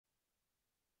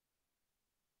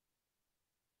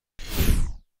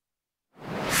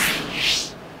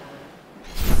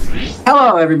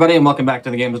Hello, everybody, and welcome back to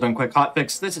the Games Done Quick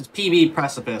Hotfix. This is PB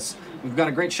Precipice. We've got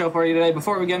a great show for you today.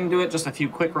 Before we get into it, just a few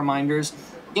quick reminders.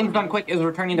 Games Done Quick is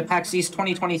returning to PAX East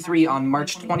 2023 on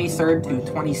March 23rd to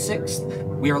 26th.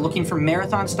 We are looking for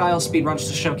marathon-style speedruns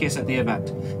to showcase at the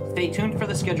event. Stay tuned for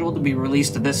the schedule to be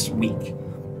released this week.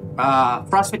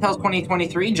 Precipice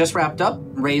 2023 just wrapped up,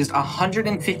 raised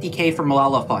 $150K for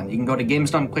Malala Fund. You can go to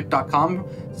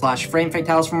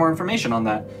gamesdonequick.com/framefatales for more information on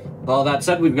that. With all that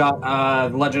said, we've got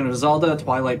The Legend of Zelda,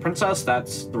 Twilight Princess.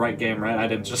 That's the right game, right? I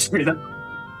didn't just read that.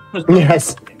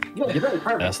 Yes.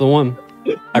 That's the one.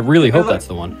 I really hope that's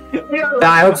the one.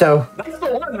 I hope so. That's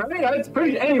the one, right? It's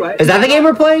pretty. Anyway. Is that the game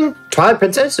we're playing? Twilight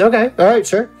Princess? Okay. All right,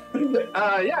 sure.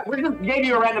 Yeah, we just gave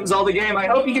you a random Zelda game. I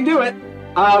hope you can do it.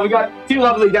 We got two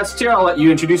lovely guests here. I'll let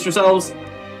you introduce yourselves.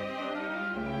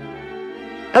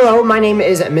 Hello, my name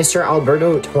is Mr.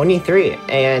 Alberto23,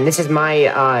 and this is my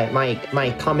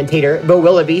my commentator, Bo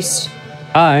Willoughbeast.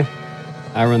 Hi.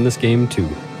 I run this game too.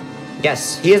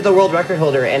 Yes, he is the world record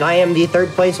holder, and I am the third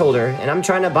place holder, and I'm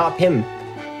trying to bop him.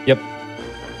 Yep.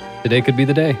 Today could be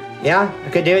the day. Yeah, I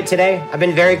could do it today. I've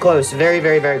been very close. Very,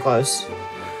 very, very close.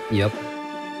 Yep.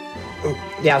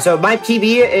 Yeah, so my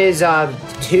PB is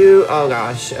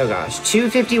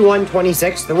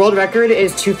 251.26. The world record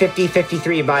is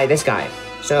 250.53 by this guy.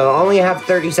 So I only have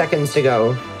 30 seconds to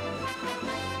go.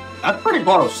 That's pretty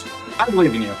close. I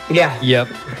believe in you. Yeah. Yep.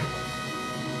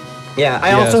 Yeah,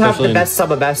 I also have the best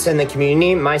sub best in the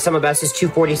community. My sub best is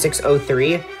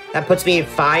 246.03. That puts me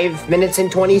 5 minutes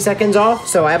and 20 seconds off,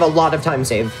 so I have a lot of time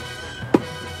saved.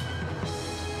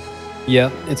 Yeah,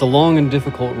 it's a long and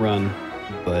difficult run,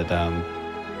 but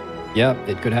yeah,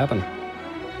 it could happen.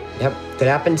 Yep, could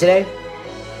happen today.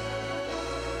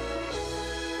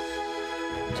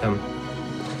 So,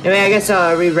 anyway, I guess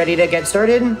are we ready to get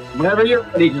started? Whenever you're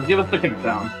ready, just give us the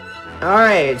countdown. All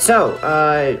right, so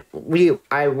I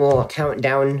will count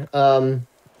down. All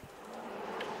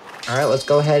right, let's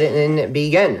go ahead and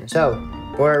begin. So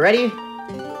we're ready.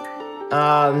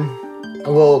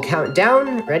 We'll count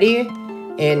down. Ready?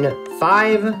 In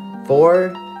 5,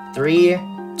 4, 3,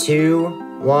 2,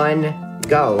 1,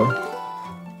 go.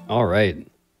 All right.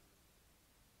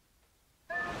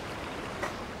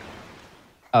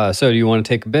 So do you want to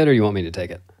take a bit, or you want me to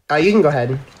take it? You can go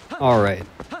ahead. All right.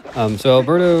 So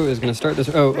Alberto is going to start this.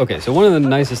 Oh, okay. So one of the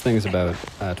nicest things about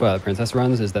Twilight Princess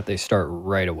runs is that they start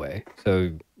right away.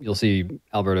 So you'll see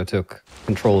Alberto took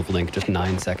control of Link just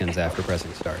 9 seconds after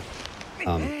pressing start.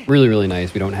 Really, really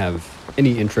nice. We don't have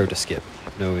any intro to skip.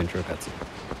 No intro cutscene.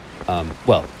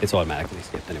 Well, it's automatically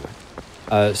skipped anyway.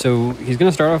 So he's going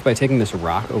to start off by taking this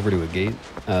rock over to a gate.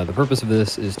 The purpose of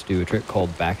this is to do a trick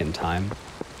called Back in Time.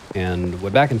 And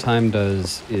what Back in Time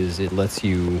does is it lets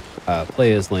you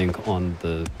play as Link on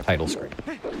the title screen.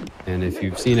 And if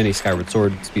you've seen any Skyward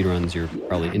Sword speedruns, you're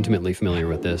probably intimately familiar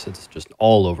with this. It's just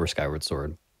all over Skyward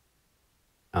Sword.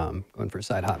 Going for a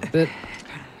side hop a bit.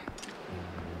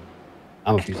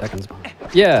 I'm a few seconds behind.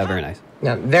 Yeah, very nice.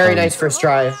 Yeah, very nice first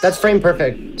try. That's frame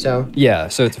perfect, so. Yeah,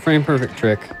 so it's a frame perfect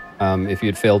trick. If you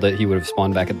had failed it, he would have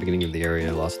spawned back at the beginning of the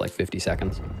area, lost like 50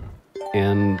 seconds.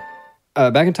 And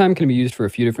Back in Time can be used for a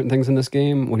few different things in this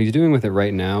game. What he's doing with it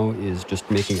right now is just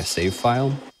making a save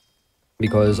file,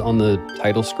 because on the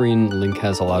title screen, Link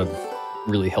has a lot of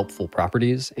really helpful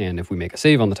properties, and if we make a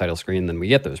save on the title screen, then we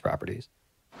get those properties.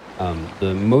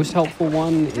 The most helpful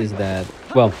one is that,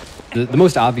 well, the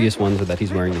most obvious ones are that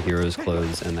he's wearing the hero's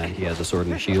clothes and that he has a sword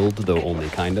and a shield, though only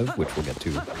kind of, which we'll get to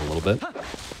in a little bit.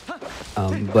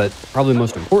 But probably the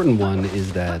most important one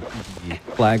is that the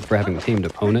flag for having tamed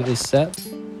Epona is set,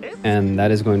 and that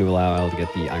is going to allow Al to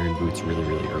get the Iron Boots really,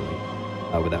 really early,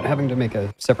 without having to make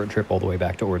a separate trip all the way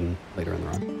back to Orden later in the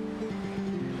run.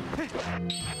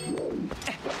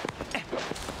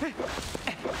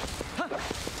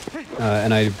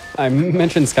 And I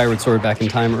mentioned Skyward Sword Back in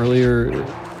Time earlier.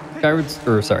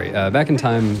 Back in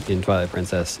Time in Twilight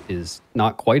Princess is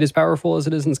not quite as powerful as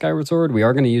it is in Skyward Sword. We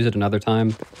are going to use it another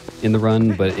time in the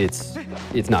run, but it's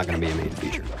not going to be a main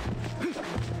feature.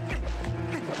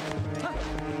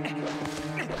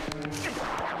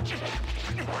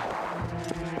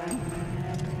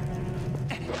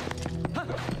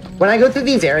 When I go through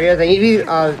these areas, I need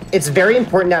to it's very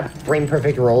important to have frame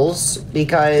perfect rolls,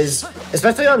 because,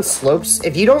 especially on slopes,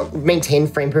 if you don't maintain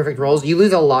frame perfect rolls, you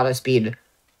lose a lot of speed.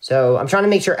 So I'm trying to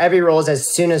make sure every roll is as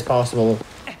soon as possible.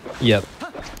 Yep.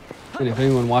 And if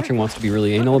anyone watching wants to be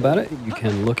really anal about it, you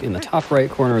can look in the top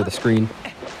right corner of the screen,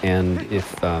 and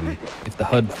if the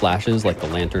HUD flashes, like the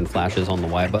lantern flashes on the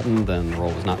Y button, then the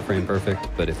roll was not frame perfect,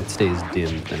 but if it stays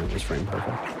dim, then it was frame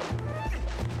perfect.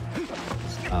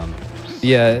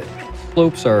 Yeah,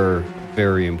 slopes are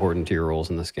very important to your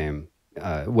rolls in this game.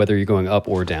 whether you're going up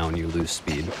or down, you lose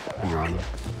speed when you're on them.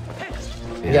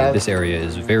 And Yeah. this area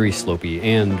is very slopey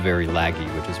and very laggy,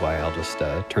 which is why I'll just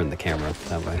turn the camera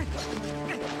that way.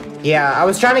 Yeah, I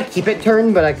was trying to keep it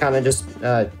turned, but I kind of just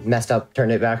messed up,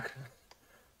 turned it back.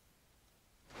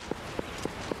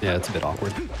 Yeah, it's a bit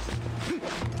awkward.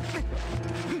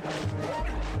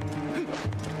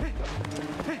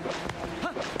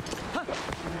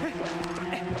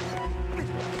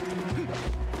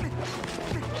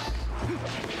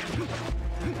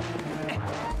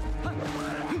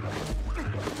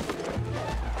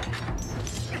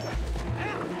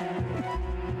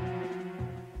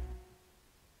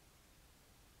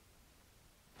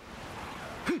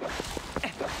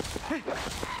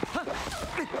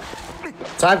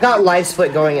 So I've got live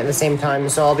split going at the same time,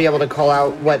 so I'll be able to call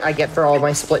out what I get for all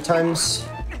my split times.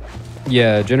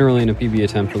 Yeah, generally in a PB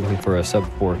attempt, we're looking for a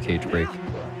sub-4 cage break.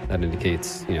 That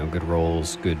indicates, you know, good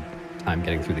rolls, good time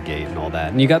getting through the gate and all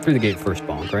that. And you got through the gate first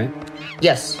bonk, right?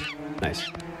 Yes. Nice.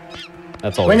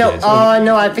 That's all. Wait, no, days.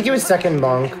 no, I think it was second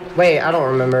bonk. Wait, I don't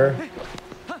remember.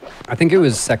 I think it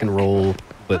was second roll,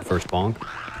 but first bonk.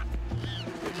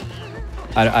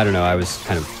 I don't know. I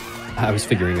was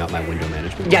figuring out my window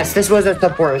management. Yes, this was a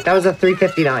support. That was a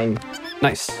 359.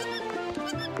 Nice.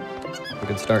 A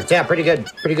good start. Yeah, pretty good.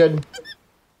 Pretty good.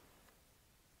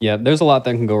 Yeah, there's a lot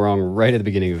that can go wrong right at the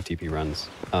beginning of TP runs.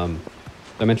 I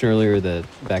mentioned earlier that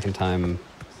Back in Time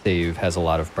save has a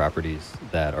lot of properties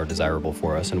that are desirable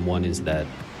for us, and one is that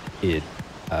it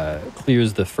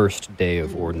clears the first day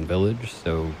of Orden Village.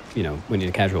 So, you know, when you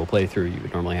do a casual playthrough, you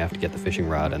would normally have to get the fishing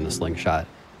rod and the slingshot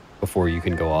before you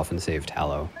can go off and save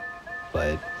Tallow.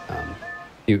 But,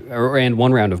 and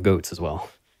one round of goats as well.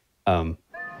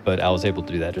 But I was able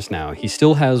to do that just now. He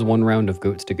still has one round of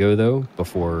goats to go, though,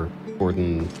 before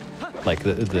Orden, like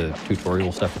the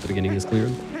tutorial stuff at the beginning is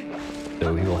cleared.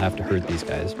 So he will have to herd these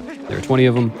guys. There are 20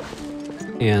 of them,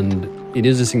 and it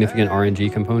is a significant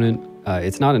RNG component.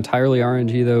 It's not entirely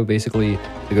RNG, though. Basically,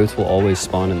 the goats will always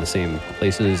spawn in the same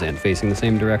places and facing the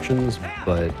same directions,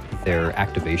 but their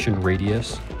activation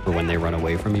radius for when they run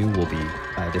away from you will be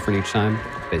different each time,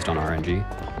 based on RNG.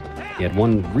 He had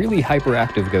one really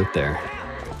hyperactive goat there.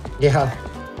 Yeah.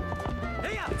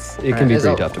 It can be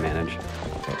pretty tough to manage.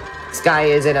 This guy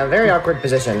is in a very awkward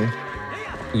position.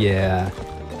 Yeah.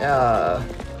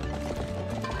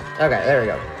 Okay, there we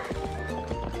go.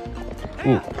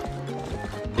 Ooh.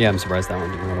 Yeah, I'm surprised that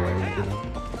one didn't run away when you did that.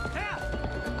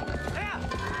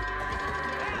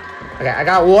 Okay, I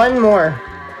got one more.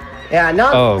 Yeah,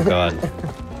 not. Oh god.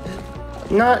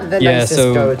 Not the Yeah, nicest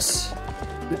so- goats.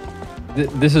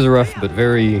 This is rough, but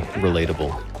very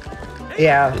relatable.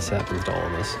 Yeah. This happens to all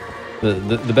of us.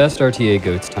 The best RTA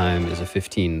goats time is a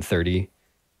 15:30,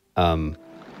 and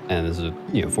this is a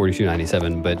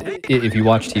 42.97. But if you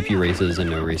watch TP races and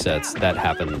no resets, that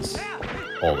happens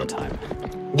all the time.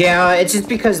 Yeah, it's just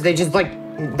because they just like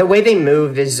the way they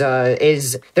move is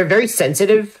they're very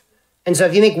sensitive, and so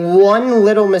if you make one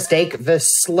little mistake, the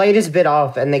slightest bit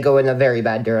off, and they go in a very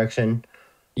bad direction.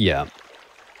 Yeah.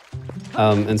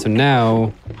 And so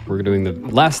now we're doing the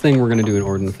last thing we're going to do in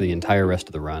Orden for the entire rest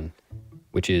of the run,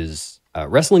 which is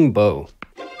wrestling bow.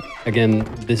 Again,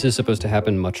 this is supposed to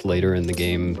happen much later in the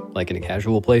game, like in a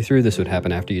casual playthrough. This would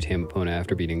happen after you tame Epona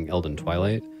after beating Elden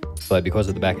Twilight, but because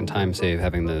of the Back in Time save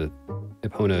having the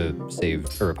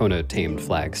Epona tamed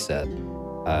flag set,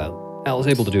 Al is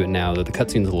able to do it now, though the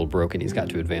cutscene's a little broken. He's got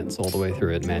to advance all the way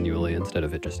through it manually instead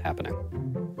of it just happening.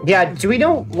 Yeah, do we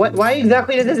know why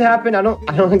exactly does this happen? I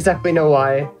don't exactly know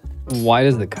why. Why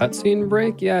does the cutscene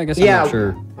break? Yeah, I guess I'm Yeah, not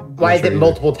sure. Why is it either.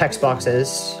 multiple text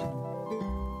boxes?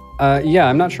 Yeah,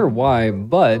 I'm not sure why,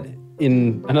 but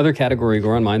in another category,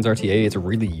 Goron Mines RTA, it's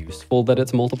really useful that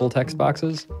it's multiple text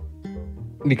boxes,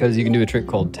 because you can do a trick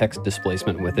called text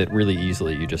displacement with it really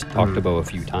easily. You just talk to Bo a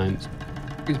few times,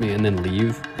 and then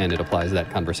leave, and it applies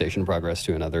that conversation progress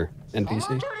to another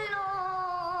NPC.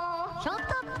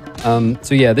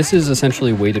 So yeah, this is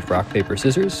essentially weighted rock, paper,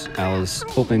 scissors. Al is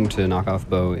hoping to knock off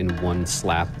Bo in one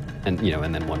slap and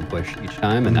then one push each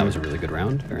time, and that was a really good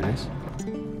round. Very nice.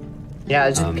 Yeah,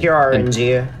 it's just pure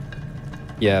RNG.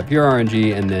 Yeah, pure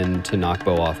RNG, and then to knock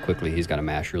Bo off quickly, he's got to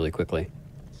mash really quickly.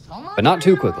 But not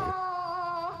too quickly.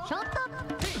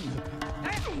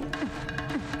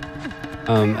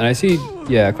 And I see,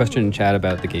 a question in chat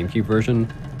about the GameCube version.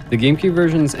 The GameCube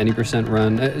version's any percent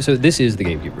run, so this is the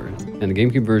GameCube version, and the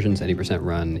GameCube version's any percent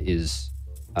run is,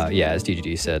 as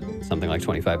TGD said, something like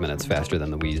 25 minutes faster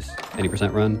than the Wii's any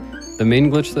percent run. The main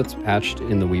glitch that's patched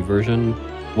in the Wii version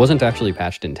wasn't actually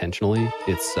patched intentionally.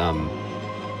 It's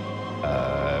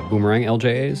boomerang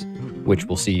LJAs, which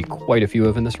we'll see quite a few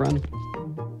of in this run.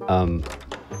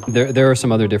 There are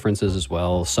some other differences as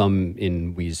well. Some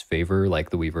in Wii's favor, like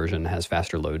the Wii version has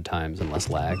faster load times and less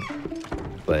lag.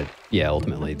 But yeah,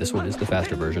 ultimately, this one is the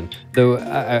faster version. Though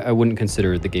I wouldn't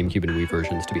consider the GameCube and Wii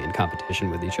versions to be in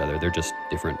competition with each other. They're just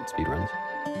different speedruns.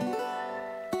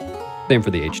 Same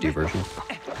for the HD version.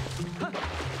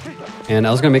 And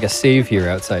I was going to make a save here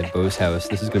outside Bo's house.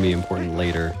 This is going to be important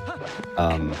later.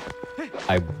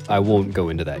 I won't go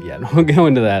into that yet. We'll go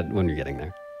into that when you're getting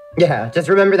there. Yeah, just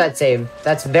remember that save.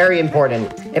 That's very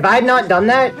important. If I had not done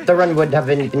that, the run would have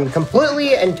been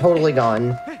completely and totally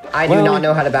gone. I do not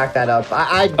know how to back that up.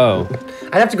 I'd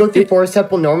have to go through Forest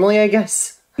Temple normally, I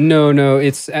guess. No,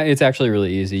 it's actually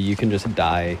really easy. You can just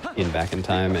die back in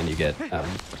time, and you get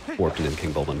warped into the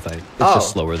King Bulbin fight. It's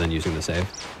just slower than using the save.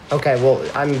 Okay, well,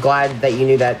 I'm glad that you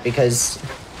knew that because,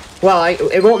 well,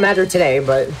 it won't matter today,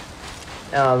 but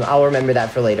I'll remember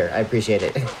that for later. I appreciate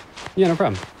it. Yeah, no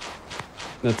problem.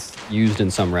 That's used in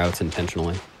some routes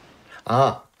intentionally.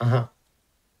 Al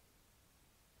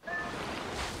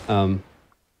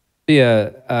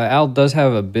does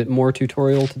have a bit more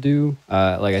tutorial to do.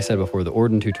 Like I said before, the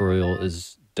Orden tutorial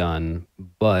is done,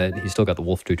 but he's still got the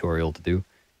Wolf tutorial to do.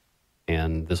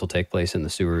 And this will take place in the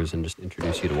sewers and just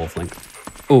introduce you to Wolf Link.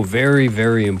 Oh, very,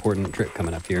 very important trick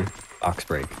coming up here. Ox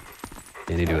break.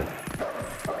 Can you do it?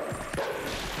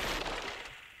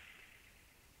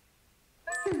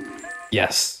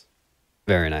 Yes.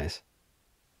 Very nice.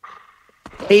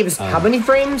 Saves how many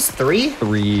frames? 3?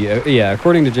 3. Yeah,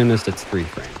 according to Gymnast, it's 3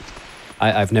 frames.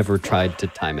 I've never tried to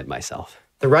time it myself.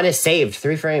 The run is saved.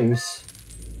 3 frames.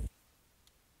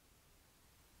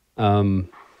 The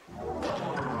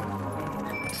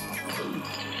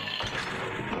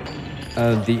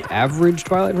average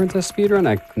Twilight Princess speedrun,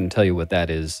 I couldn't tell you what that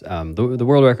is. The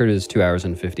world record is 2 hours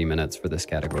and 50 minutes for this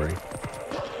category.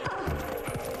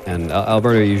 And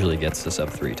Alberto usually gets the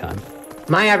sub-3 time.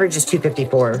 My average is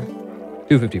 254.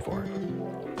 254.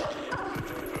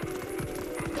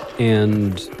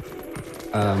 And,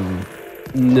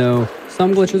 no,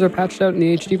 some glitches are patched out in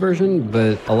the HD version,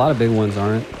 but a lot of big ones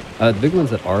aren't. The big ones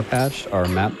that are patched are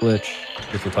Map Glitch,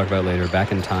 which we'll talk about later,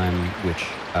 Back in Time, which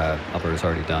Alberto's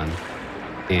already done,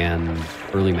 and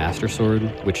Early Master Sword,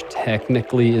 which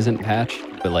technically isn't patched,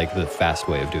 but like the fast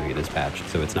way of doing it is patched,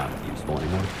 so it's not useful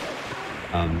anymore.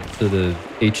 So the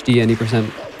HD any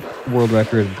percent world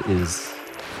record is...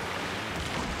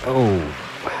 Oh,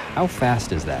 how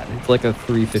fast is that? It's like a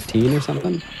 315 or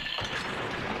something?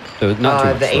 So not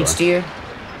too much the HD?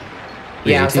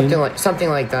 Yeah, 318? something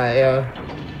like that, yeah.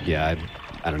 Yeah,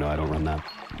 I don't know, I don't run that.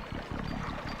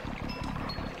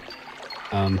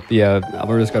 Yeah,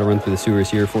 Alberto's got to run through the sewers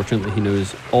here. Fortunately, he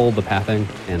knows all the pathing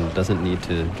and doesn't need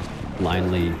to just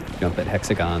blindly jump at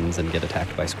hexagons and get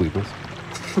attacked by squeebles.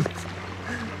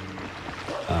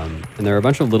 And there are a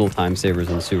bunch of little time savers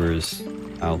in sewers.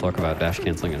 I'll talk about dash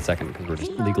canceling in a second because we're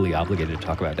just legally obligated to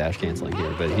talk about dash canceling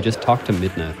here. But he just talked to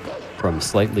Midna from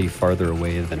slightly farther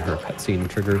away than her cutscene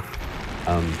trigger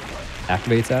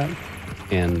activates at,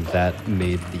 and that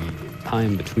made the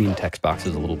time between text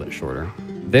boxes a little bit shorter.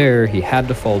 There, he had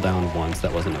to fall down once.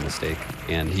 That wasn't a mistake,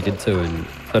 and he did so in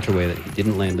such a way that he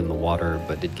didn't land in the water,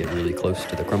 but did get really close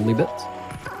to the crumbly bits,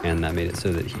 and that made it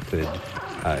so that he could.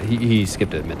 He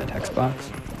skipped a Midna text box.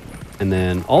 And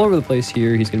then all over the place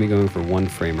here, he's going to be going for one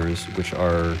framers, which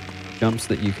are jumps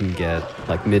that you can get,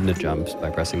 like Midna jumps,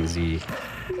 by pressing Z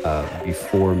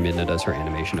before Midna does her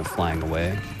animation of flying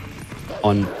away.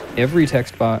 On every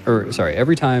text box, or sorry,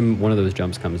 every time one of those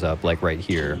jumps comes up, like right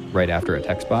here, right after a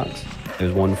text box,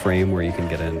 there's one frame where you can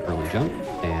get an early jump,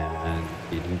 and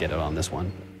you didn't get it on this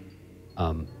one.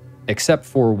 Except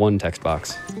for one text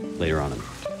box later on in the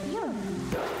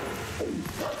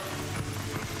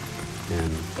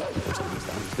and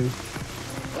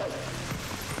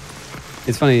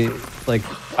it's funny, like,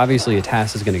 obviously a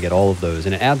task is going to get all of those,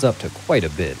 and it adds up to quite a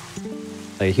bit.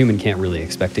 Like, a human can't really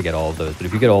expect to get all of those, but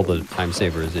if you get all the time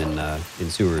savers in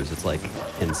sewers, it's like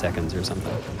 10 seconds or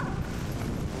something.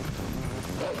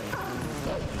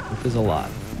 Which is a lot.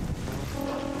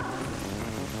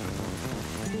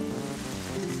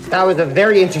 That was a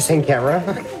very interesting camera.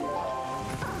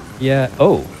 Yeah,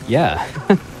 oh, yeah.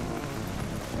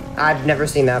 I've never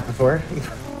seen that before.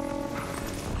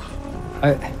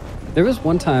 There was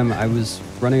one time I was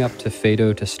running up to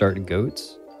Fado to start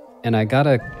Goats, and I got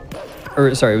it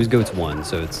was Goats 1,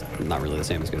 so it's not really the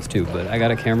same as Goats 2, but I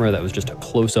got a camera that was just a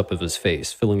close-up of his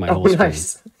face, filling my whole screen.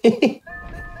 Nice. We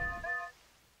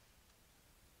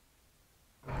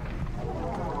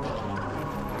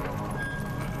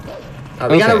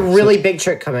got a really big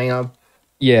trick coming up.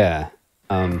 Yeah.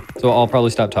 So I'll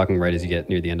probably stop talking right as you get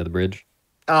near the end of the bridge.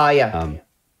 Yeah.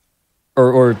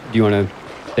 Or do you want to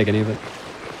take any of it?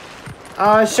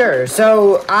 Sure.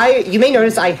 So you may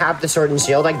notice I have the sword and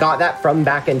shield. I got that from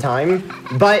back in time,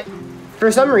 but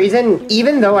for some reason,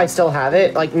 even though I still have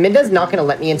it, like, Midna's not gonna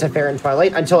let me into Fair and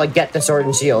Twilight until I get the sword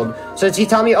and shield. So she's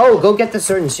telling me, oh, go get the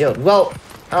sword and shield. Well,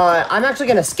 I'm actually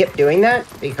gonna skip doing that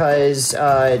because,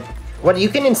 what you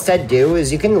can instead do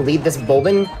is you can lead this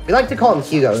Bolden. We like to call him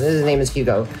Hugo. His name is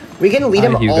Hugo. We can lead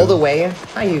him all the way.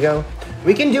 Hi, Hugo.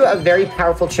 We can do a very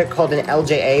powerful trick called an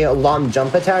LJA, a long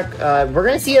jump attack. We're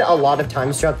going to see it a lot of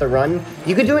times throughout the run.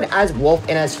 You could do it as wolf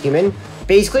and as human.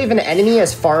 Basically, if an enemy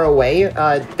is far away,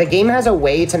 the game has a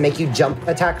way to make you jump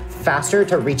attack faster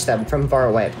to reach them from far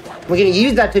away. We're going to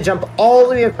use that to jump all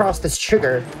the way across this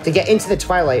trigger to get into the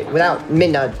Twilight without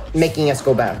Midna making us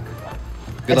go back.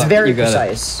 It's very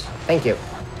precise. Thank you.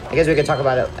 I guess we could talk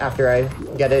about it after I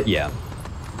get it. Yeah.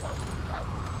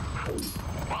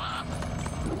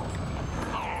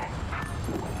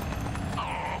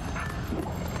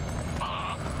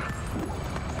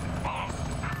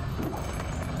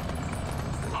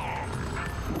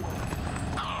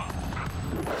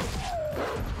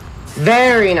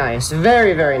 Very nice.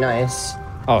 Very, very nice.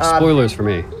 Oh, spoilers for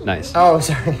me. Nice. Oh,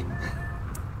 sorry.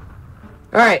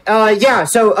 Alright, yeah,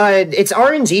 so, it's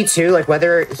RNG too, like,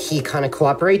 whether he kind of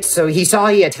cooperates. So he saw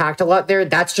he attacked a lot there.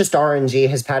 That's just RNG,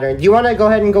 his pattern. Do you want to go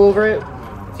ahead and go over it?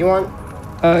 If you want?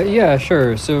 Yeah,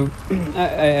 sure. So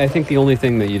I think the only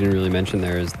thing that you didn't really mention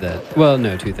there is that, well,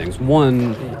 no, two things.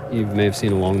 One, you may have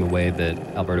seen along the way that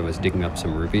Alberto was digging up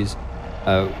some rupees.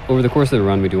 Over the course of the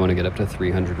run, we do want to get up to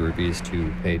 300 rupees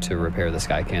to pay to repair the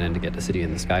Sky Cannon to get to City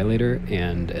in the Sky later,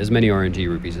 and as many RNG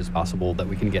rupees as possible that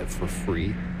we can get for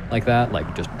free like that,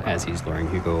 like just as he's luring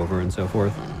Hugo over and so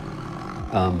forth,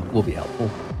 will be helpful.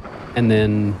 And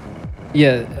then,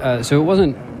 yeah, so it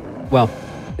wasn't, well,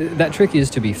 that trick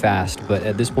is to be fast, but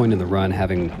at this point in the run,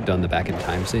 having done the back in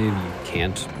time save, you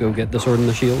can't go get the sword and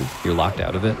the shield. You're locked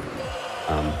out of it,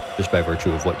 just by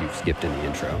virtue of what you've skipped in the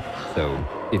intro. So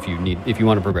if you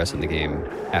want to progress in the game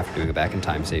after doing a back in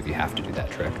time save, you have to do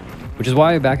that trick. Which is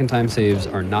why back in time saves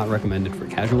are not recommended for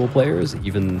casual players,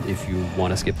 even if you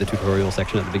want to skip the tutorial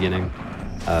section at the beginning.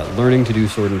 Learning to do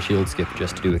sword and shield skip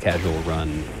just to do a casual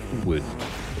run would...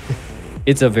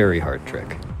 It's a very hard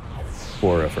trick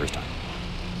for a first time.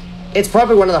 It's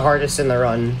probably one of the hardest in the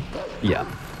run. Yeah.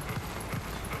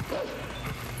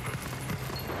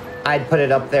 I'd put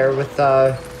it up there with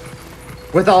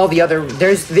all the other.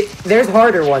 There's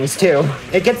harder ones too.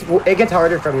 It gets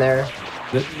harder from there.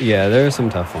 Yeah, there are some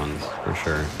tough ones for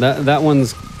sure. That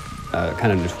one's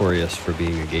kind of notorious for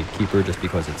being a gatekeeper, just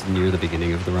because it's near the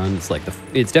beginning of the run. It's like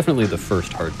it's definitely the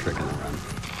first hard trick in the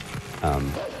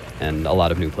run, and a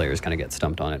lot of new players kind of get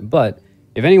stumped on it. But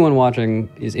if anyone watching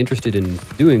is interested in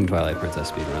doing Twilight Princess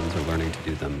speedruns or learning to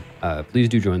do them, please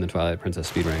do join the Twilight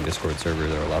Princess speedrunning Discord server.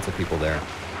 There are lots of people there,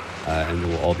 and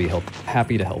we'll all be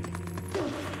happy to help.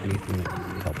 Anything that you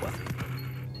need help with.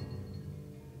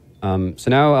 So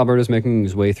now Alberto's making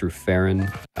his way through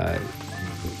Farron.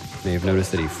 You may have noticed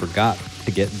that he forgot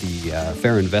to get the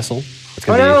Farron vessel. It's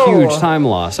going to be a huge time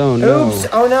loss. Oh no. Oops.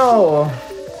 Oh no.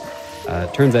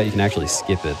 It turns out you can actually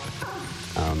skip it.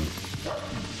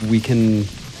 We can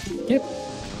skip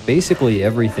basically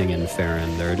everything in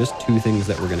Farron. There are just two things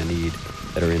that we're going to need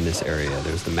that are in this area.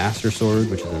 There's the Master Sword,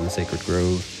 which is in the Sacred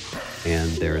Grove, and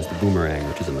there's the Boomerang,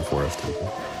 which is in the Forest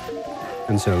Temple.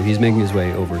 And so he's making his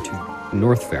way over to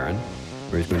North Farron,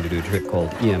 where he's going to do a trick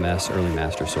called EMS, Early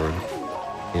Master Sword.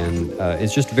 And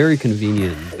it's just very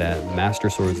convenient that Master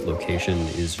Sword's location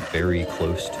is very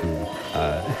close to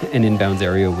an inbounds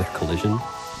area with collision.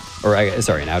 Or,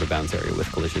 sorry, an out-of-bounds area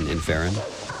with collision in Farron.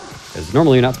 Because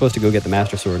normally you're not supposed to go get the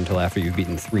Master Sword until after you've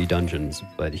beaten 3 dungeons,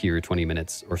 but here, 20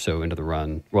 minutes or so into the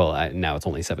run, well, now it's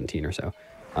only 17 or so,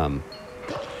 I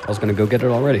was going to go get it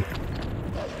already.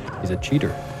 He's a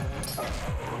cheater.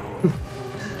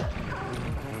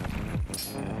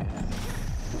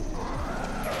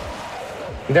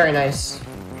 Very nice.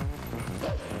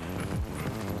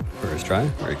 First try,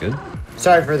 very good.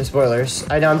 Sorry for the spoilers.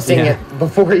 I know I'm seeing it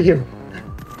before you.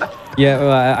 Yeah,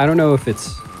 well, I don't know if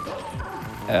it's...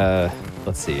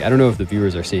 let's see. I don't know if the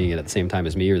viewers are seeing it at the same time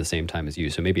as me or the same time as you,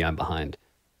 so maybe I'm behind.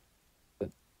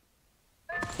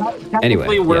 But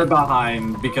anyway, we're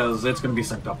behind because it's going to be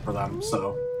synced up for them,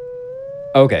 so...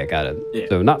 Okay, got it. Yeah.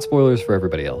 So not spoilers for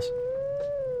everybody else.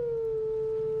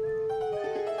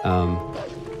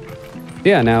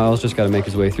 Yeah, now El's just got to make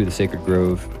his way through the Sacred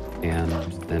Grove, and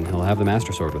then he'll have the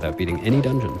Master Sword without beating any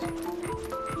dungeons.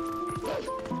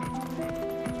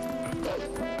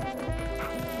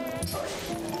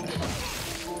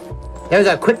 There's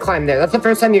a quick climb there. That's the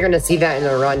first time you're going to see that in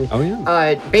a run. Oh,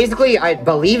 yeah. Basically, I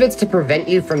believe it's to prevent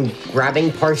you from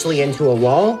grabbing partially into a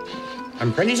wall.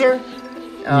 I'm pretty sure.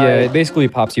 Yeah, it basically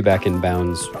pops you back in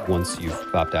bounds once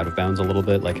you've popped out of bounds a little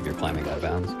bit, like if you're climbing out of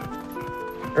bounds.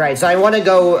 Right, so I want to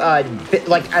go,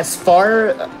 like, as far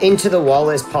into the wall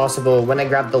as possible when I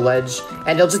grab the ledge,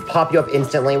 and it'll just pop you up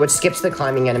instantly, which skips the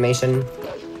climbing animation.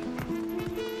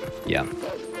 Yeah.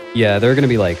 Yeah, there are going to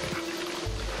be, like,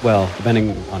 well,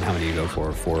 depending on how many you go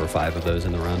for, 4 or 5 of those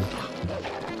in the run.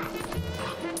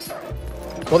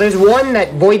 Well, there's one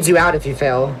that voids you out if you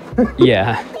fail.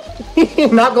 Yeah.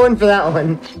 Not going for that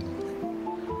one.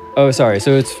 Oh, sorry,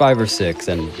 so it's 5 or 6,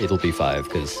 and it'll be 5,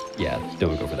 because, yeah,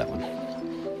 don't go for that one.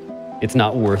 It's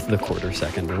not worth the quarter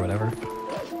second or whatever.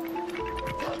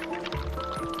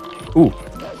 Ooh,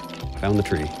 found the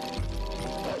tree.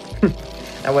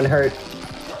 That one hurt.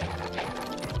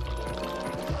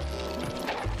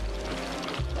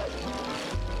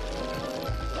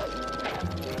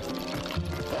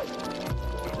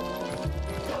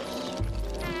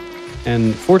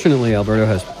 And fortunately, Alberto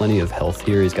has plenty of health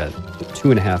here. He's got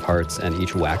 2.5 hearts, and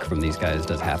each whack from these guys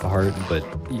does half a heart, but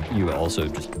you also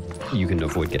you can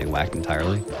avoid getting whacked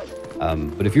entirely.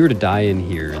 But if you were to die in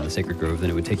here in the Sacred Grove, then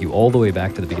it would take you all the way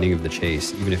back to the beginning of the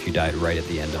chase, even if you died right at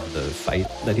the end of the fight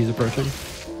that he's approaching.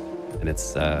 And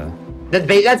it's...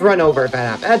 That's run over if that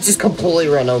happens. That's just completely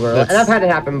run over. And I've had it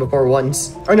happen before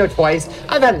once. Or no, twice.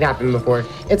 I've had it happen before.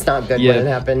 It's not good when it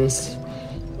happens.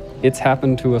 It's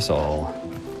happened to us all.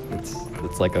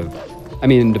 It's like a... I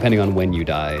mean, depending on when you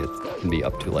die, it can be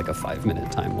up to like a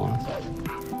 5-minute time loss.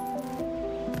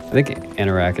 I think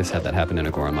Anarakis had that happen in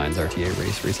a Goron Mines RTA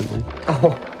race recently.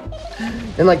 Oh.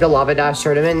 In like the Lava Dash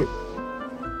tournament?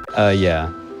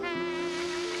 Yeah.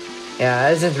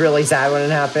 Yeah, this is really sad when it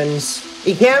happens.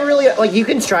 You can't really, like, you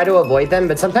can try to avoid them,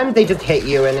 but sometimes they just hit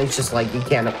you and it's just like, you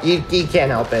can't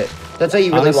help it. That's why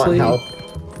you really want help.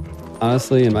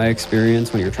 Honestly, in my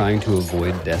experience, when you're trying to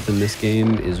avoid death in this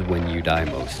game is when you die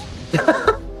most.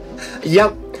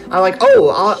 Yep. I'm like,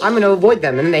 oh, I'm going to avoid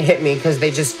them. And then they hit me because they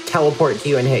just teleport to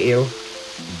you and hit you.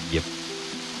 Yep.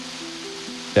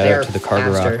 Shout out to the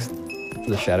Kargaroks,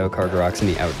 the Shadow Kargaroks in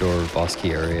the outdoor boss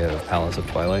key area of Palace of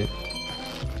Twilight.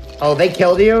 Oh, they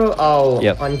killed you? Oh,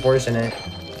 yep. Unfortunate.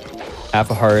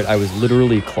 Half a heart. I was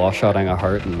literally claw-shotting a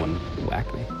heart and one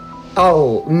whacked me.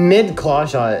 Oh, mid-claw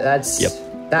shot. That's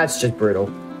just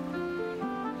brutal.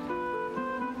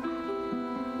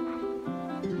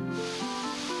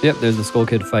 Yep, there's the Skull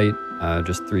Kid fight.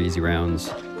 Just 3 easy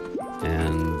rounds.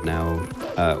 And now,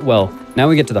 well, now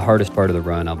we get to the hardest part of the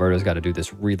run. Alberto's got to do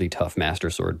this really tough Master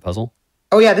Sword puzzle.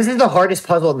 Oh yeah, this is the hardest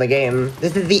puzzle in the game.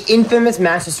 This is the infamous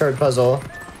Master Sword puzzle.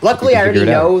 Luckily, I already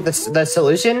know the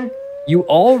solution.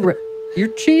 You're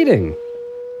cheating.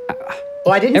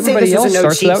 Well, I didn't Everybody say this was a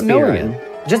no-cheat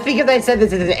speedrun. Just because I said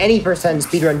this is an any %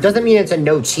 speedrun doesn't mean it's a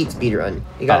no-cheat speedrun.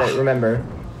 You gotta remember.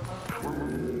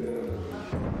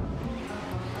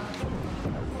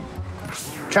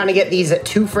 Trying to get these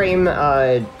 2-frame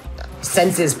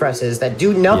senses presses that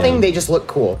do nothing, they just look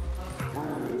cool.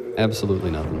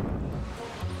 Absolutely nothing.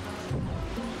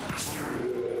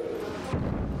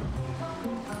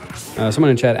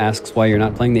 Someone in chat asks why you're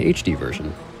not playing the HD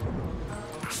version.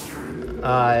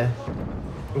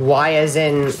 Why as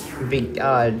in...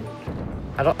 I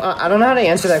don't know how to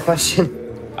answer that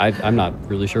question. I'm not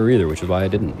really sure either, which is why I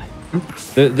didn't.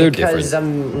 They're different. Because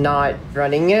I'm not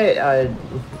running it.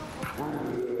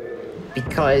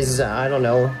 Because, I don't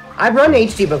know. I've run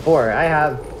HD before. I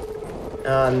have.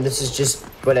 This is just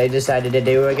what I decided to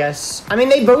do, I guess. I mean,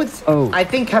 they both, I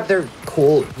think, have their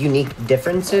cool, unique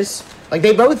differences. Like,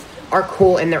 they both are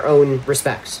cool in their own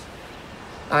respects,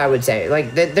 I would say.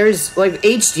 Like, there's, like,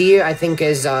 HD, I think,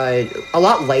 is a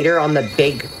lot lighter on the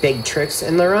big tricks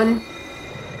in the run.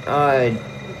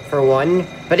 For one.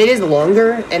 But it is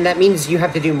longer, and that means you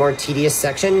have to do more tedious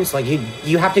sections. Like,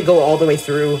 you have to go all the way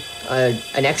through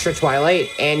an extra Twilight,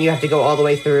 and you have to go all the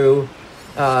way through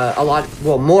a lot,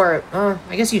 well, more,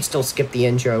 I guess you'd still skip the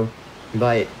intro,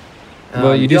 but...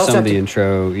 well, you do some of the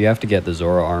intro. You have to get the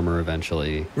Zora armor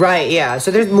eventually. Right, yeah. So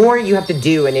there's more you have to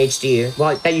do in HD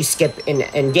that you skip in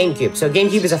GameCube. So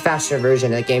GameCube is a faster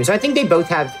version of the game. So I think they both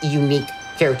have unique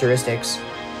characteristics.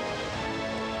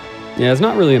 Yeah, it's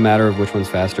not really a matter of which one's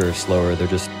faster or slower. They're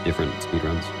just different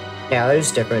speedruns. Yeah, they're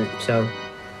just different, so...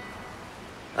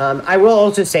 I will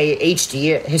also say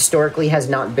HD historically has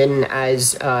not been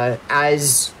as run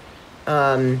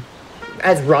as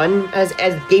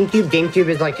GameCube. GameCube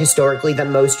is like historically the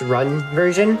most run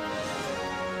version.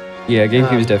 Yeah,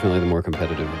 GameCube is definitely the more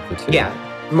competitive of the two. Yeah,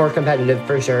 more competitive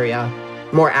for sure, yeah.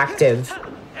 More active.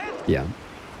 Yeah.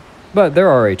 But there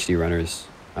are HD runners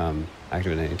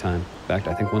active at any time. In fact,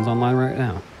 I think one's online right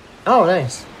now. Oh,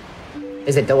 nice.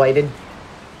 Is it delighted?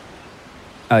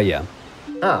 Yeah.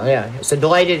 Oh, yeah. So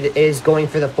Delighted is going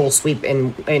for the full sweep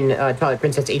in Twilight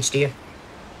Princess HD.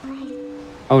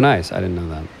 Oh, nice. I didn't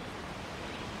know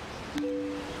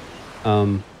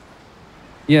that.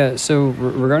 Yeah, so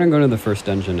regarding going to the first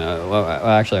dungeon, well,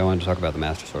 actually, I wanted to talk about the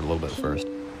Master Sword a little bit first.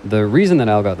 The reason that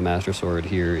Al got the Master Sword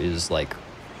here is like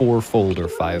 4-fold or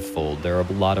 5-fold. There are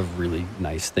a lot of really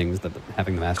nice things that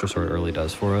having the Master Sword early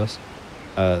does for us.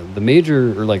 The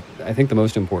major, or like, I think the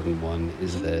most important one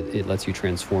is that it lets you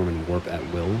transform and warp at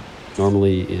will.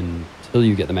 Normally, until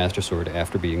you get the Master Sword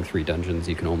after beating 3 dungeons,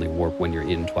 you can only warp when you're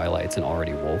in Twilight's and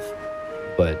already Wolf.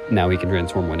 But now he can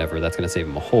transform whenever. That's going to save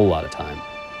him a whole lot of time.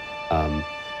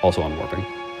 Also on warping.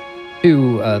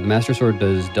 2, the Master Sword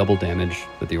does double damage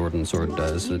that the Ordnance Sword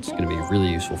does, so it's going to be really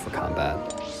useful for combat.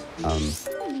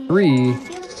 3,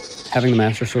 having the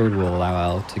Master Sword will allow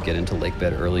Al to get into Lake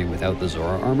Bed early without the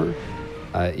Zora armor.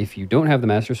 If you don't have the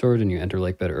Master Sword and you enter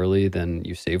Lake Bed early, then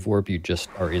you save warp, you just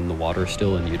are in the water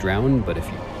still and you drown, but if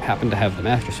you happen to have the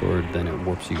Master Sword, then it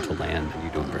warps you to land and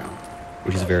you don't drown,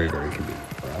 which is very, very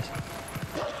convenient for us.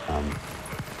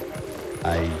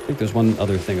 I think there's one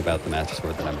other thing about the Master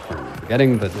Sword that I'm currently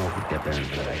forgetting, but we'll get there in a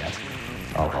minute, I guess.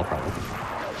 I'll probably.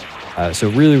 So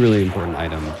really, really important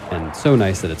item, and so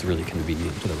nice that it's really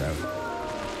convenient to the route.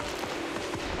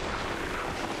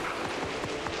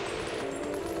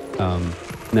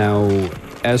 Now,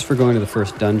 as for going to the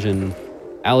first dungeon,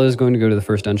 Al is going to go to the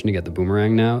first dungeon to get the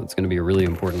boomerang now. It's going to be a really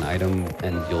important item,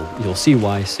 and you'll see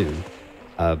why soon.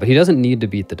 But he doesn't need to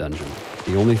beat the dungeon.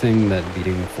 The only thing that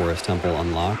beating Forest Temple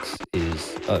unlocks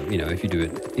is, if you do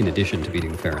it in addition to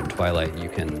beating Fair and Twilight, you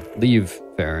can leave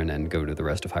Farron and go to the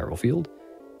rest of Hyrule Field.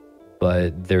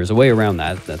 But there's a way around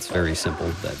that that's very simple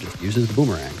that just uses the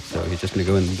boomerang. So he's just going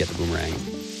to go and get the boomerang.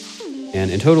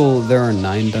 And in total, there are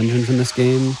 9 dungeons in this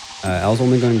game. Al's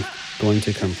only going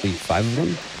to complete 5 of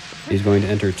them. He's going to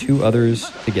enter 2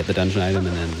 others to get the dungeon item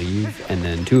and then leave, and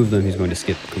then 2 of them he's going to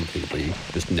skip completely,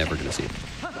 just never going to see them.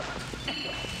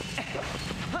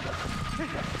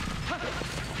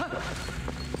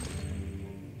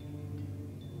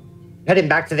 Heading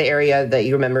back to the area that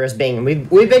you remember as being, we've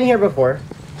been here before.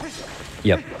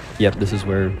 Yep, this is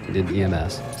where we did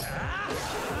EMS.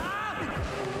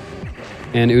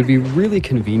 And it would be really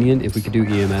convenient if we could do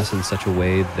EMS in such a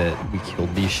way that we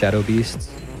killed these shadow beasts,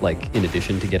 like in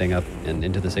addition to getting up and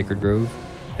into the Sacred Grove.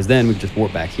 Because then we could just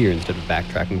warp back here instead of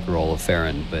backtracking through all of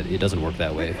Farron, but it doesn't work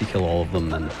that way. If you kill all of them,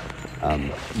 then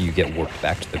you get warped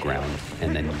back to the ground,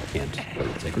 and then you can't go to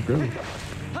the Sacred Grove.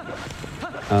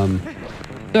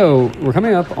 So we're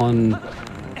coming up on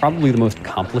probably the most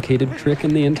complicated trick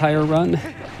in the entire run.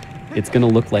 It's going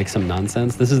to look like some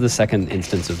nonsense. This is the second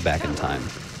instance of Back in Time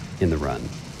in the run,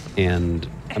 and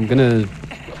I'm going to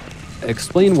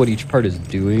explain what each part is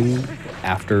doing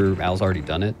after Al's already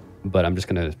done it, but I'm just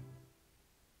going to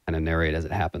kind of narrate as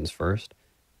it happens first.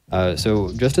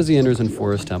 So just as he enters in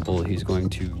Forest Temple, he's going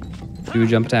to do a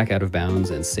jump attack out of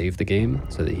bounds and save the game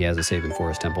so that he has a save in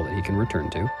Forest Temple that he can return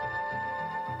to.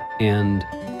 And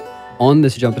on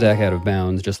this jump attack out of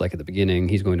bounds, just like at the beginning,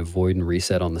 he's going to void and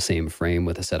reset on the same frame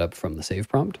with a setup from the save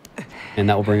prompt. And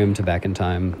that will bring him to Back in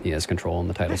Time. He has control on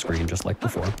the title screen just like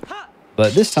before.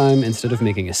 But this time, instead of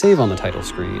making a save on the title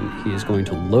screen, he is going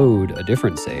to load a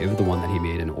different save, the one that he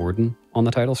made in Orden, on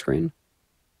the title screen.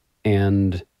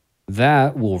 And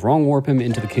that will wrong warp him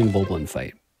into the King Bulblin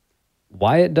fight.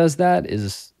 Why it does that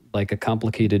is like a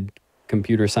complicated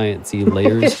computer science-y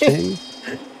layers thing.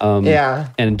 Yeah.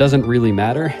 And it doesn't really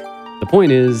matter. The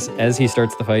point is, as he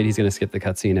starts the fight, he's going to skip the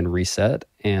cutscene and reset.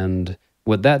 And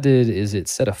what that did is it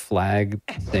set a flag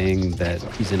saying that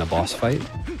he's in a boss fight.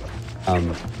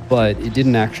 But it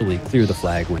didn't actually clear the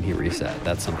flag when he reset.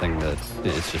 That's something that,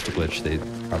 it's just a glitch. They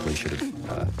probably should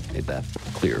have made that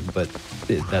clear, but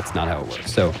that's not how it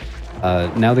works. So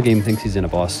now the game thinks he's in a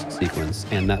boss sequence,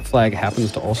 and that flag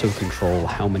happens to also control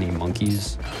how many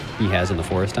monkeys he has in the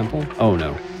Forest Temple. Oh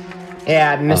no.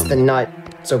 Yeah, I missed the nut.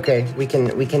 It's okay. We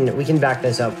can back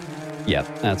this up. Yeah,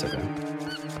 that's okay.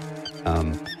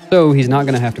 So he's not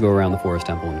going to have to go around the Forest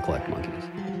Temple and collect monkeys.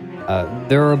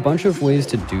 There are a bunch of ways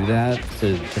to do that,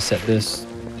 to set this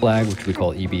flag, which we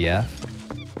call EBF.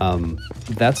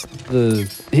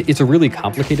 It's a really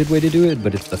complicated way to do it,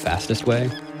 but it's the fastest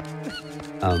way.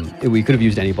 We could have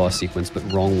used any boss sequence, but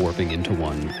wrong warping into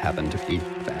one happened to be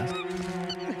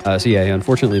fast. So yeah, he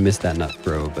unfortunately missed that nut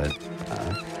throw, but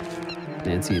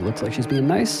Nancy looks like she's being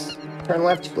nice. Turn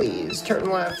left, please. Turn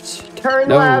left. Turn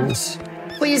left.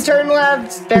 Please turn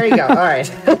left. There you go. All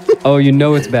right. Oh, you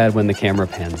know it's bad when the camera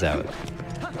pans out.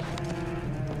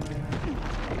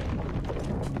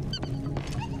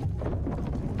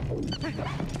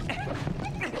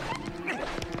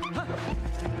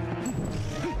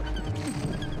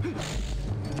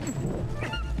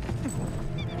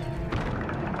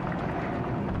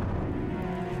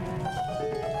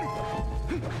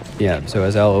 Yeah, so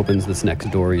as Al opens this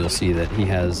next door, you'll see that he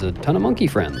has a ton of monkey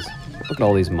friends. Look at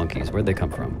all these monkeys. Where'd they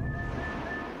come from?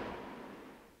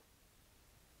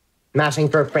 Mashing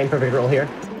for a frame perfect roll here.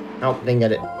 Oh, didn't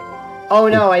get it. Oh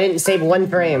no, I didn't save 1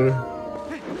 frame.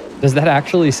 Does that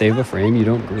actually save a frame? You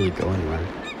don't really go anywhere.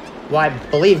 Well, I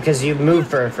believe because you move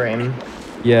for a frame.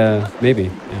 Yeah, maybe.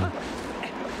 Yeah.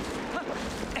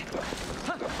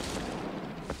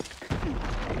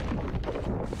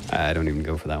 I don't even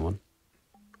go for that one.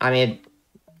 I mean, it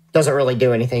doesn't really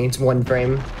do anything. It's 1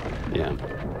 frame Yeah.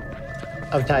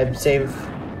 of time save.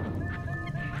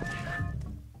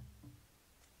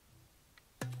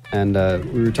 And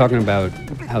we were talking about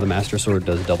how the Master Sword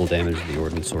does double damage to the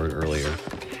Ordnance Sword earlier.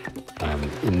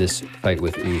 In this fight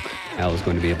with Ook, Al is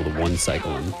going to be able to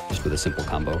one-cycle him just with a simple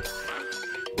combo.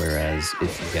 Whereas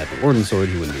if he had the Ordnance Sword,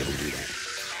 he wouldn't be able to do that.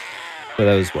 So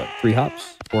that was, what, 3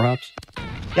 hops? 4 hops?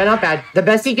 Yeah, not bad. The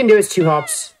best he can do is 2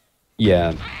 hops.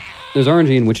 Yeah. There's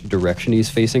RNG in which direction he's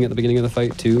facing at the beginning of the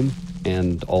fight, too.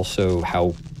 And also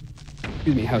how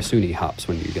soon he hops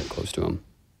when you get close to him.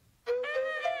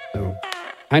 So,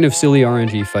 kind of silly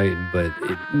RNG fight, but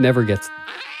it never gets...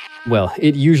 Well,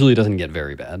 it usually doesn't get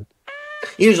very bad.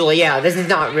 Usually, yeah. This is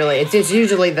not really... It's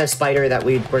usually the spider that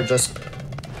we were just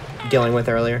dealing with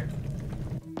earlier.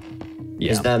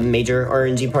 Yeah. Is the major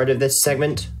RNG part of this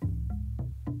segment.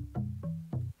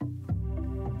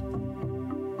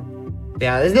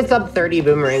 Yeah, this is a sub 30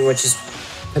 boomerang, which is,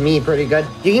 to me, pretty good.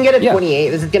 You can get a 28.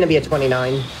 This is going to be a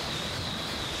 29.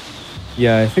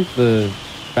 Yeah, I think the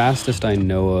fastest I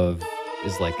know of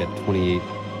is like a 28.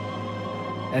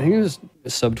 I think it was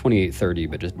sub 28:30,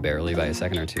 but just barely by a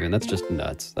second or two, and that's just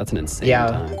nuts. That's an insane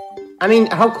time. I mean,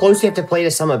 how close do you have to play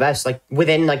to sum of best? Like,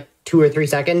 within, like, 2 or 3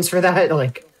 seconds for that?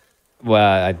 Like...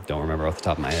 Well, I don't remember off the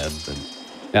top of my head, but...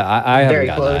 Yeah, I haven't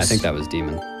gotten that. I think that was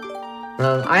Demon.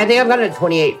 I think I've got a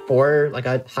 28.4, like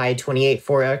a high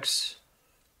 28.4x.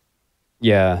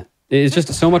 Yeah, it's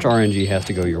just so much RNG has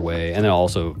to go your way, and then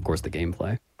also, of course, the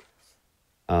gameplay.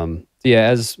 So yeah,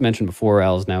 as mentioned before,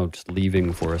 Al's now just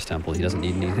leaving Forest Temple. He doesn't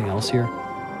need anything else here.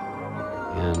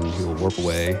 And he will warp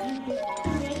away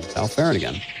to South Farron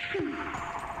again.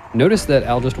 Notice that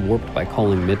Al just warped by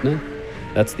calling Midna.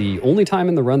 That's the only time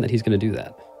in the run that he's going to do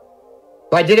that.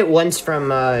 Well, I did it once from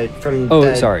the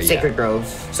Sacred Grove,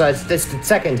 so it's this the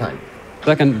second time.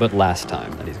 Second, but last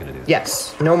time that he's going to do that.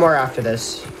 Yes, no more after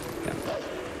this.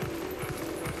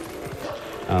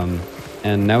 Yeah.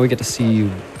 And now we get to see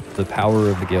the power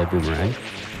of the Gale Boomerang.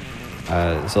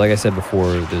 So like I said before,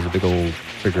 there's a big old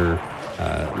trigger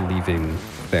leaving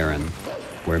Farron,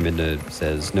 where Midna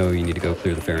says, no, you need to go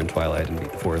clear the Farron Twilight and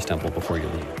beat the Forest Temple before you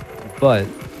leave. But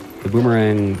the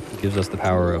boomerang gives us the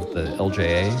power of the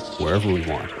LJA wherever we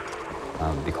want.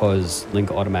 Because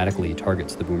Link automatically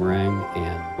targets the boomerang,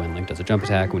 and when Link does a jump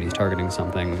attack, when he's targeting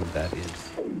something that is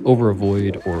over a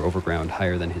void or over ground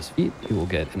higher than his feet, he will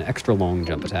get an extra long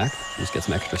jump attack, just get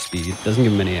some extra speed, doesn't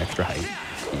give him any extra height,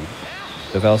 speed.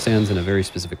 So if Al stands in a very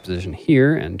specific position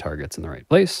here and targets in the right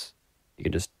place, you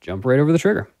can just jump right over the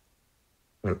trigger.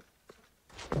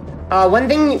 One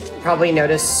thing you probably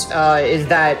notice is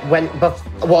that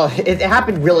it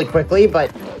happened really quickly,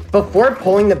 but before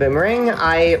pulling the boomerang,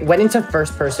 I went into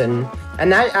first person,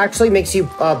 and that actually makes you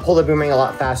pull the boomerang a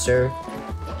lot faster.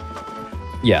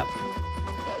 Yeah.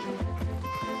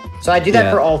 So I do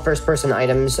that for all first person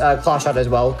items, claw shot as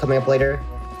well, coming up later.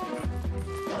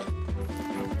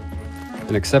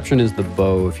 An exception is the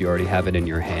bow if you already have it in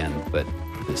your hand, but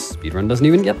this speedrun doesn't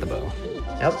even get the bow.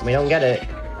 Nope, we don't get it.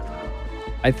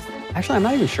 Actually, I'm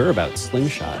not even sure about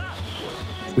slingshot.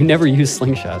 We never use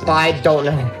slingshot. I don't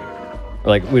know. Or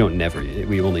like, we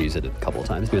only use it a couple of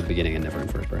times, near the beginning and never in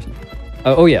first person.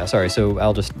 Oh yeah, sorry, so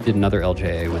Al just did another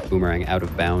LJA with boomerang out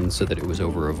of bounds so that it was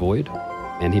over a void,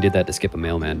 and he did that to skip a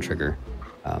mailman trigger.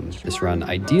 This run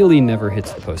ideally never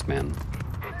hits the postman.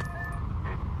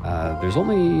 There's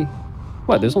only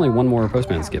one more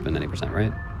postman skip in any percent,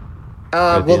 right?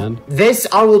 I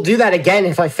will do that again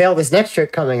if I fail this next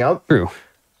trick coming up. True.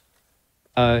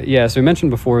 Yeah, so we mentioned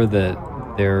before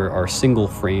that there are single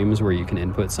frames where you can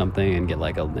input something and get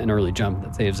like an early jump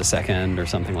that saves a second or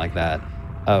something like that.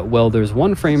 Well, there's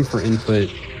one frame for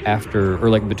input after, or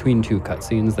like between 2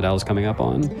 cutscenes that I was coming up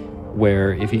on,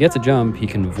 where if he gets a jump, he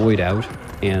can void out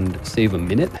and save a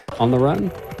minute on the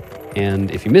run. And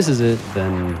if he misses it,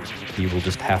 then he will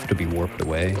just have to be warped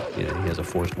away. He has a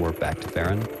forced warp back to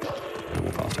Farron, and it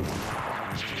will cost him 1.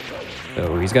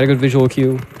 So he's got a good visual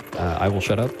cue. I will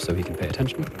shut up so he can pay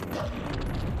attention.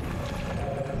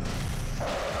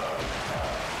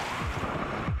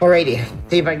 Alrighty,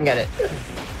 see if I can get it.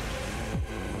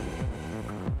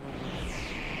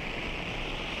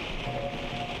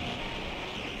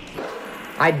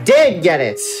 I did get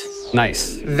it.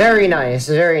 Nice. Very nice,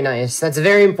 very nice. That's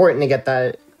very important to get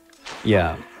that.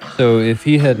 Yeah. So if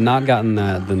he had not gotten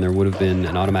that, then there would have been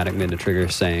an automatic mid trigger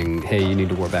saying, hey, you need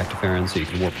to warp back to Farron so you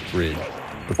can warp the bridge.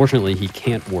 Unfortunately, he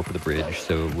can't warp the bridge,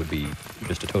 so it would be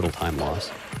just a total time loss.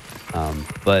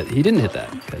 But he didn't hit that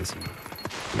because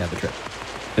he got the trick.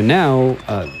 So now,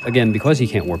 again, because he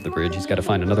can't warp the bridge, he's got to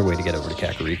find another way to get over to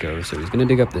Kakariko. So he's going to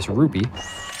dig up this rupee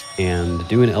and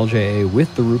do an LJA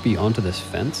with the rupee onto this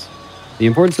fence. The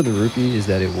importance of the rupee is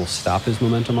that it will stop his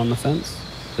momentum on the fence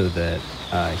so that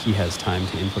he has time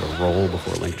to input a roll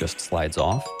before Link just slides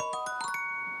off.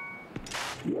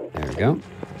 There we go.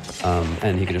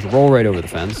 And he can just roll right over the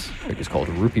fence. It's called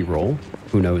a rupee roll.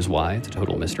 Who knows why? It's a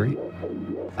total mystery.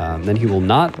 Then he will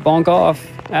not bonk off.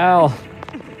 Al!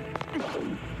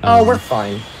 Oh, we're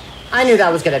fine. I knew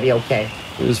that was going to be okay.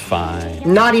 It was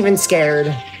fine. Not even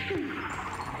scared.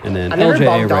 And then I've never LJA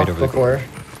bonked right off over before.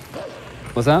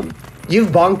 What's that? You've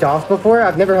bonked off before?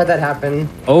 I've never had that happen.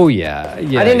 Oh, yeah.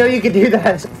 Yeah. I didn't know you could do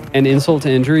that. And insult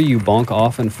to injury, you bonk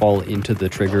off and fall into the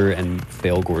trigger and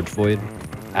fail Gorge Void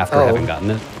after having gotten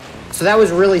it. So that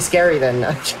was really scary then.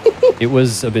 It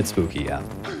was a bit spooky, yeah.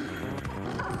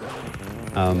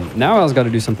 Now Al's got to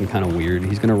do something kind of weird.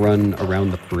 He's going to run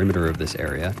around the perimeter of this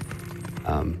area.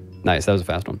 Nice, that was a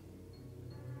fast one.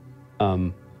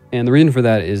 And the reason for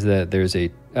that is that there's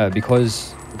a...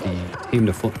 because the Tame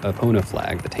to Epona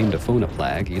flag, the Tame to Fona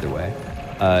flag, either way,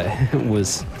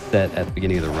 was set at the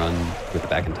beginning of the run with the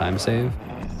back in time save.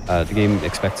 The game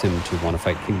expects him to want to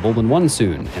fight King Bulbin 1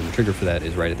 soon, and the trigger for that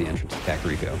is right at the entrance of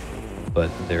Kakariko. But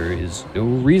there is no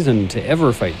reason to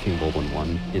ever fight King Bulbin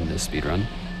 1 in this speedrun.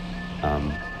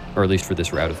 Or at least for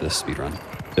this route of this speedrun.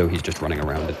 So he's just running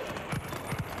around it.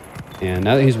 And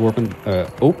now that he's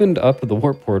opened up the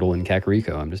warp portal in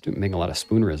Kakariko, I'm just making a lot of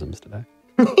spoonerisms today.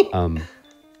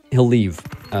 He'll leave,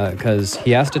 because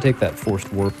he has to take that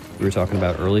forced warp we were talking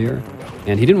about earlier.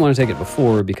 And he didn't want to take it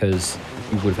before because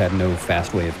he would have had no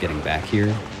fast way of getting back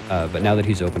here. But now that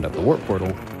he's opened up the warp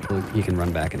portal, he can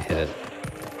run back and hit it.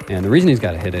 And the reason he's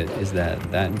got to hit it is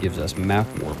that that gives us map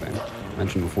warping. I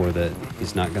mentioned before that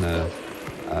he's not going to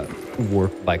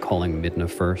warp by calling Midna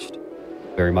first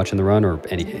very much in the run or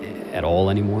at all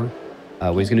anymore.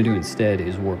 What he's going to do instead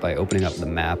is warp by opening up the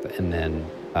map and then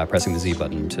pressing the Z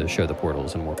button to show the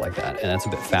portals and warp like that. And that's a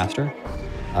bit faster.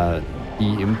 The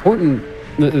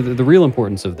real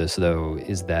importance of this, though,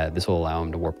 is that this will allow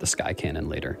him to warp the Sky Cannon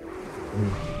later.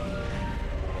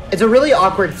 It's a really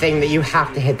awkward thing that you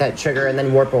have to hit that trigger and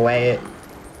then warp away.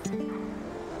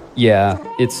 Yeah,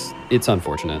 it's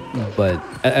unfortunate, but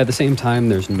at the same time,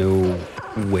 there's no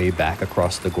way back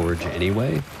across the gorge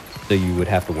anyway, so you would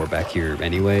have to warp back here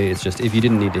anyway. It's just if you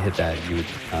didn't need to hit that, you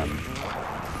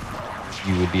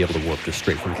would be able to warp just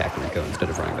straight from Kakariko instead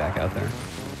of running back out there.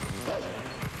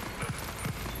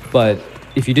 But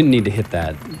if you didn't need to hit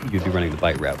that, you'd be running the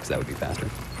bite route because that would be faster.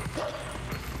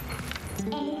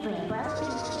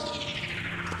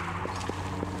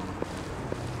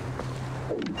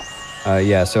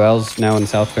 Yeah, so Al's now in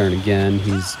South Farron again.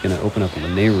 He's going to open up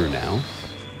Lanayru now.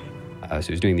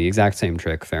 So he's doing the exact same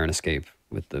trick, Farron Escape,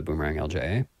 with the Boomerang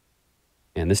LJA.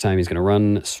 And this time he's going to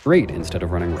run straight instead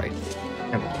of running right.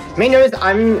 May notice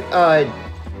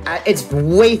it's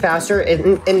way faster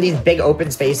in these big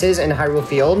open spaces in Hyrule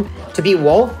Field to be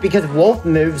Wolf, because Wolf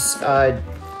moves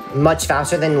much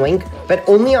faster than Link, but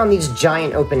only on these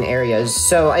giant open areas.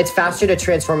 So it's faster to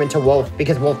transform into Wolf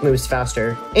because Wolf moves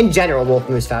faster. In general, Wolf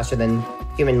moves faster than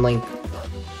human Link.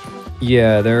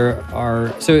 Yeah,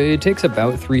 so it takes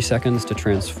about 3 seconds to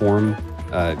transform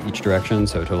each direction,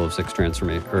 so a total of 6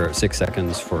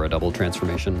 seconds for a double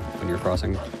transformation when you're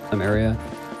crossing some area.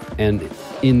 And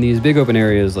in these big open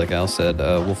areas, like Al said,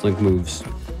 Wolf Link moves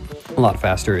a lot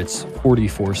faster. It's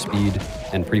 44 speed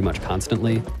and pretty much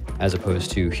constantly, as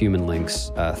opposed to human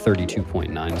Link's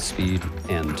 32.9 speed,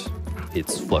 and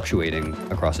it's fluctuating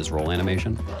across his roll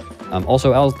animation.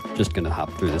 Also, Al's just gonna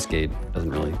hop through this gate.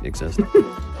 Doesn't really exist.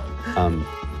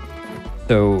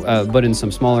 But in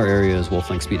some smaller areas, Wolf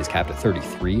Link speed is capped at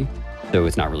 33, so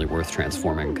it's not really worth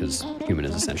transforming because human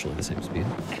is essentially the same speed.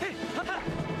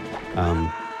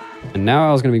 And now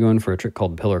I was going to be going for a trick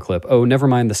called Pillar Clip. Oh, never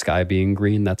mind the sky being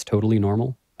green. That's totally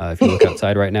normal. If you look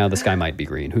outside right now, the sky might be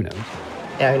green. Who knows?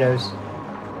 Yeah, who knows?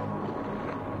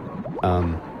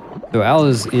 So Al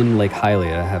is in Lake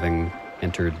Hylia, having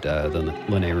entered the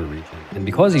Lanayru region. And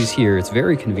because he's here, it's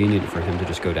very convenient for him to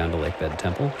just go down to Lakebed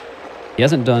Temple. He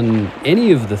hasn't done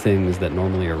any of the things that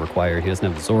normally are required. He doesn't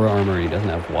have the Zora armor, and he doesn't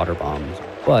have water bombs.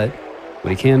 But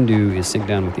what he can do is sink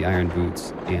down with the iron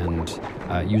boots and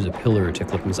use a pillar to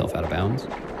clip himself out of bounds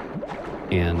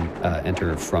and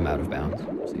enter from out of bounds.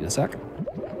 See you in a sec.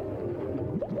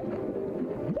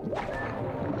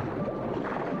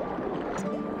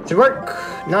 Should work.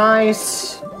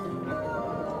 Nice.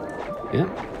 Yeah,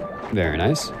 very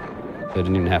nice. So I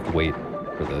didn't even have to wait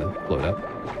for the float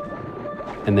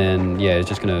up. And then, yeah, it's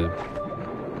just going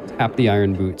to tap the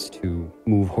iron boots to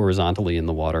move horizontally in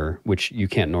the water, which you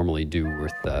can't normally do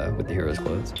with the hero's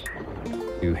clothes.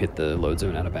 You hit the load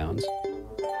zone out of bounds.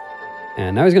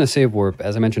 And now he's going to save warp.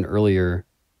 As I mentioned earlier,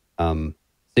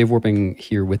 save warping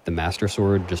here with the Master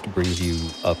Sword just brings you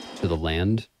up to the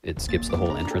land. It skips the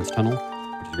whole entrance tunnel,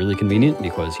 which is really convenient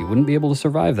because you wouldn't be able to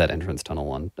survive that entrance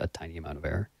tunnel on a tiny amount of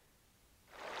air.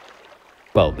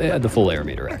 Well, the full air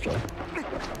meter, actually.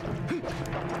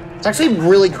 It's actually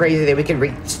really crazy that we can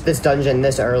reach this dungeon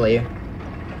this early.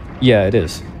 Yeah, it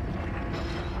is.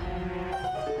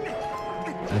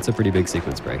 That's a pretty big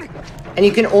sequence break. And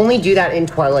you can only do that in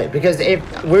Twilight, because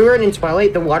if we weren't in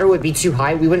Twilight, the water would be too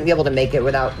high. We wouldn't be able to make it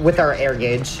with our air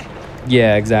gauge.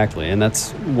 Yeah, exactly. And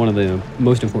that's one of the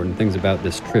most important things about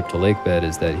this trip to Lakebed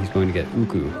is that he's going to get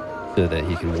Uku so that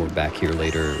he can warp back here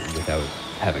later without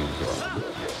having to draw on.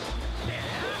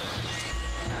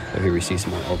 So here we see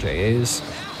some more LJAs.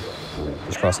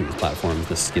 Just crossing these platforms,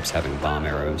 this skips having bomb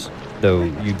arrows. Though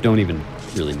you don't even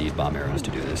really need bomb arrows to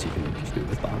do this, you can just do it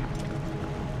with bomb.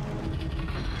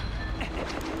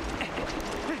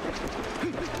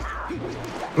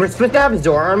 We're supposed to have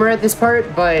Zora armor at this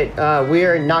part, but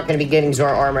we're not going to be getting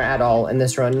Zora armor at all in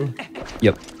this run.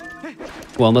 Yep.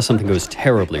 Well, unless something goes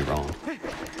terribly wrong.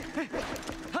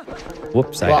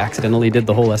 Whoops, I accidentally did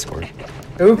the whole escort.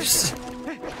 Oops.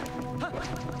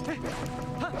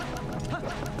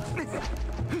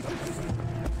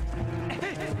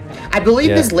 I believe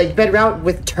this Lakebed route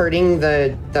with turning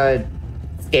the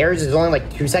stairs is only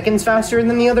like 2 seconds faster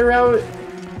than the other route.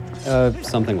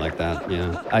 Something like that,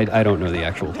 yeah. I don't know the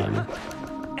actual timing.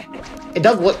 It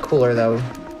does look cooler, though.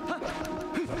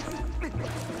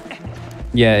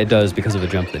 Yeah, it does because of a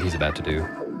jump that he's about to do.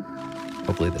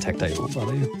 Hopefully the Tektite won't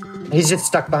bother you. He's just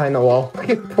stuck behind the wall.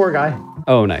 Poor guy.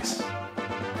 Oh, nice.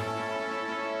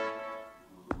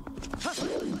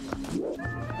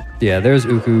 Yeah, there's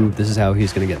Uku. This is how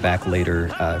he's going to get back later,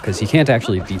 because he can't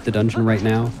actually beat the dungeon right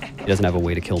now. He doesn't have a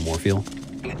way to kill Morpheal.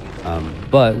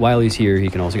 But while he's here, he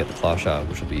can also get the Claw Shot,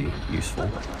 which will be useful.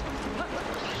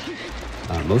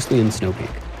 Mostly in Snow Peak.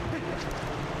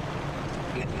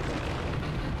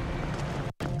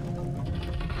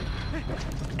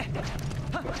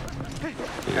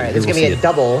 Alright, this is going to be a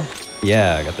double.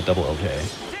 Yeah, I got the double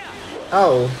LJ.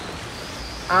 Oh.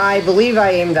 I believe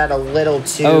I aimed that a little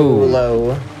too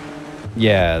low.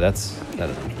 Yeah, that is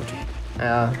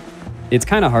unfortunate. It's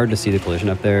kind of hard to see the collision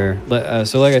up there.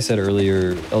 So like I said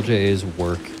earlier, LJAs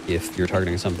work if you're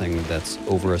targeting something that's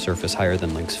over a surface higher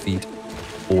than Link's feet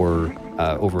or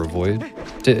over a void.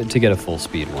 To get a full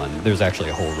speed one, there's actually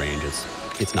a whole range.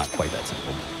 It's not quite that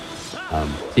simple.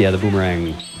 Yeah, the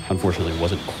boomerang, unfortunately,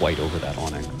 wasn't quite over that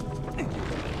awning.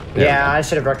 Yeah, I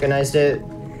should have recognized it.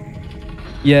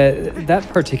 Yeah, that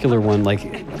particular one,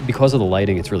 like, because of the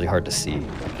lighting, it's really hard to see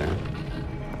up there.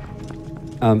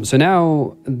 So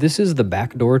now, this is the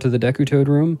back door to the Deku Toad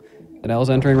room that Al's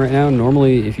entering right now.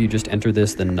 Normally, if you just enter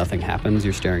this, then nothing happens.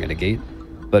 You're staring at a gate.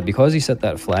 But because he set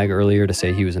that flag earlier to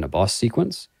say he was in a boss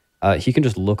sequence, he can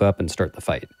just look up and start the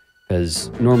fight.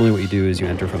 Because normally what you do is you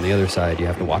enter from the other side, you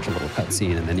have to watch a little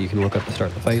cutscene, and then you can look up to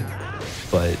start the fight.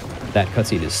 But that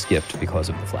cutscene is skipped because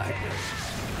of the flag.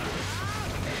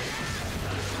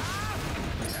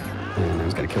 And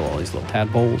he's got to kill all these little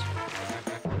tadpoles.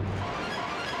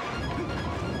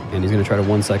 And he's going to try to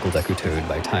one-cycle Deku Toad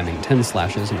by timing 10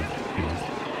 slashes and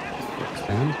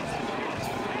expand.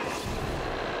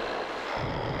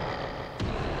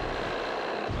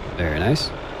 Very nice.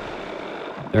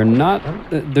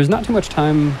 There's not too much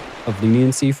time of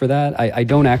leniency for that. I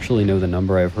don't actually know the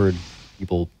number. I've heard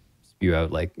people spew out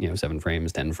like, 7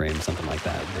 frames, 10 frames, something like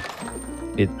that.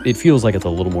 But it feels like it's a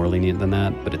little more lenient than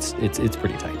that, but it's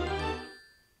pretty tight.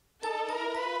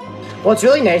 What's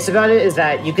really nice about it is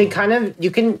that you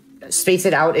can space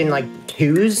it out in like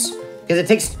 2s, because it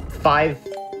takes five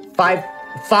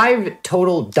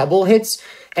total double hits,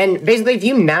 and basically if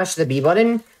you mash the B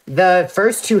button, the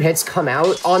first 2 hits come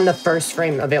out on the first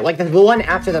frame of it. Like the one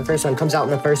after the first one comes out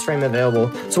in the first frame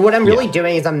available. So what I'm really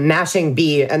doing is I'm mashing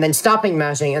B and then stopping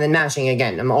mashing and then mashing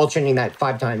again. I'm alternating that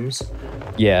 5 times.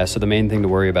 Yeah, so the main thing to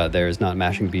worry about there is not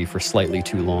mashing B for slightly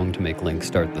too long to make Link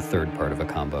start the 3rd part of a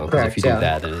combo. Because if you do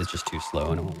that, then it's just too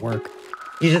slow and it won't work.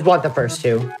 You just want the first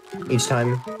 2 each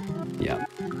time. Yeah.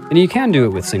 And you can do it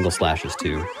with single slashes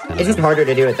too. It's just harder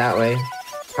to do it that way.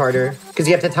 Harder. Because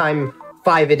you have to time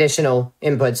 5 additional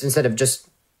inputs instead of just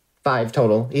 5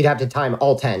 total. You'd have to time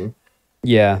all 10.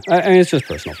 Yeah, I mean, it's just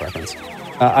personal preference.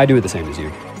 I do it the same as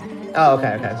you. Oh,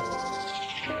 okay.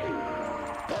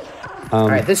 All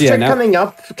right, this trick coming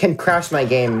up can crash my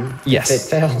game if it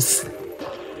fails.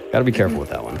 Gotta be careful with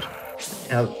that one.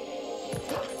 Yep.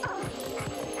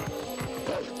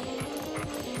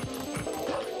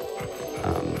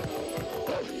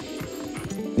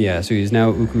 Yeah, so he's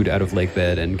now Uku'd out of lake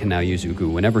bed and can now use Uku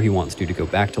whenever he wants to go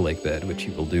back to lake bed, which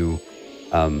he will do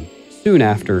soon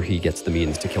after he gets the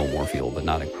means to kill Morpheal, but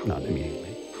not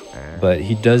immediately. But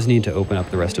he does need to open up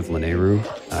the rest of Lanayru,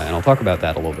 and I'll talk about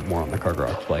that a little bit more on the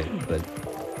Kargarok fight. But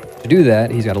to do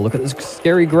that, he's got to look at this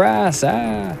scary grass.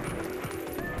 And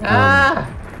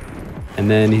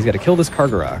then he's got to kill this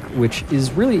Kargarok, which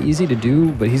is really easy to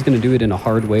do, but he's going to do it in a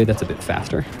hard way that's a bit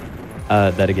faster.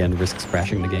 That again risks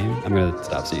crashing the game. I'm going to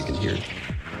stop so you can hear.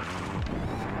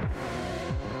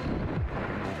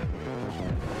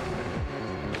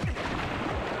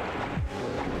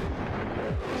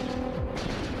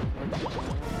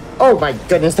 Oh my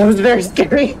goodness, that was very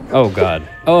scary. Oh god.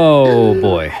 Oh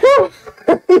boy.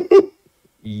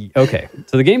 Okay,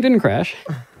 so the game didn't crash.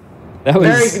 That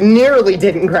was very nearly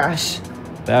didn't crash.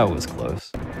 That was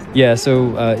close. Yeah,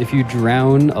 so if you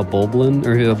drown a Bulblin,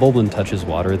 or if a Bulblin touches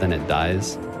water, then it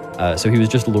dies. So he was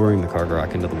just luring the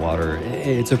Kargarok into the water.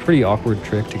 It's a pretty awkward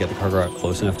trick to get the Kargarok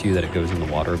close enough to you that it goes in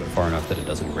the water, but far enough that it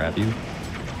doesn't grab you.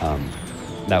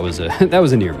 That was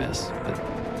a near miss, but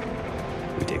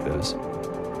we take those.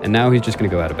 And now he's just going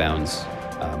to go out of bounds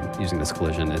using this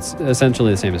collision. It's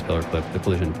essentially the same as Pillar Clip. The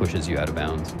collision pushes you out of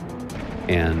bounds.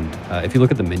 And if you look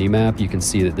at the mini-map, you can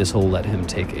see that this will let him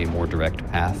take a more direct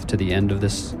path to the end of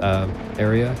this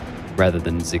area, rather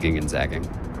than zigging and zagging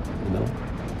in the middle.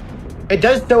 It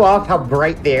does show off how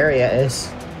bright the area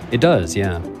is. It does,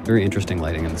 yeah. Very interesting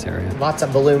lighting in this area. Lots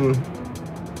of bloom.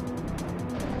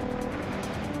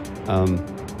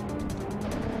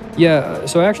 Yeah,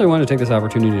 so I actually wanted to take this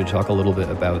opportunity to talk a little bit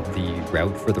about the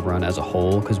route for the run as a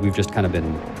whole, because we've just kind of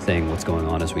been saying what's going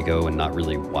on as we go and not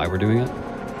really why we're doing it.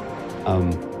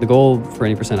 The goal for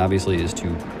any percent obviously is to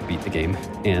beat the game,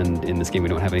 and in this game we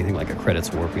don't have anything like a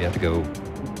credits warp. We have to go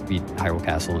beat Hyrule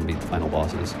Castle and beat the final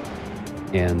bosses.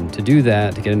 And to do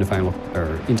that, to get into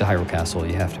Hyrule Castle,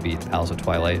 you have to beat the Palace of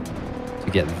Twilight.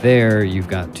 To get there, you've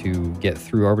got to get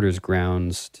through Arbiter's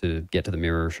Grounds to get to the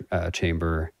Mirror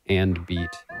Chamber and beat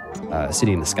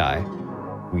City in the Sky.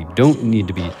 We don't need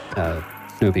to beat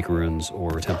Snow Peak Ruins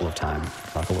or Temple of Time.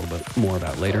 I'll talk a little bit more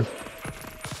about later.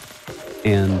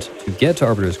 And to get to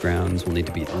Arbiter's Grounds, we'll need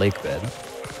to beat Lakebed,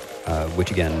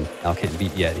 which again, Al can't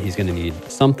beat yet. He's going to need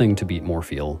something to beat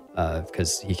Morpheal,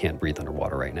 because he can't breathe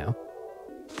underwater right now.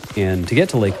 And to get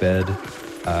to Lakebed,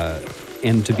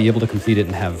 and to be able to complete it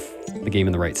and have the game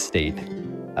in the right state,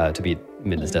 to beat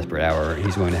Midna's Desperate Hour,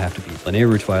 he's going to have to beat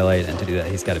Lanayru Twilight, and to do that,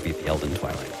 he's got to beat the Elden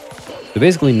Twilight. So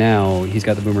basically now, he's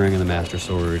got the Boomerang and the Master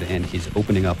Sword, and he's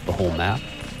opening up the whole map.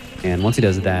 And once he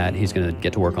does that, he's going to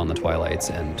get to work on the Twilights,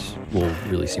 and we'll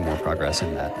really see more progress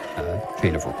in that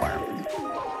chain of requirements.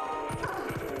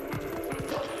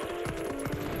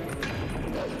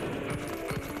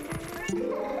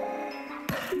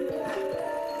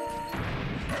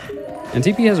 And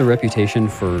TP has a reputation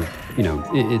for, you know,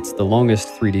 it's the longest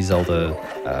 3D Zelda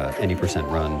any percent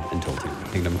run until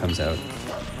Kingdom comes out.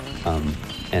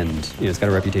 And, you know, it's got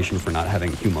a reputation for not having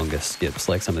humongous skips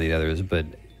like some of the others, but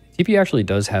TP actually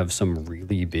does have some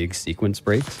really big sequence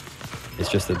breaks. It's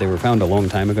just that they were found a long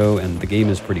time ago, and the game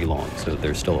is pretty long, so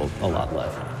there's still a lot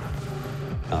left.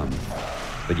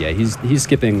 But yeah, he's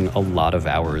skipping a lot of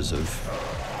hours of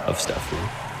stuff here.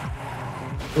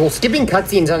 Well, skipping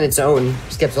cutscenes on its own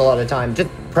skips a lot of time. Just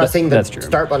pressing the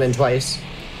start button twice.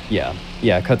 Yeah,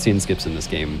 cutscene skips in this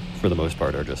game, for the most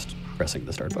part, are just pressing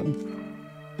the start button.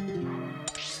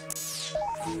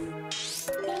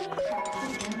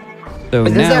 So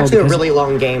but this is actually a really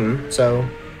long game, so...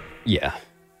 Yeah.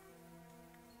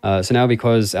 So now,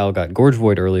 because Al got Gorge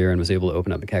Void earlier and was able to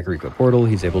open up the Kakariko portal,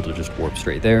 he's able to just warp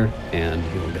straight there, and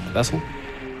he will get the vessel.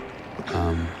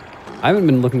 I haven't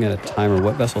been looking at a timer.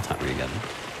 What vessel time are you getting?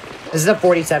 This is a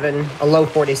 47, a low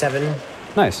 47.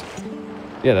 Nice.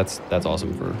 Yeah, that's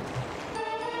awesome for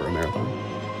a marathon.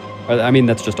 I mean,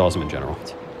 that's just awesome in general.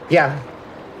 Yeah.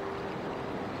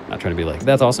 Not trying to be like,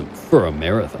 that's awesome for a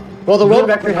marathon. Well, the world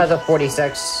record has a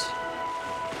 46.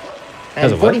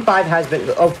 And 45 has been...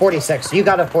 Oh, 46. You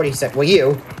got a 46. Well,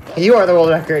 you are the world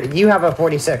record. You have a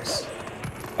 46.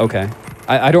 Okay.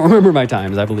 I don't remember my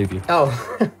times. I believe you.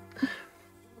 Oh.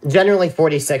 Generally,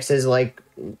 46 is, like,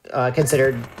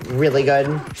 considered really good.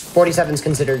 47 is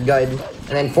considered good. And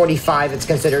then 45 it's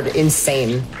considered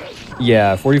insane.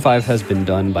 Yeah, 45 has been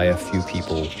done by a few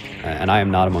people. And I am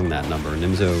not among that number.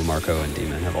 Nimzo, Marco, and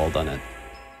Demon have all done it.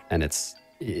 And it's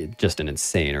just an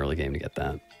insane early game to get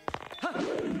that.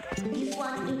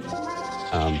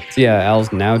 So yeah,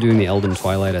 Al's now doing the Elden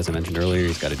Twilight, as I mentioned earlier.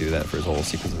 He's got to do that for his whole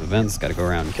sequence of events. Got to go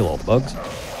around and kill all the bugs.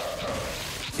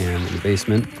 And in the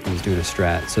basement, he's doing a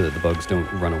strat so that the bugs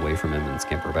don't run away from him and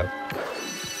scamper about.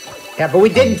 Yeah, but we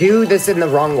did do this in the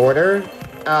wrong order.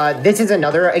 This is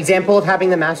another example of having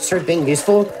the Master Sword being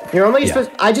useful. You're only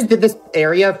supposed... I just did this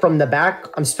area from the back.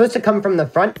 I'm supposed to come from the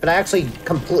front, but I actually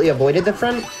completely avoided the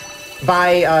front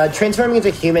by transforming into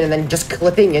a human and then just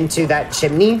clipping into that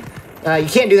chimney. You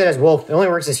can't do that as wolf. It only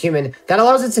works as human. That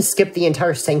allows us to skip the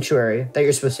entire sanctuary that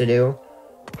you're supposed to do.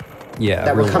 Yeah,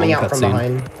 that we're coming out from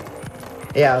behind.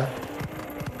 Yeah.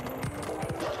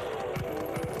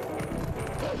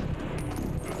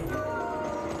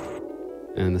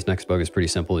 And this next bug is pretty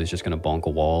simple. He's just going to bonk a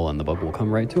wall and the bug will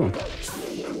come right to him.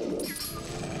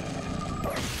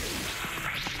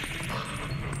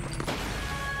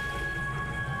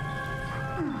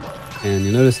 And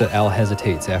you'll notice that Al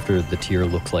hesitates after the tier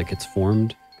looks like it's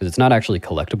formed, because it's not actually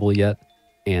collectible yet,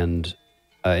 and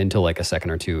until like a second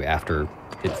or two after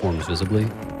it forms visibly.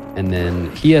 And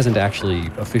then he hasn't actually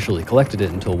officially collected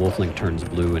it until Wolflink turns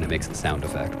blue and it makes the sound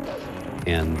effect.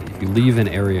 And if you leave an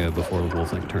area before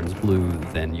Wolflink turns blue,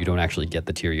 then you don't actually get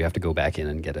the tier. You have to go back in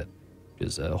and get it, which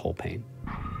is a whole pain.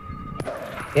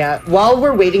 Yeah, while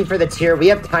we're waiting for the tier, we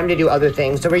have time to do other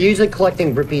things. So we're usually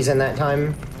collecting rupees in that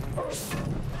time.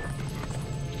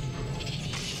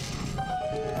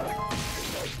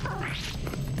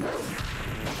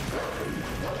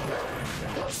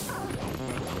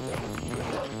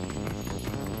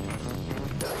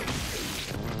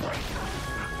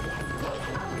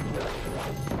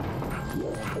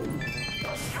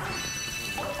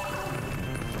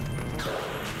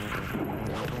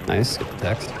 Nice, skip the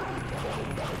text.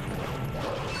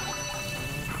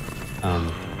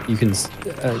 You can,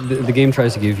 the game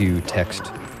tries to give you text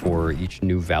for each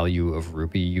new value of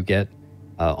rupee you get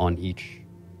on each,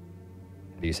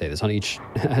 how do you say this, on each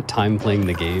time playing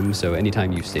the game. So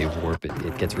anytime you save warp,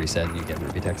 it gets reset and you get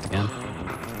rupee text again.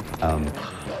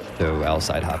 So Al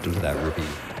side hopped into that rupee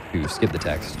to skip the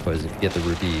text, because if you get the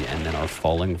rupee and then are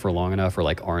falling for long enough, or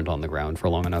like aren't on the ground for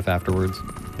long enough afterwards,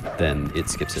 then it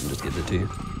skips it and just gives it to you.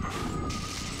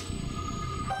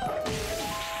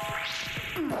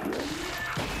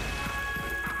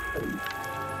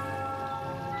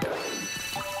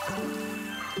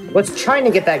 Was trying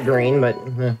to get that green, but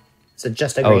it's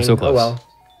just a green. Oh, so close. Oh well.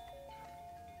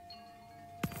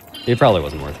 It probably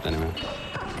wasn't worth it anyway.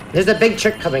 There's a big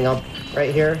trick coming up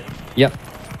right here. Yep.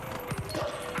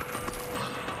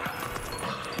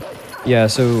 Yeah,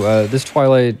 so this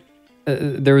Twilight,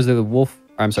 there was the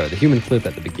human clip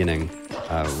at the beginning,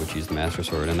 which used the Master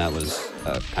Sword, and that was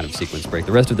kind of sequence break.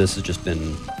 The rest of this has just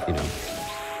been, you know,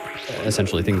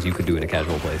 essentially things you could do in a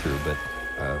casual playthrough, but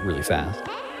really fast.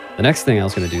 The next thing I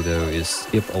was going to do, though, is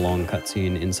skip a long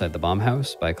cutscene inside the bomb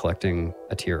house by collecting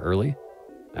a tier early.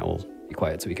 I will be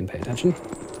quiet so we can pay attention.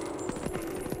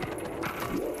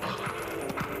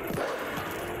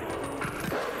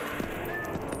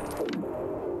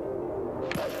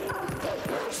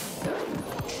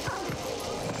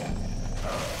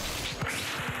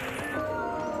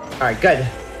 All right, good.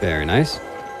 Very nice.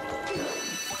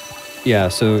 Yeah,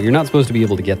 so you're not supposed to be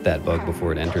able to get that bug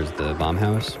before it enters the bomb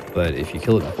house, but if you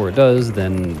kill it before it does,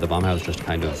 then the bomb house just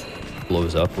kind of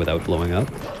blows up without blowing up,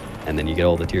 and then you get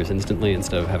all the tiers instantly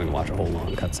instead of having to watch a whole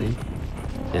long cutscene.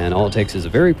 And all it takes is a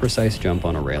very precise jump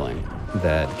on a railing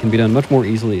that can be done much more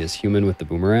easily as human with the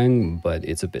boomerang, but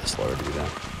it's a bit slower to do that.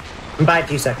 By a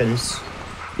few seconds.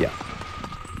 Yeah.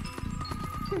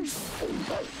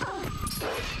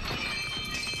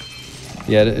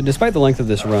 Yeah, despite the length of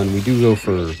this run, we do go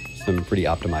for some pretty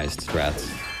optimized strats.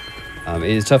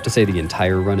 It's tough to say the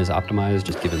entire run is optimized,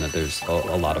 just given that there's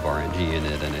a lot of RNG in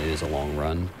it and it is a long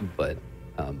run, but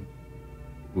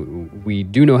we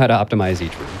do know how to optimize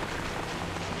each run.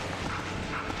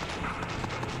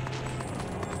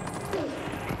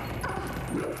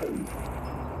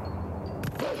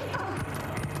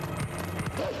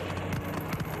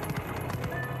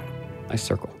 Nice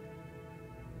circle.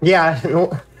 Yeah,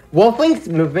 Wolflink's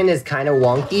movement is kind of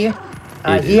wonky.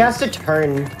 He has to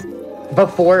turn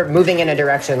before moving in a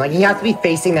direction. Like, he has to be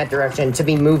facing that direction to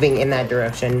be moving in that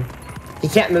direction. He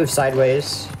can't move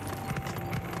sideways.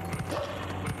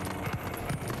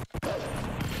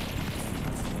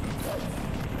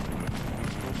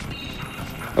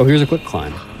 Oh, here's a quick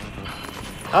climb.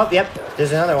 Oh, yep.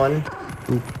 There's another one.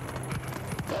 Ooh.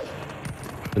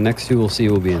 The next two we'll see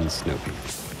will be in Snow Peak.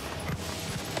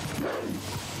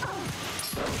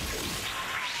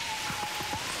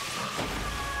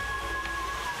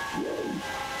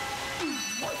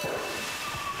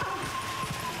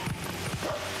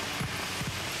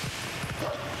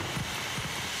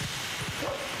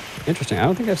 Interesting. I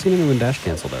don't think I've seen anyone dash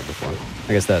cancel there before.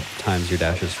 I guess that times your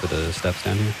dashes for the steps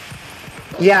down here.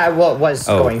 Yeah, well, it was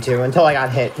going to until I got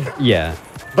hit. Yeah.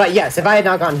 But yes, if I had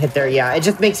not gotten hit there, yeah, it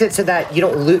just makes it so that you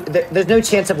don't lose. There's no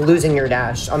chance of losing your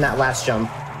dash on that last jump.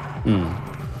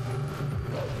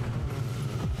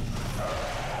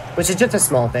 Which is just a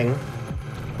small thing.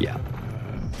 Yeah.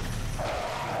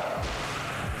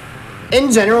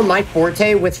 In general, my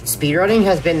forte with speedrunning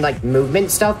has been like movement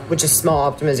stuff, which is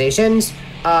small optimizations.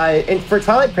 And for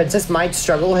Twilight Princess, my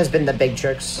struggle has been the big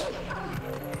tricks.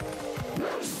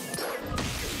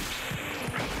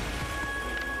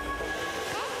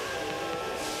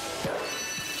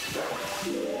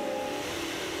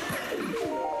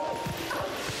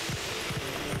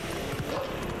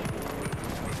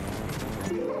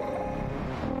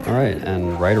 All right,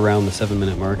 and right around the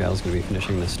 7-minute mark, Al's going to be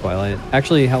finishing this Twilight.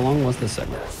 Actually, how long was this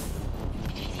segment?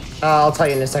 I'll tell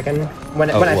you in a second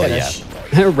when I finish.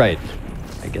 Yeah. Right.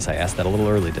 I guess I asked that a little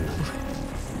early, didn't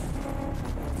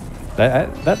I?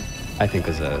 That I think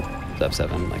was a sub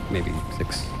 7, like maybe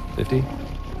 6:50.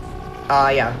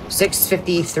 Yeah,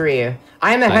 6:53.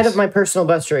 I am ahead of my personal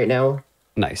best right now.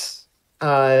 Nice.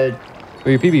 Well,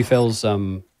 your PB fails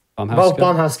bombhouse skip?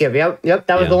 Bombhouse skip. Yep.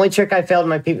 That was the only trick I failed in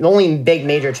my PB. The only big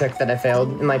major trick that I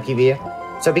failed in my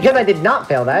PB. So because I did not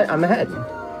fail that, I'm ahead.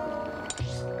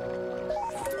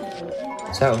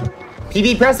 So,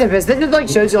 PB Precipice. This is like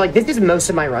shows you like this is most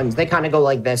of my runs. They kind of go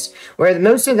like this, where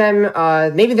most of them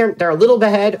maybe they're a little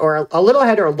ahead or a little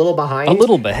ahead or a little behind. A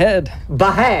little behead.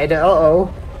 Behead.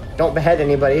 Uh-oh. Don't behead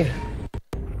anybody.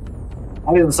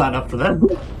 I didn't sign up for that.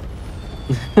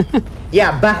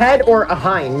 Yeah, behead or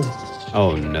behind.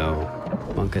 Oh no,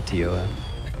 Monka Tioa.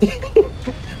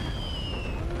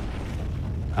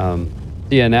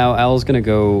 Yeah, now Al's gonna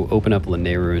go open up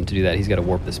Lanayru, and to do that, he's got to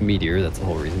warp this meteor. That's the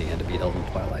whole reason he had to beat Elven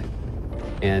Twilight.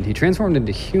 And he transformed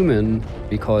into human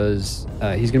because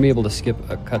he's gonna be able to skip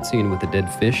a cutscene with the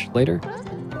dead fish later,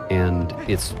 and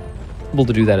it's able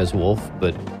to do that as wolf,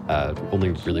 but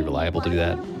only really reliable to do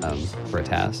that for a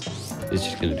task. He's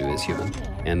just gonna do it as human,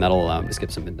 and that'll allow him to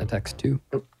skip some in the text too.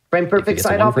 Frame perfect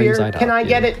side off here. Can I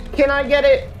get it? Can I get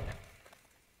it?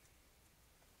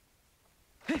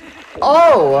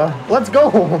 Oh, let's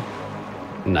go.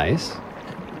 Nice.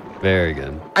 Very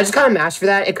good. I just kind of mashed for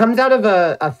that. It comes out of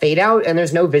a fade out, and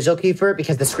there's no visual key for it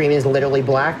because the screen is literally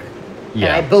black. Yeah.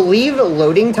 And I believe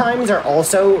loading times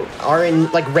are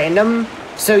in like random.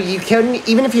 So you couldn't,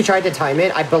 even if you tried to time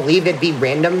it, I believe it'd be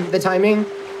random, the timing.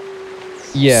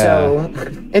 Yeah. So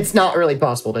it's not really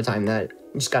possible to time that.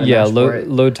 You just gotta mash for it.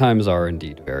 Load times are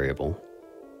indeed variable.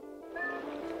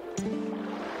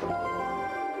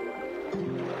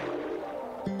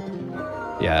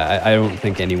 Yeah, I don't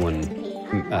think anyone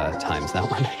times that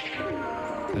one.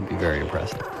 I'd be very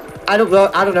impressed. I don't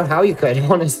know how you could,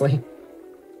 honestly.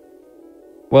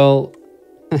 Well,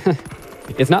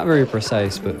 it's not very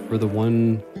precise, but for the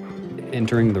one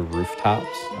entering the rooftops,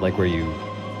 like where you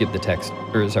skip the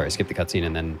cutscene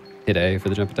and then hit A for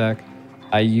the jump attack,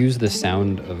 I use the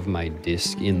sound of my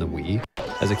disc in the Wii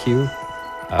as a cue.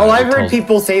 I've heard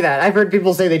people say that. I've heard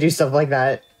people say they do stuff like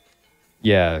that.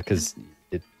 Yeah, because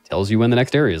it tells you when the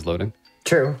next area is loading.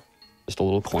 True. Just a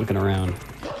little clunking around.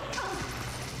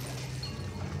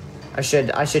 I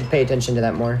should pay attention to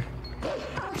that more.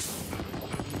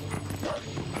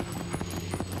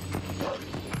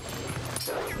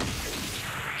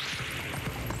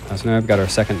 So now I've got our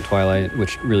second Twilight,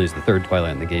 which really is the third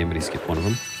Twilight in the game, but he skipped one of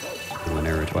them. The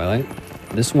Lanayru Twilight.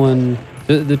 This one,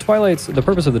 the Twilights, the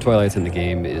purpose of the Twilights in the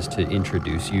game is to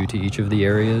introduce you to each of the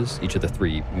areas, each of the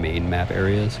 3 main map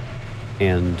areas.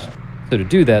 And so to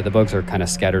do that, the bugs are kind of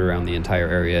scattered around the entire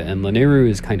area, and Lanayru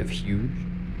is kind of huge.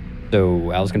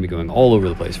 So Al's going to be going all over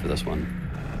the place for this one,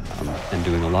 and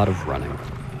doing a lot of running.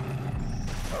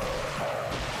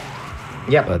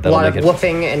 Yep, a lot of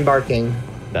woofing and barking.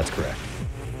 That's correct.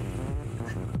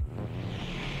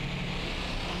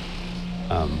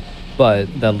 But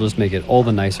that'll just make it all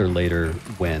the nicer later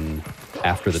when,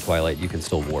 after the Twilight, you can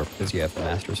still warp because you have the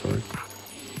Master Sword.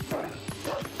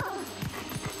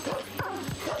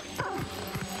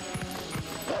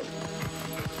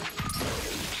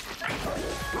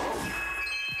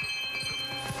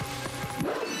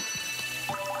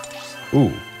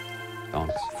 Ooh,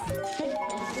 donks.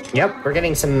 Yep, we're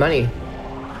getting some money.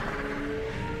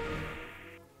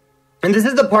 And this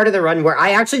is the part of the run where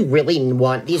I actually really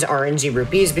want these RNG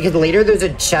rupees because later there's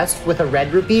a chest with a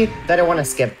red rupee that I want to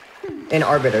skip in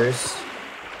Arbiters.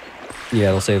 Yeah,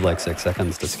 it'll save like 6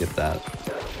 seconds to skip that,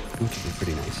 which would be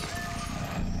pretty nice.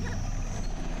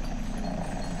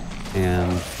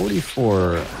 And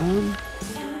 44, I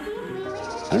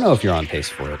don't know if you're on pace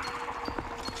for it.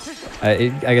 I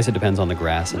guess it depends on the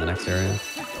grass in the next area.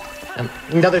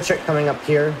 Another trick coming up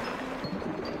here.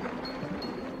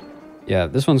 Yeah,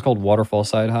 this one's called Waterfall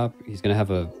Side Hop. He's going to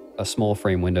have a small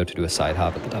frame window to do a side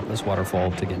hop at the top of this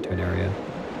waterfall to get to an area.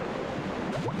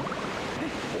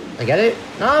 I get it?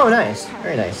 Oh, nice.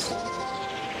 Very nice.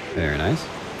 Very nice.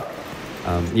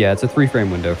 Yeah, it's a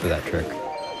 3-frame window for that trick.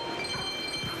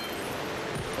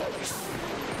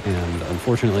 And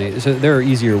unfortunately, so there are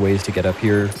easier ways to get up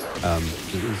here,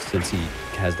 since he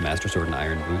has the Master Sword and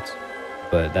Iron Boots.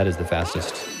 But that is the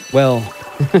fastest, well,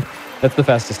 that's the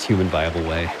fastest human viable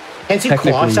way. Can't you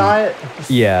claw shot?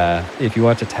 Yeah, if you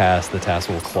watch a TAS, the TAS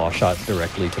will claw shot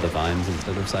directly to the vines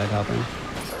instead of side hopping.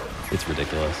 It's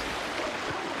ridiculous.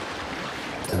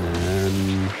 And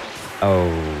then, oh.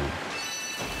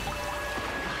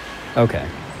 Okay,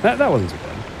 that wasn't so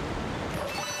bad.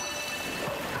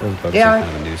 Those bugs are kind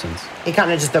of a nuisance. He kind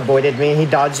of just avoided me. He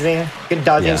dodged me. Good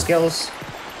dodging skills.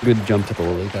 Good jump to the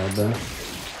lily pad, though.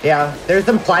 Yeah, there's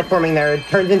some platforming there. It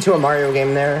turned into a Mario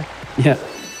game there. Yeah.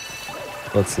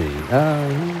 Let's see.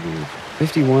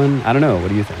 51. I don't know. What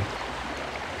do you think?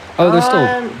 Oh, there's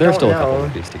still a couple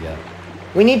of these to get.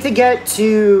 We need to get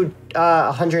to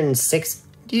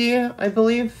 160, I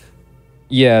believe.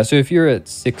 Yeah, so if you're at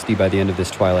 60 by the end of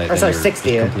this Twilight, then you're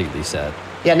 60. Completely set.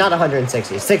 Yeah, not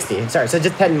 160. 60. Sorry, so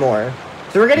just 10 more.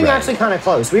 So we're getting actually kind of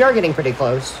close. We are getting pretty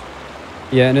close.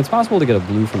 Yeah, and it's possible to get a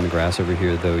blue from the grass over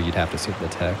here, though you'd have to skip the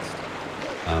text.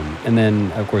 And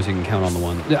then, of course, you can count on the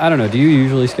one. I don't know. Do you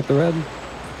usually skip the red?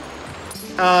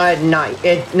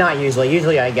 Not usually.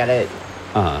 Usually I get it.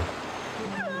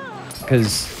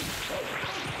 Because,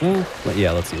 well,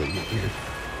 yeah, let's see what you get here.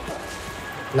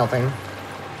 Nothing.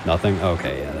 Nothing?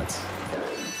 Okay, yeah,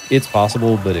 it's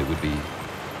possible, but it would be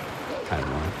kind of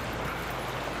annoying.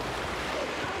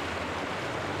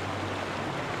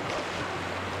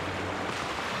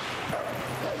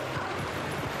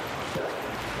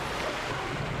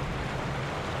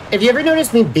 If you ever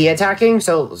notice me B attacking,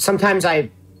 so sometimes I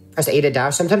press A to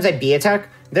dash, sometimes I B attack,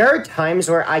 there are times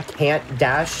where I can't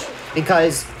dash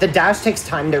because the dash takes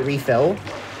time to refill.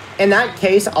 In that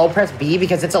case, I'll press B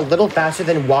because it's a little faster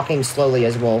than walking slowly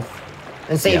as Wolf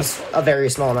and saves a very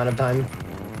small amount of time.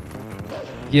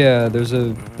 Yeah, there's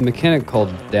a mechanic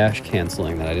called dash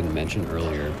canceling that I didn't mention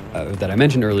earlier, that I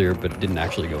mentioned earlier but didn't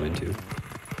actually go into.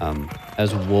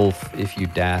 As Wolf, if you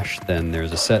dash, then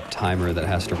there's a set timer that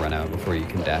has to run out before you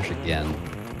can dash again.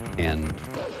 And,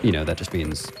 you know, that just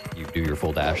means you do your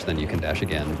full dash, then you can dash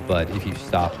again. But if you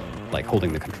stop, like,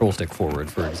 holding the control stick forward,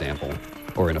 for example,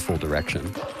 or in a full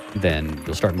direction, then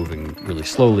you'll start moving really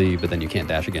slowly, but then you can't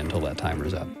dash again until that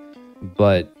timer's up.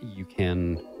 But you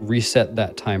can reset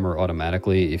that timer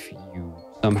automatically if you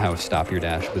somehow stop your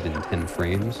dash within 10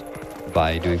 frames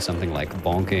by doing something like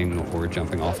bonking or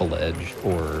jumping off a ledge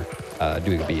or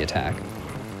doing a B attack.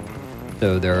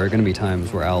 So there are going to be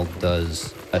times where Al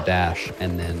does a dash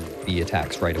and then B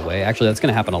attacks right away. Actually, that's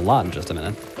going to happen a lot in just a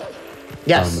minute.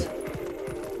 Yes.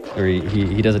 Or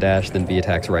he does a dash, then B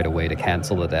attacks right away to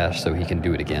cancel the dash so he can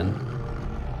do it again.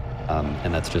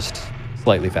 And that's just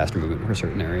slightly faster movement for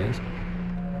certain areas.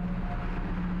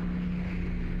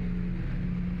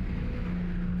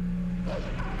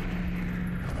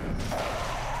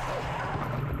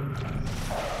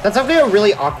 That's actually a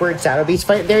really awkward Shadow Beast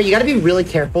fight there. You gotta be really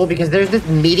careful because there's this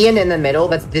median in the middle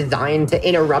that's designed to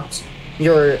interrupt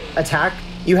your attack.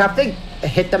 You have to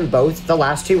hit them both, the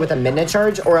last two, with a minute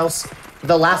charge, or else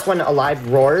the last one alive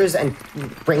roars and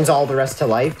brings all the rest to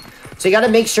life. So you gotta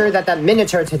make sure that that minute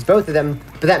charge hits both of them,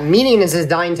 but that median is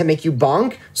designed to make you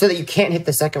bonk so that you can't hit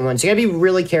the second one. So you gotta be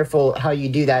really careful how you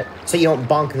do that so you don't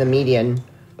bonk the median.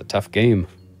 A tough game.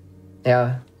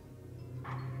 Yeah.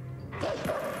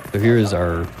 So here is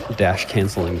our dash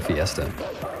canceling fiesta.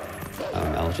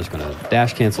 Al's just going to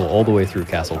dash cancel all the way through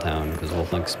Castletown because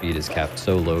Wolflink's speed is capped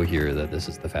so low here that this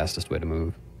is the fastest way to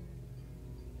move.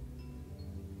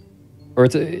 Or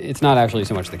it's not actually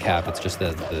so much the cap, it's just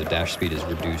that the dash speed is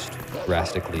reduced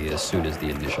drastically as soon as the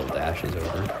initial dash is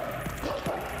over.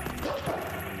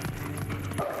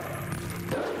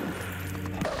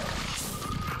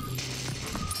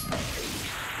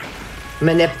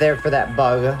 Manip there for that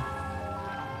bug.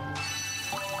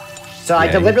 So I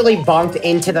deliberately bonked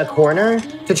into the corner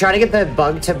to try to get the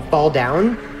bug to fall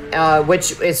down,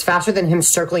 which is faster than him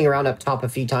circling around up top a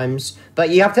few times.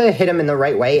 But you have to hit him in the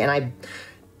right way, and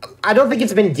I don't think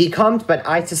it's been decomped, but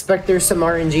I suspect there's some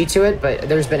RNG to it, but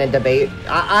there's been a debate.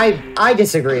 I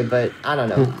disagree, but I don't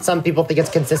know. Some people think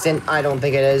it's consistent. I don't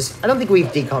think it is. I don't think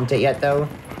we've decomped it yet, though.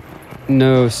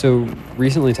 No, so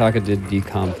recently Taka did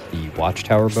decomp the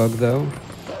Watchtower bug, though,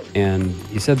 and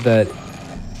he said that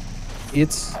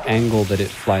its angle that it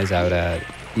flies out at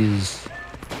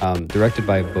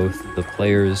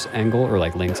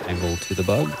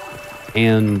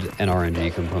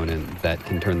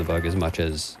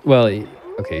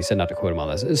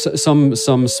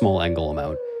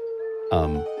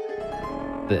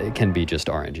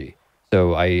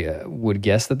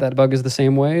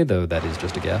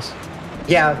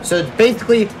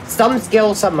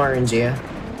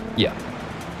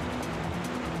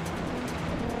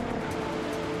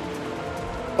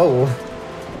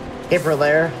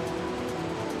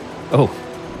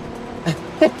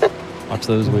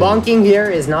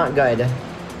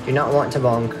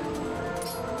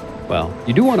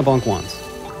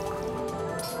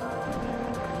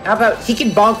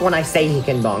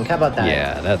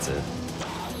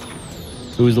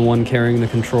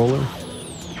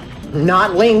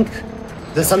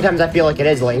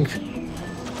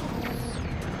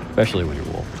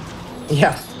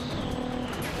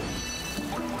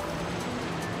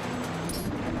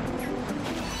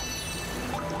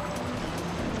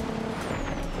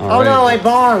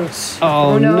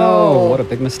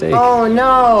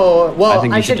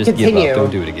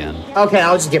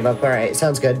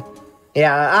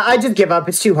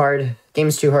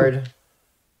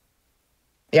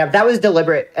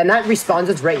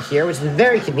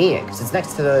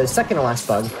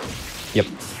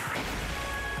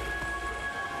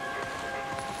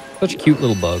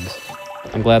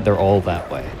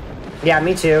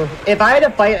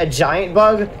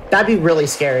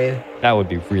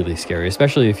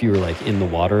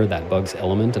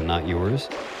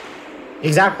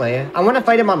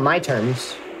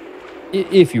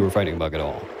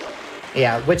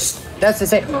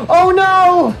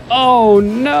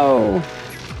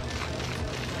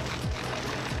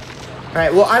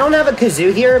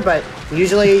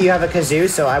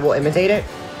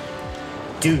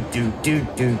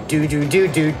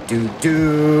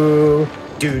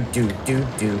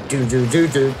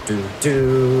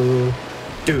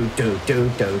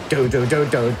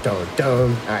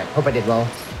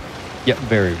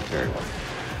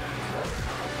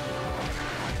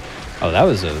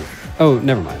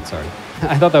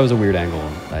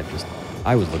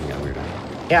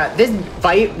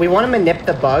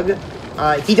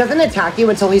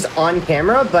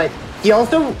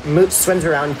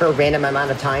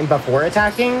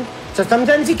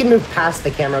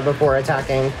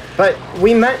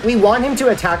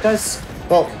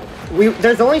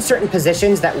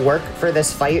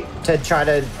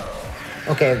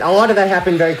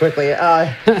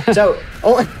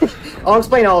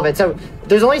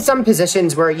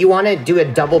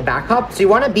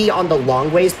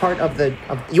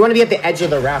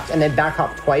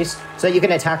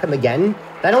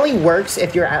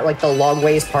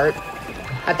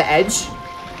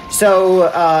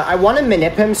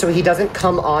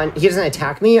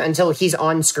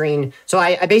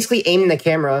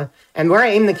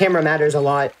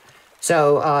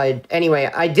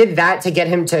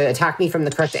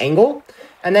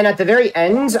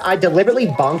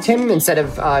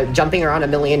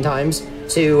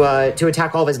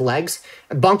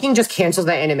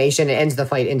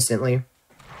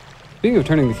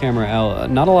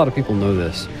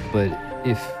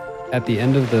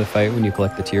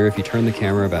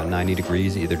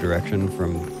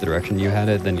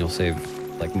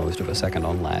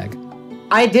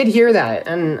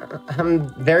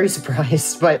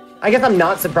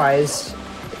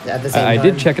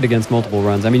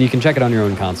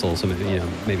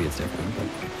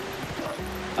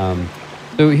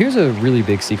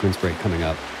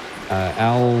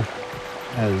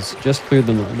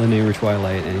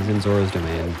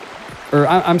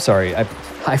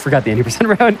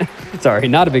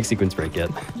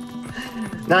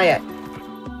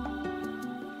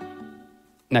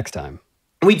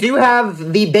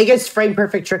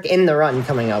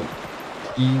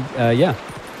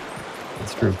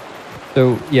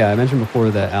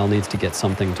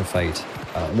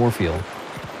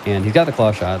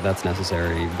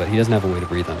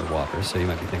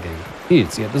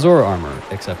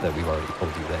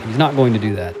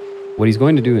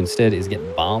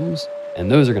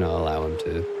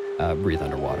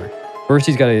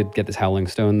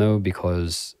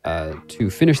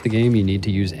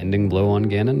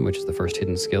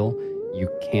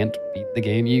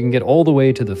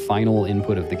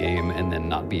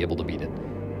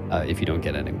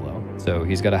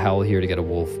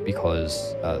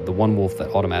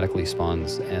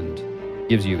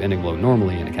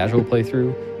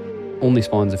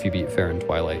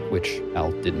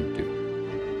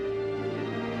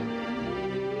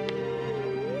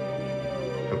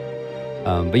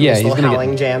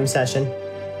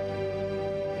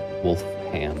wolf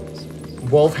hands.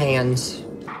 Wolf hands.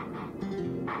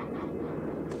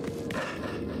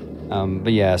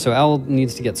 But yeah, so Al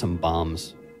needs to get some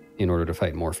bombs in order to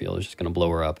fight Morpheal. He's just going to blow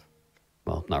her up.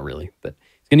 Well, not really, but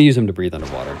he's going to use them to breathe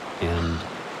underwater. And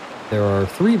there are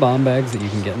 3 bomb bags that you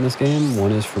can get in this game.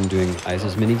 One is from doing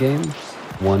Isa's minigame.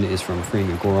 One is from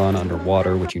freeing a Goron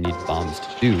underwater, which you need bombs to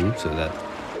do, so that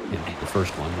can be the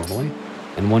first one normally.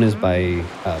 And one is by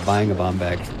buying a bomb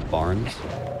bag from Barnes,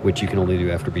 which you can only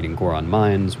do after beating Goron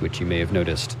Mines, which you may have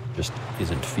noticed just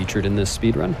isn't featured in this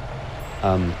speedrun.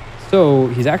 So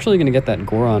he's actually going to get that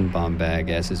Goron bomb bag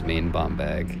as his main bomb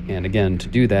bag. And again, to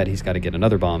do that, he's got to get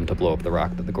another bomb to blow up the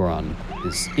rock that the Goron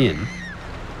is in.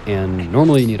 And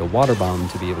normally you need a water bomb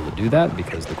to be able to do that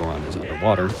because the Goron is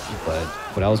underwater. But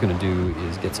what Al's going to do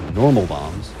is get some normal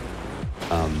bombs.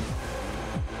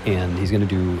 And he's going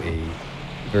to do a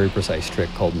very precise trick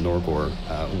called Norgor,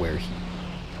 where he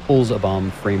pulls a bomb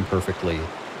frame perfectly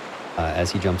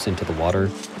as he jumps into the water,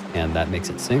 and that makes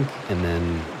it sink. And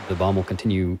then the bomb will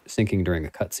continue sinking during a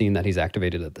cutscene that he's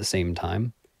activated at the same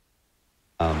time.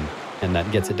 And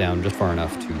that gets it down just far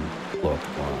enough to blow up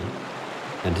the Goron.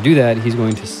 And to do that, he's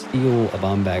going to steal a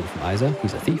bomb bag from Isa.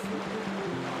 He's a thief.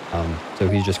 So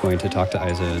he's just going to talk to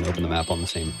Isa and open the map on the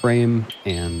same frame,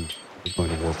 and he's going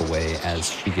to warp away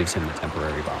as she gives him the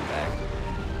temporary bomb bag.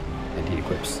 And he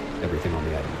equips everything on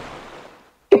the item.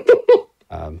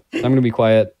 So I'm going to be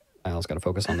quiet. Al's got to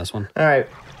focus on this one. All right.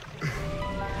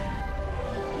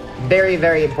 Very,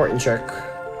 very important trick.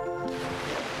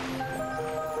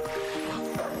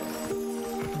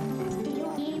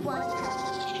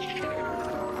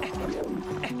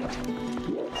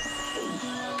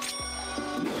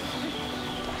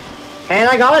 And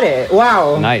I got it.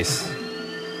 Wow. Nice.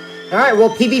 All right. Well,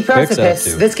 PB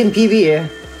Precipice. This can PB.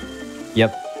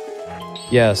 Yep.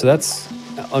 Yeah, so that's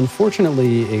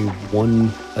unfortunately a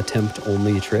one attempt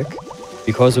only trick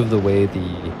because of the way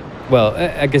the... Well,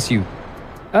 I guess you...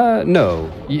 no.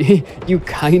 You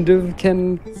kind of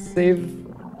can save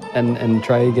and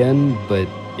try again, but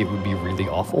it would be really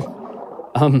awful.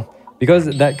 Because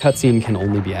that cutscene can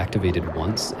only be activated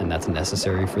once, and that's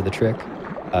necessary for the trick.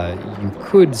 You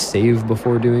could save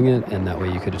before doing it, and that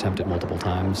way you could attempt it multiple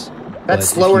times. That's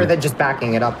slower than just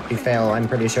backing it up if you fail, I'm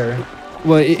pretty sure.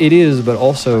 Well, it is, but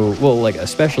also, well, like,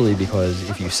 especially because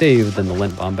if you save, then the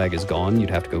Lent bomb bag is gone.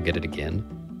 You'd have to go get it again.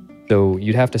 So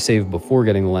you'd have to save before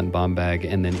getting the Lent bomb bag,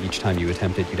 and then each time you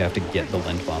attempt it, you'd have to get the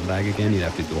Lent bomb bag again. You'd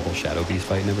have to do a whole Shadow Beast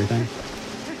fight and everything.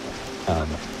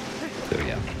 So,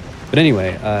 yeah. But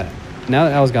anyway, now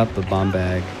that Al's got the bomb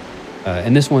bag,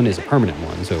 and this one is a permanent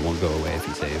one, so it won't go away if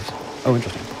he saves. Oh,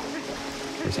 interesting.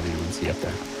 There's something you can see up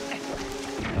there.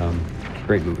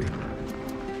 Great movie.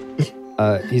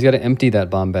 He's got to empty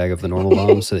that bomb bag of the normal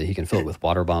bombs so that he can fill it with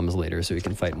water bombs later so he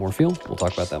can fight Morpheal. We'll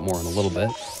talk about that more in a little bit.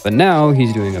 But now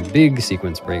he's doing a big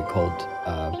sequence break called,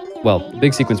 well,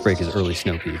 big sequence break is early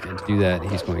Snow Peak, and to do that,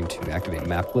 he's going to activate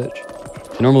Map Glitch.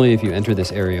 So normally, if you enter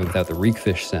this area without the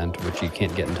Reekfish scent, which you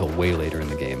can't get until way later in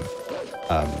the game,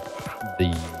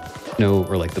 the snow,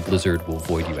 or like the blizzard, will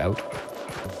void you out.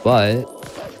 But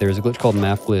there's a glitch called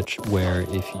Map Glitch where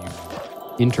if you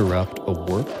interrupt a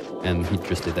warp, and he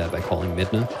just did that by calling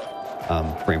Midna,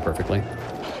 frame perfectly,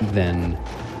 then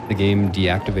the game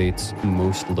deactivates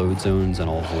most load zones and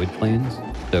all void planes.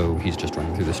 So he's just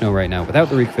running through the snow right now without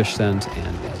the Reekfish scent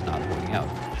and is not voiding out.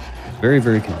 Very,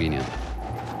 very convenient.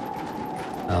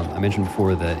 I mentioned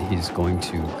before that he's going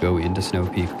to go into Snow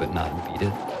Peak but not beat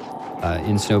it.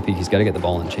 In Snow Peak, he's got to get the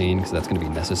ball and chain because that's going to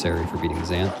be necessary for beating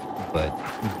Xanth, but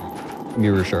the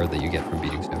mirror shard that you get from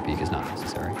beating Snow Peak is not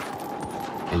necessary.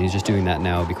 And he's just doing that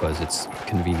now because it's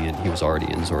convenient. He was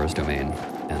already in Zora's domain,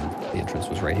 and the entrance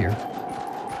was right here.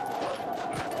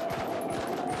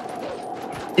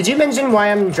 Did you mention why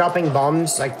I'm dropping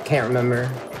bombs? I can't remember.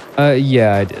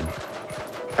 Yeah, I did.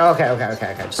 Oh,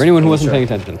 okay. For anyone who wasn't paying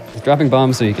attention, he's dropping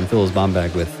bombs so he can fill his bomb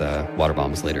bag with water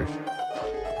bombs later.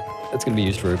 That's going to be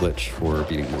used for a glitch for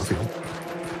beating Morpheal,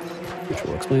 which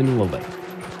we'll explain in a little bit.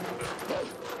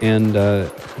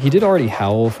 And he did already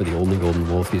howl for the only golden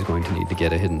wolf he's going to need to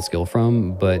get a hidden skill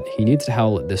from, but he needs to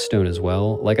howl at this stone as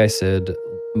well. Like I said,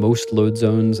 most load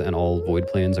zones and all void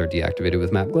planes are deactivated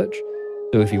with Map Glitch.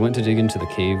 So if he went to dig into the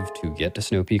cave to get to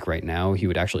Snow Peak right now, he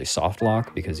would actually soft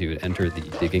lock because he would enter the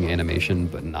digging animation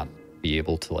but not be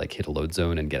able to like hit a load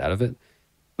zone and get out of it.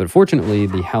 But fortunately,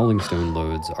 the Howling Stone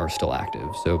loads are still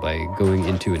active. So by going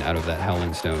into and out of that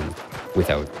Howling Stone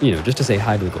without, just to say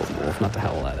hi to the golden wolf, not to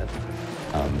howl at it,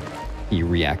 he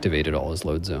reactivated all his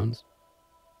load zones.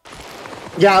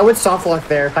 Yeah, I would soft lock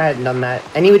there if I hadn't done that.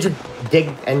 And he would just dig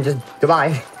and just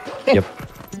goodbye. Yep.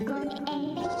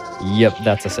 Yep,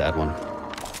 that's a sad one.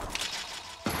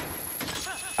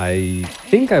 I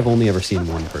think I've only ever seen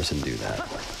one person do that.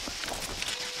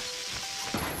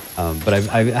 But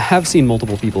I have seen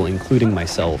multiple people, including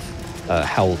myself,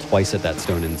 howl twice at that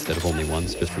stone instead of only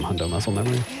once, just from hundo muscle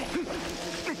memory.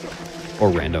 Or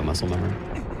rando muscle memory.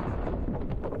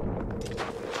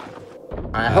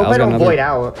 I hope I don't void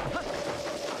out.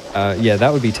 Yeah,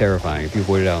 that would be terrifying if you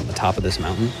voided out on the top of this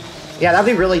mountain. Yeah,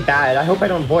 that'd be really bad. I hope I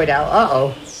don't void out.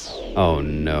 Uh-oh. Oh,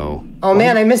 no. Oh,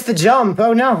 man, I missed the jump.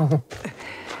 Oh, no.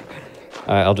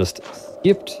 I'll just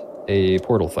skip a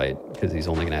portal fight, because he's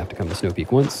only going to have to come to Snow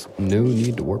Peak once. No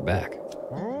need to warp back.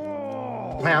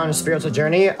 Am I on a spiritual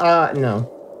journey? No.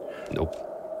 Nope.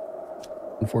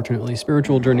 Unfortunately,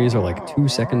 spiritual journeys are like 2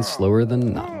 seconds slower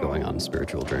than not going on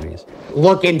spiritual journeys.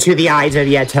 Look into the eyes of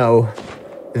Yeto.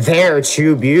 Their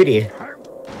true beauty.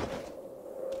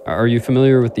 Are you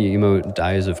familiar with the emote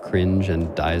Dies of Cringe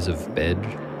and Dies of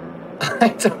Bedge? I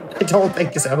don't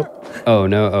think so. Oh,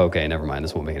 no? Okay, never mind.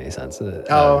 This won't make any sense.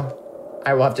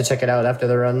 I will have to check it out after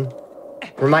the run.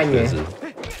 Remind me. There's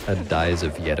a Dies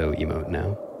of Yeto emote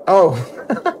now. Oh.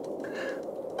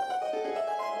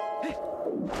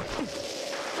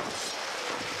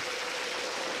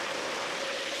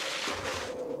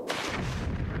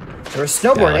 We're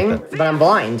snowboarding, Yeah, I like but I'm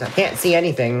blind. I can't see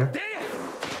anything.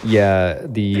 Yeah,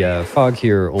 the fog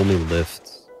here only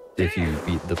lifts if you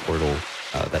beat the portal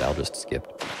that Al just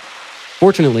skipped.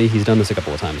 Fortunately, he's done this a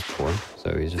couple of times before,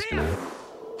 so he's just gonna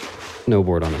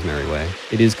snowboard on his merry way.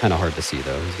 It is kind of hard to see,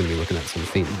 though. He's gonna be looking at some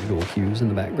faint visual cues in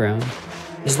the background.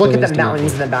 Just look at the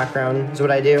mountains in the background, is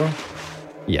what I do.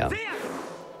 Yeah.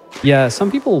 Yeah,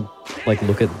 some people, like,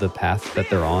 look at the path that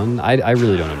they're on. I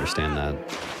really don't understand that.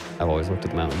 I've always looked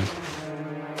at the mountains.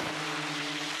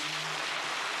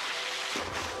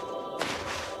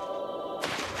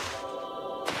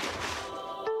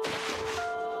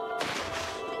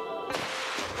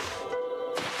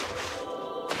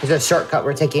 There's a shortcut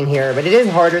we're taking here, but it is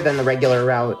harder than the regular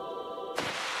route.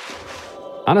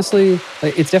 Honestly,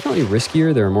 it's definitely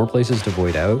riskier. There are more places to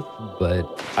void out, but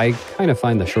I kind of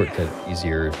find the shortcut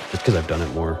easier just because I've done it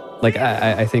more. Like,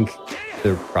 I think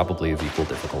they're probably of equal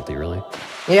difficulty, really.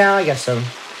 Yeah, I guess so.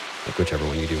 Like, whichever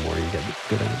one you do more, you get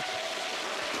good at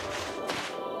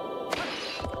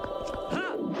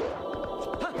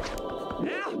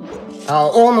it.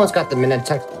 Almost got the minute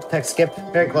tech skip.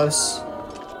 Very close.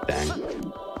 Dang.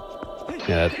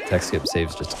 Yeah, that tech skip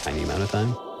saves just a tiny amount of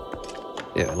time.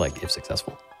 Yeah, like, if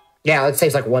successful. Yeah, it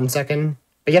saves like 1 second.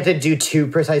 But you have to do 2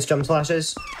 precise jump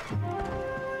slashes.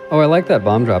 Oh, I like that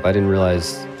bomb drop. I didn't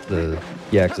realize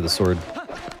yeah, because the sword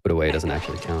put away doesn't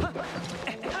actually count.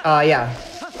 Yeah.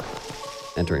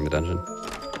 Entering the dungeon.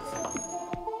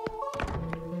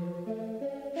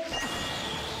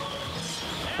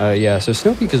 Yeah, so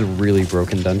Snow Peak is a really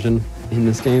broken dungeon in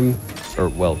this game. Or,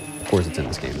 well, of course it's in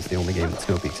this game. It's the only game that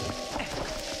Snow Peak's in.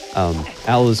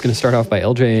 Al is going to start off by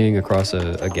LJing across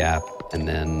a gap, and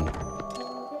then...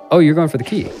 Oh, you're going for the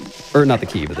key. Or not the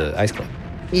key, but the ice clip.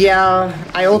 Yeah,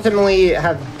 I ultimately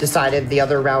have decided the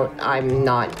other route I'm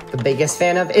not the biggest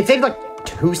fan of. It saved like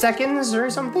 2 seconds or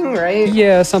something, right?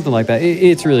 Yeah, something like that.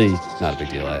 It's really not a big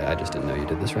deal. I just didn't know you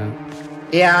did this route.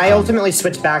 Yeah, I ultimately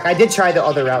switched back. I did try the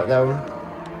other route, though.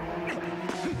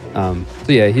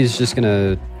 So yeah, he's just going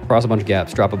to cross a bunch of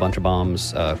gaps, drop a bunch of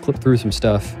bombs, clip through some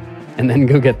stuff, and then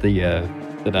go get the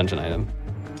dungeon item.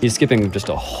 He's skipping just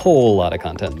a whole lot of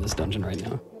content in this dungeon right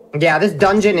now. Yeah, this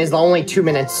dungeon is only 2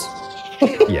 minutes.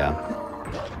 Yeah.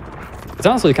 It's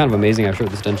honestly kind of amazing how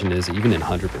short this dungeon is, even in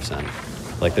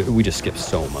 100%. Like, we just skip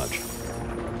so much.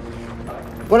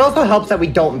 What also helps that we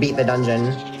don't beat the dungeon.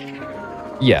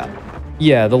 Yeah.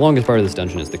 Yeah, the longest part of this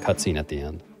dungeon is the cutscene at the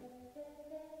end.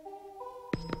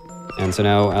 And so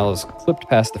now Alice clipped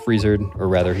past the freezer, or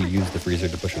rather he used the freezer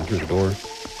to push him through the door,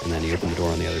 and then he opened the door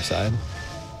on the other side.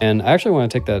 And I actually want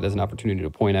to take that as an opportunity to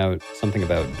point out something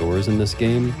about doors in this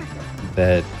game,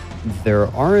 that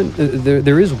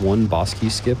there is one boss key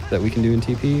skip that we can do in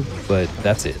TP, but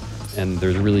that's it. And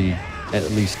there's really, at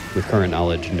least with current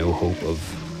knowledge, no hope of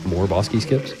more boss key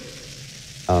skips.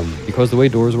 Because the way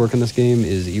doors work in this game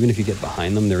is even if you get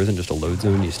behind them, there isn't just a load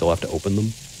zone, you still have to open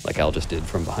them, like Al just did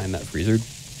from behind that freezer.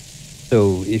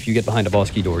 So if you get behind a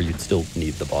boss key door, you'd still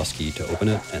need the boss key to open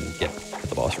it and get to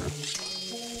the boss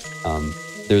room.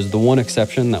 There's the one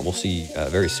exception that we'll see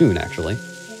very soon, actually,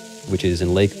 which is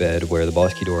in Lake Bed, where the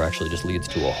boss key door actually just leads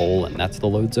to a hole, and that's the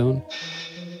load zone.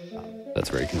 That's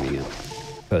very convenient,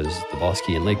 because the boss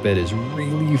key in Lake Bed is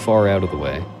really far out of the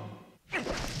way.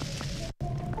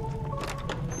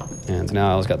 And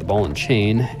now Al's got the ball and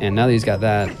chain, and now that he's got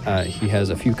that, he has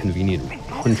a few convenient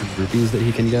 100 rupees that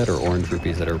he can get, or orange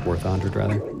rupees that are worth 100,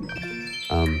 rather.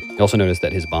 You also notice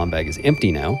that his bomb bag is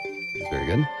empty now. He's very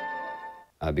good.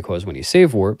 Because when he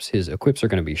save warps, his equips are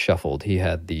going to be shuffled. He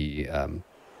had the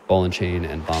ball and chain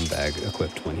and bomb bag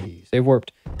equipped when he save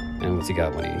warped. And what's he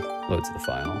got when he loads the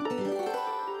file?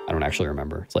 I don't actually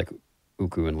remember. It's like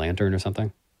Uku and Lantern or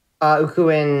something. Uku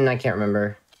and I can't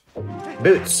remember.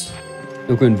 Boots.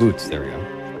 Uku and Boots, there we go.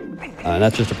 And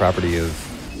that's just a property of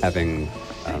having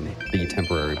the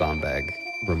temporary bomb bag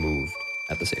removed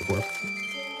at the save warp.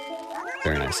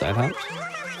 Very nice side hops.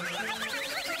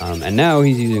 And now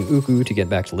he's using Uku to get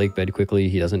back to Lake Bed quickly.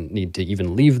 He doesn't need to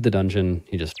even leave the dungeon.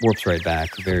 He just warps right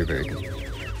back. Very, very good.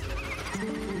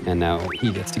 And now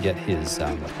he gets to get his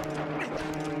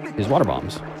water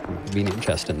bombs from a convenient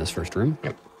chest in this first room.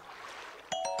 Yep.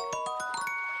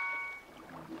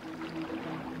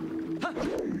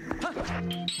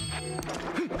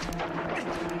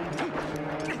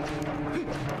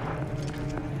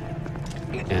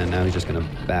 And now he's just going to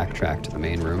backtrack to the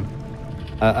main room.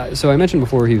 So I mentioned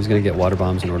before he was going to get water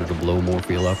bombs in order to blow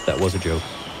Morpheal up. That was a joke.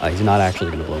 He's not actually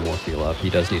going to blow Morpheal up.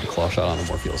 He does need a claw shot on a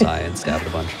Morpheal's eye and stab it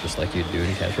a bunch, just like you'd do in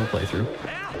a casual playthrough.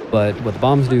 But what the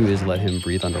bombs do is let him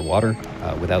breathe underwater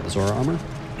without the Zora armor.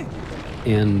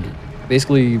 And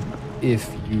basically, if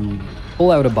you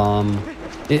pull out a bomb...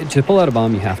 to pull out a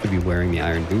bomb, you have to be wearing the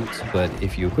iron boots, but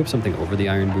if you equip something over the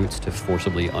iron boots to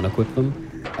forcibly unequip them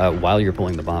while you're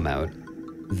pulling the bomb out,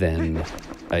 then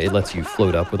it lets you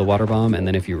float up with a water bomb, and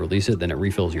then if you release it, then it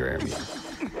refills your area.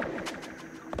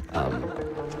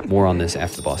 More on this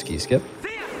after the boss key skip.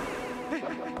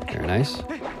 Very nice.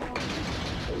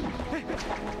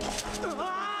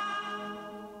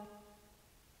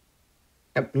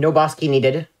 Yep, no boss key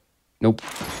needed. Nope.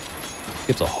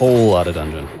 Skips a whole lot of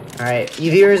dungeon. Alright, you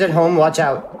viewers at home, watch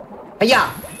out. Hiya!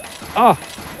 Ah!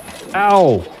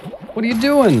 Ow! What are you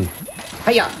doing?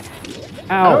 Hiya!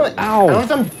 Ow! Ow! I don't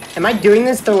know if am I doing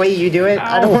this the way you do it? Ow.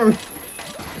 I don't remember.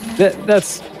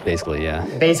 That's basically, yeah.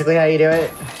 Basically how you do it?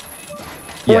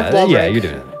 Yeah, you're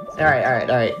doing it.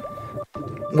 Alright.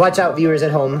 Watch out, viewers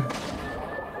at home.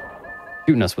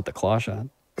 Shooting us with the claw shot.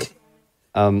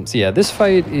 So yeah, this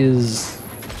fight is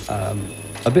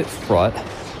a bit fraught,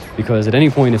 because at any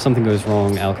point, if something goes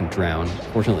wrong, Al can drown.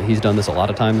 Fortunately, he's done this a lot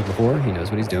of times before. He knows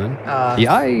what he's doing. The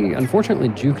eye, unfortunately,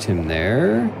 juked him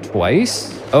there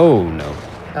twice. Oh, no.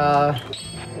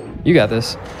 You got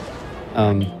this.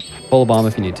 Pull a bomb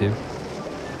if you need to.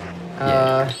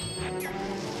 Yeah.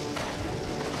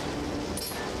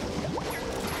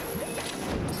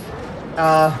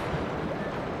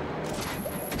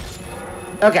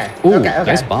 Okay. Ooh, okay.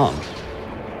 Nice bomb.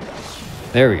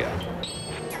 There we go.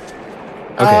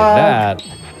 Okay,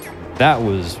 that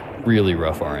was really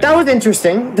rough RNG. That was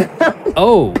interesting.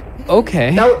 Oh,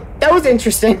 okay. That was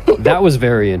interesting. That was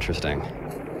very interesting.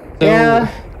 So, yeah.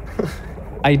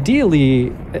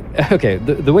 Ideally, okay,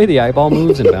 the way the eyeball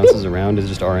moves and bounces around is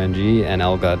just RNG, and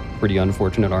Al got pretty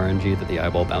unfortunate RNG that the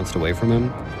eyeball bounced away from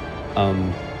him.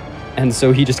 And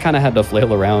so he just kind of had to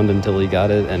flail around until he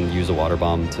got it and use a water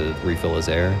bomb to refill his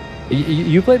air.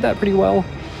 You played that pretty well.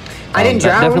 I didn't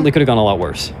drown. That definitely could have gone a lot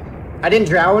worse. I didn't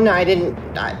drown.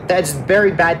 That's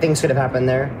very bad things could have happened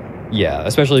there. Yeah,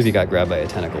 especially if he got grabbed by a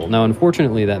tentacle. Now,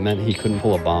 unfortunately, that meant he couldn't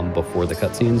pull a bomb before the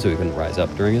cutscene, so he couldn't rise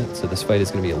up during it. So this fight is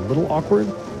going to be a little awkward,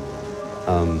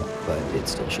 but it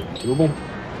still should be doable.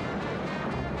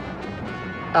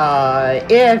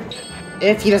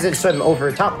 If he doesn't swim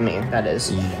over top of me, that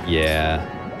is. Yeah.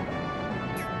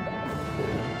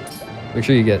 Make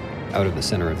sure you get out of the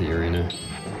center of the arena.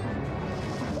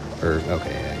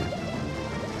 Okay, yeah.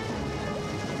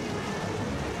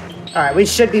 Alright, we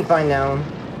should be fine now.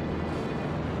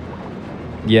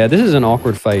 Yeah, this is an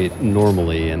awkward fight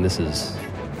normally, and this is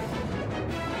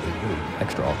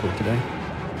extra awkward today.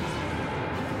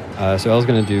 So I was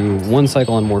going to do one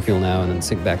cycle on Morpheal now, and then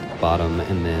sink back to the bottom,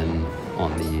 and then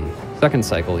on the second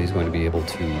cycle, he's going to be able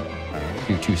to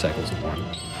do 2 cycles of one.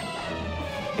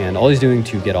 And all he's doing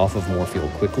to get off of Morpheal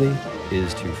quickly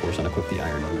is to force unequip the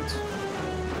iron boots.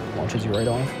 Launches you right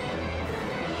off.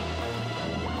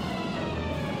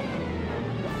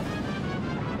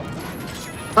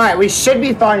 Alright, we should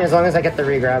be fine as long as I get the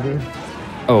regrab.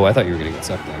 Oh, I thought you were going to get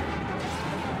sucked there.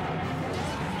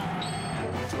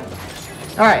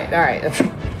 Alright.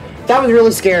 That was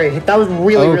really scary. That was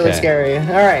really scary.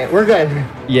 Alright, we're good.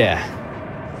 Yeah.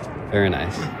 Very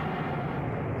nice.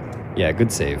 Yeah,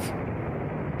 good save.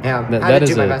 Yeah, I had to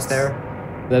do my best there.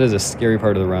 That is a scary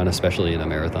part of the run, especially in a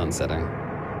marathon setting.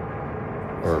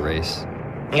 Or a race.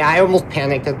 Yeah, I almost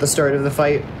panicked at the start of the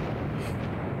fight.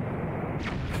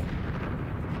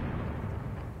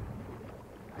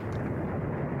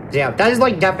 Yeah, that is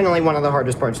like definitely one of the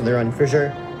hardest parts of the run, for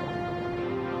sure.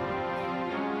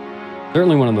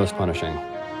 Certainly one of the most punishing.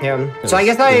 Yeah, so I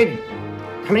guess I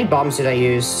How many bombs did I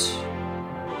use?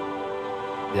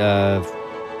 A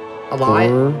lot?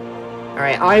 4.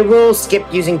 Alright, I will skip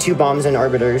using 2 bombs and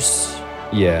arbiters.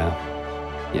 Yeah.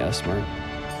 Yeah, smart.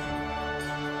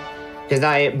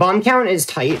 Because bomb count is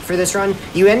tight for this run.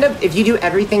 You end up, if you do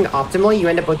everything optimally, you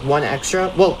end up with 1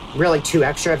 extra. Well, really 2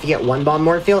 extra if you get 1 bomb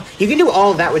more fuel. You can do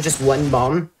all of that with just 1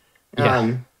 bomb.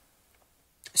 Yeah.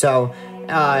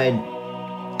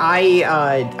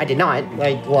 I did not,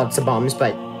 like, lots of bombs,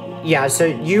 but yeah, so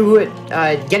you,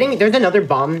 there's another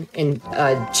bomb in,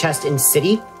 chest in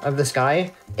City of the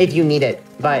Sky, if you need it,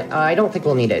 but I don't think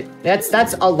we'll need it.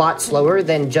 That's a lot slower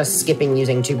than just skipping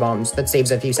using 2 bombs. That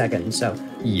saves a few seconds, so.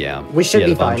 Yeah. We should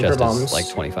be the bomb fine for chest bombs. is like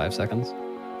 25 seconds.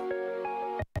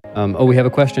 Oh, we have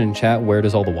a question in chat. Where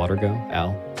does all the water go?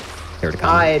 Al? Care to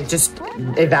comment? It just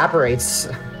evaporates.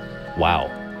 Wow.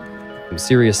 Some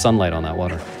serious sunlight on that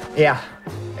water. Yeah.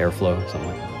 Airflow, something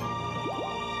like that.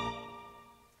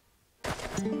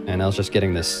 And I was just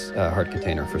getting this heart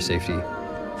container for safety.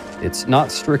 It's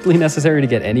not strictly necessary to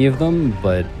get any of them,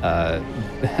 but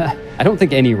I don't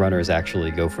think any runners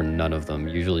actually go for none of them.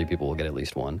 Usually people will get at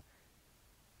least 1.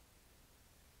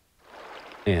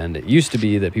 And it used to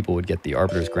be that people would get the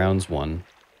Arbiter's Grounds one,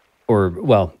 or,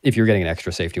 well, if you're getting an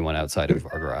extra safety one outside of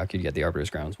Argarok, you'd get the Arbiter's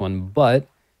Grounds one, but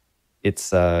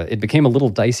it became a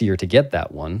little dicier to get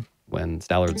that one when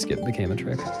Stallard Skip became a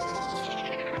trick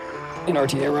in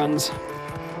RTA runs.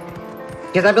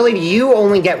 Because I believe you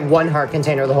only get 1 heart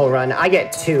container the whole run. I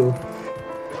get 2.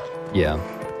 Yeah.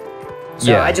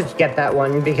 So I just get that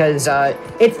one because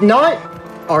it's not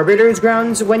Arbiter's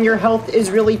Grounds when your health is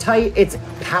really tight. It's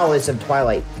Palace of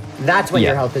Twilight. That's when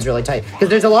your health is really tight. Because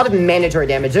there's a lot of mandatory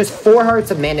damage. There's 4 hearts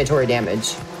of mandatory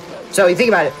damage. So you think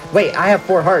about it. Wait, I have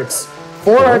 4 hearts.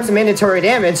 4 hearts of mandatory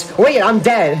damage. Wait, I'm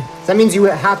dead. So that means you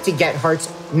have to get hearts.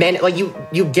 Like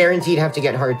you guaranteed have to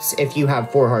get hearts if you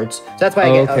have 4 hearts. So that's why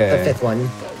I get a 5th one.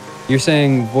 You're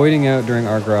saying voiding out during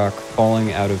Argarok,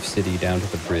 falling out of City down to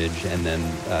the bridge, and then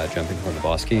jumping from the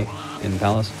boss key in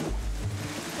Palace?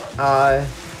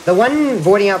 The one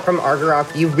voiding out from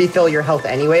Argarok, you refill your health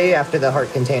anyway after the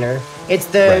heart container. It's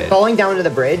the falling down to the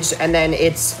bridge, and then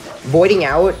it's voiding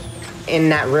out in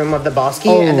that room of the boss key,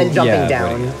 and then jumping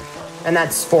down. And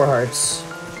that's 4 hearts.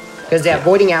 Because,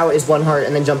 voiding out is 1 heart,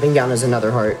 and then jumping down is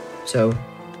another heart. So,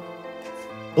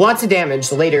 lots of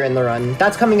damage later in the run.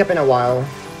 That's coming up in a while.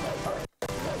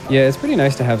 Yeah, it's pretty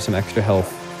nice to have some extra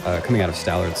health coming out of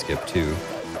Stallard Skip, too.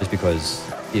 Just because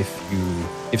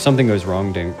if something goes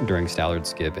wrong during Stallard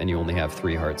Skip and you only have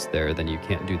 3 hearts there, then you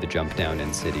can't do the jump down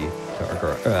in City to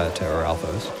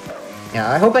Oralphos.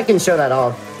 Yeah, I hope I can show that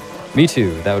off. Me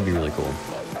too. That would be really cool.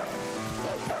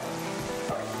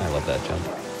 I love that jump.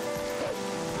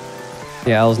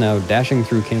 Yeah, Al's now dashing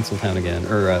through Castletown again,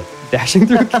 or dashing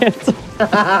through Cancel.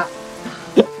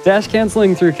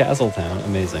 Canceling through Castletown.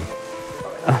 Amazing.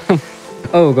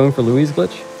 Oh, going for Louis'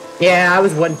 glitch? Yeah, I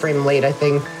was 1 frame late, I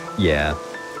think. Yeah.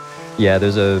 Yeah,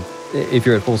 if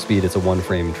you're at full speed, it's a 1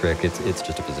 frame trick. It's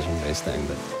just a position-based thing,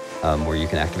 but where you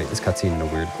can activate this cutscene in a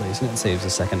weird place, and it saves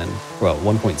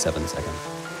 1.7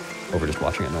 seconds over just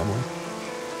watching it normally.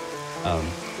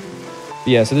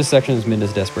 Yeah, so this section is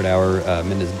Midna's Desperate Hour.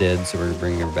 Midna's dead, so we're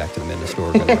bringing her back to the Midna store.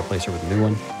 We're going to replace her with a new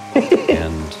one.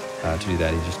 And to do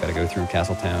that, he's just got to go through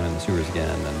Castletown and the sewers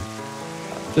again, and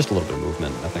just a little bit of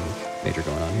movement. Nothing major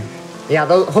going on here. Yeah,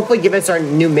 they'll hopefully give us our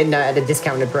new Midna at a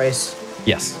discounted price.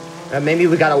 Yes. Maybe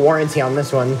we got a warranty on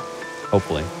this one.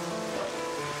 Hopefully.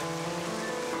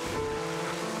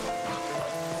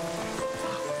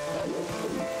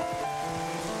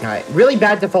 All right, really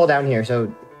bad to fall down here,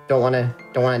 so don't want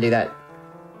to do that.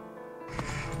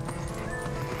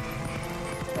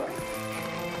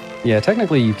 Yeah,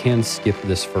 technically you can skip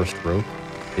this first rope.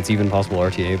 It's even possible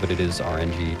RTA, but it is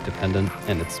RNG dependent,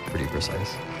 and it's pretty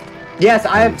precise. Yes,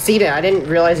 I've seen it. I didn't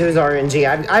realize it was RNG.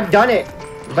 I've done it,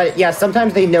 but yeah,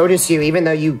 sometimes they notice you even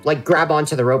though you like grab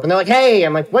onto the rope, and they're like, "Hey!"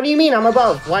 I'm like, "What do you mean? I'm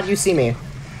above. Why do you see me?"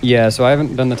 Yeah, so I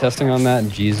haven't done the testing on that.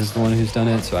 Jeez is the one who's done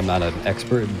it, so I'm not an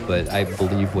expert, but I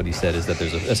believe what he said is that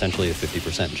there's essentially a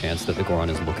 50% chance that the Goron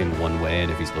is looking one way,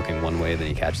 and if he's looking one way, then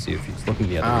he catches you. If he's looking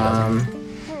the other, he doesn't.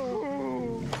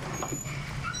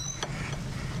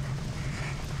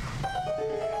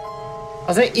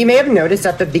 Also, you may have noticed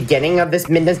at the beginning of this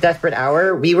Midna's Desperate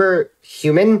Hour, we were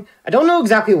human. I don't know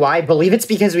exactly why. I believe it's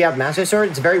because we have Master Sword.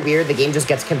 It's very weird. The game just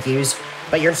gets confused.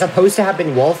 But you're supposed to have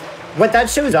been Wolf. What that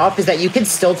shows off is that you can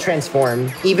still transform.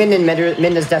 Even in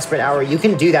Midna's Desperate Hour, you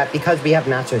can do that because we have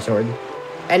Master Sword.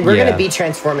 And we're going to be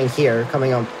transforming here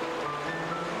coming up.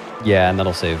 Yeah, and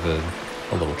that'll save a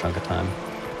little chunk of time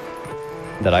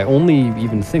that I only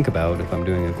even think about if I'm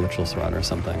doing a glitchless run or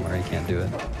something where I can't do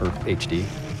it, or HD.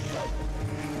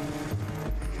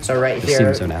 So right It here.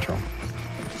 seems so natural.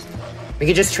 We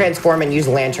could just transform and use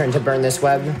lantern to burn this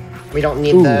web. We don't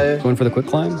need Going for the quick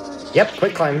climb? Yep,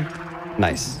 quick climb.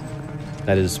 Nice.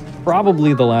 That is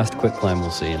probably the last quick climb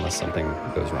we'll see unless something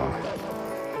goes wrong.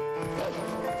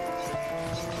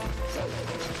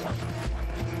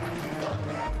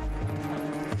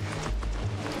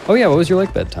 Oh yeah, what was your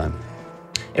like bedtime?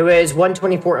 It was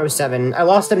 1:24:07. I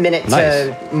lost a minute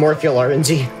to Morpheal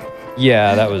RNG.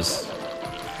 Yeah, that was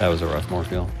a rough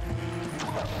Morpheal.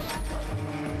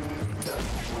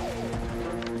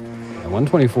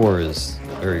 1:24 is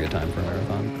a very good time for a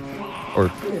marathon.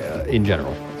 Or in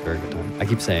general, it's a very good time. I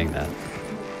keep saying that.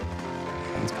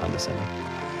 It's condescending.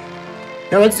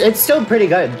 No, it's still pretty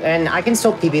good, and I can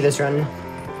still PB this run.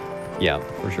 Yeah,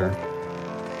 for sure.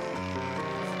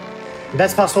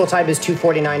 Best possible time is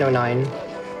 2:49:09.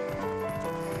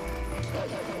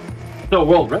 So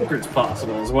world record's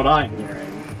possible is what I'm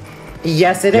hearing.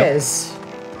 Yes, it is.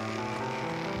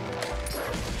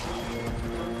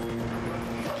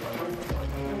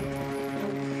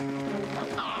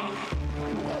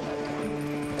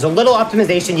 There's a little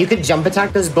optimization. You could jump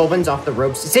attack those Bulbins off the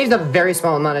ropes. It saves a very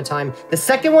small amount of time. The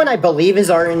second one, I believe, is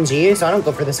RNG, so I don't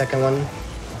go for the second one.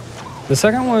 The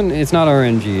second one, it's not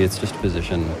RNG, it's just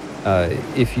position.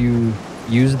 If you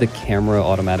use the camera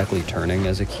automatically turning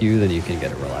as a cue, then you can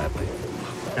get it reliably.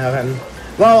 Okay.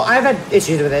 Well, I've had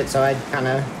issues with it, so I kind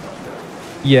of...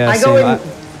 Yeah, I go in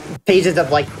phases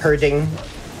of, like, purging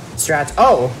strats.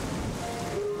 Oh!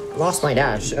 Lost my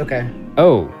dash. Okay.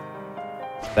 Oh.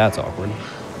 That's awkward.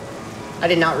 I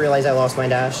did not realize I lost my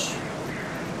dash.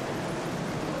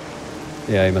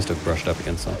 Yeah, he must have brushed up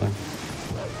against something.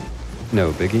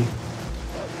 No biggie.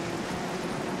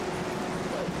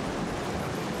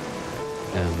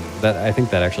 And that, I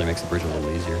think that actually makes the bridge a little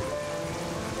easier.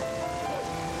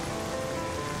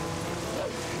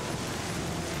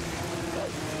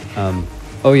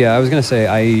 Oh yeah, I was gonna say,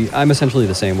 I'm essentially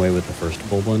the same way with the first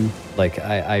Bulblin. Like,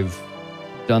 I've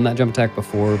done that jump attack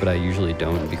before, but I usually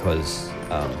don't because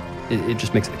it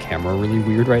just makes the camera really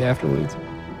weird right afterwards.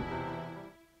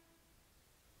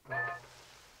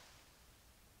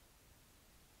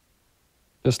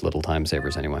 Just little time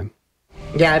savers anyway.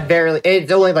 Yeah, barely.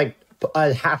 It's only like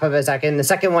half of a second. The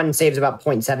second one saves about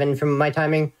 0.7 from my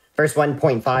timing. First one,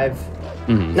 0.5.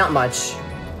 Mm-hmm. Not much.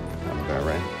 Sounds about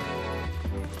right.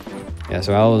 Yeah,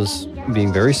 so Al is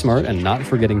being very smart and not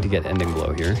forgetting to get ending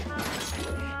blow here.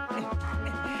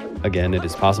 Again, it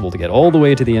is possible to get all the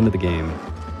way to the end of the game.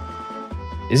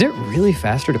 Is it really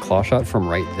faster to claw shot from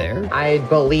right there? I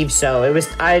believe so. It was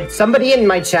somebody in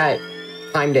my chat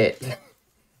timed it.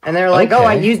 And they're like, okay. Oh,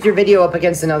 I used your video up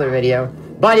against another video.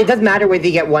 But it doesn't matter whether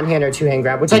you get one-hand or two-hand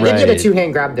grab, which I did get a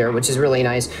two-hand grab there, which is really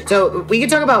nice. So we can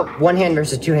talk about one-hand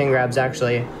versus two-hand grabs,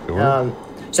 actually. Sure.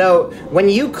 So when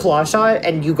you claw shot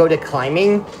and you go to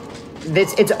climbing,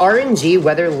 it's RNG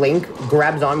whether Link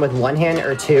grabs on with one hand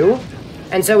or two.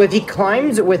 And so if he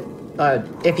climbs with,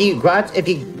 if he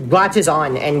latches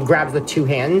on and grabs with two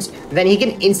hands, then he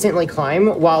can instantly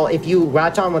climb, while if you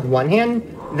latch on with one hand,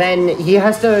 then he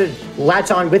has to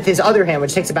latch on with his other hand,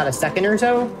 which takes about a second or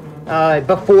so,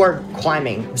 before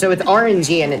climbing. So it's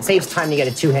RNG, and it saves time to get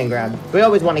a two-hand grab. We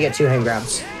always want to get two-hand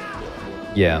grabs.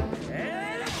 Yeah.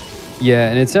 Yeah,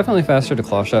 and it's definitely faster to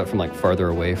claw shot from like farther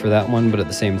away for that one, but at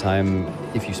the same time,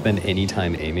 if you spend any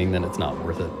time aiming, then it's not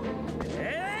worth it.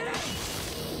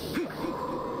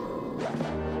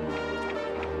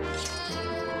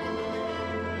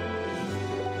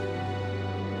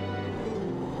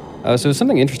 So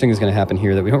something interesting is going to happen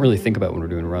here that we don't really think about when we're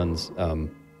doing runs.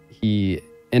 He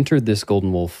entered this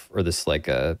Golden Wolf, or this like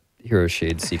Hero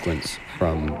Shade sequence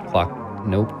from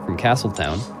from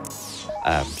Castletown.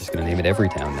 I'm just going to name it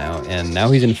Everytown now, and now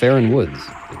he's in Farron Woods.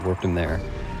 It worked him there.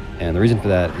 And the reason for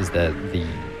that is that the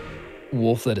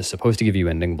wolf that is supposed to give you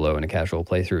ending blow in a casual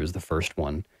playthrough is the first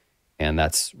one, and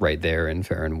that's right there in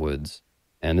Farron Woods.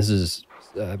 And this is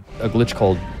a glitch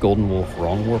called Golden Wolf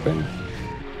Wrong Warping.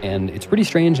 And it's pretty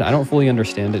strange. I don't fully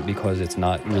understand it because it's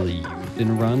not really used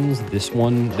in runs. This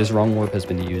wrong warp has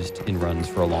been used in runs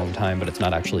for a long time, but it's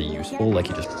not actually useful. Like,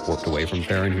 he just warped away from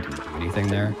Farron. He didn't do anything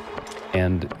there.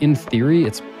 And in theory,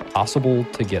 it's possible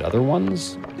to get other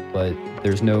ones, but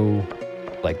there's no,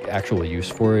 like, actual use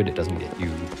for it. It doesn't get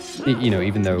you, you know,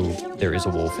 even though there is a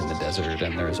wolf in the desert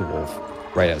and there is a wolf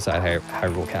right outside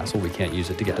Hyrule Castle, we can't use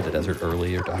it to get to the desert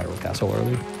early or to Hyrule Castle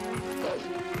early.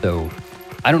 So,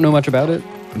 I don't know much about it,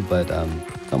 but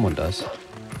someone does.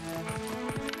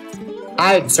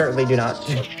 I certainly do not.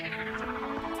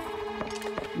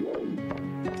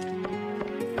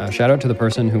 Shout out to the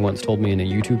person who once told me in a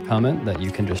YouTube comment that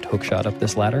you can just hookshot up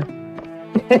this ladder.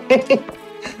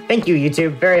 Thank you,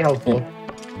 YouTube. Very helpful.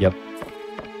 Yep.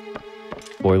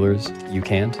 spoilers, you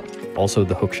can't. Also,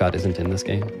 the hookshot isn't in this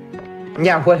game.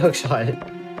 Yeah, what hookshot?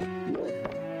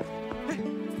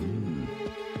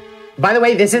 By the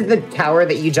way, this is the tower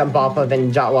that you jump off of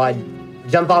in Jotwad.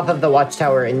 Jump off of the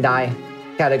watchtower and die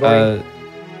category.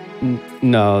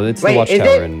 No, it's Wait, the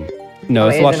watchtower in... No,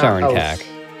 it's the watchtower in oh.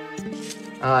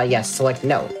 CAC. Yes, select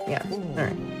no. Yeah,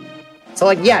 alright.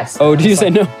 Select yes. Oh, did you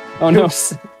say no? Oh, no.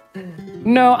 Oops.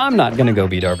 No, I'm not gonna go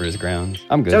beat Arbiter's Ground.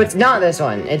 I'm good. So it's not this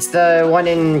one. It's the one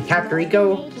in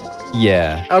Kakariko?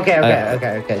 Yeah.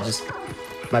 Okay. Just,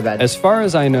 my bad. As far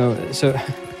as I know, so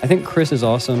I think Chris is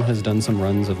awesome, has done some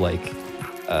runs of like,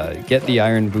 get the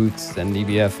iron boots and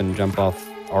EBF and jump off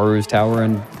Aru's tower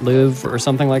and live or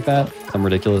something like that. Some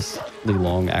ridiculously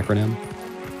long acronym.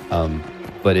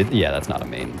 But yeah, that's not a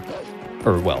main,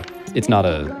 or well, it's not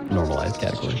a normalized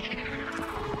category.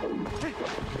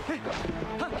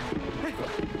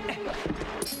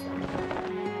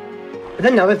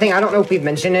 Another thing, I don't know if we've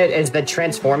mentioned it, is the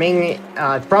transforming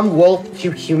from wolf to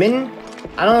human.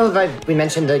 I don't know if we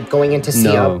mentioned the going into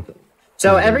C up.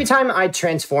 So every time I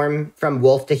transform from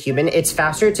wolf to human, it's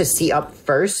faster to C up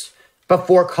first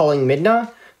before calling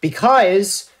Midna,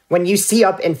 because when you C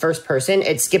up in first person,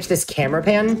 it skips this camera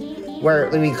pan where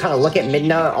we kind of look at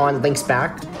Midna on Link's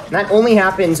back. And that only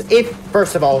happens if,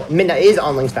 first of all, Midna is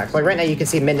on Link's back. Like right now you can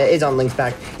see Midna is on Link's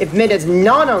back. If Midna's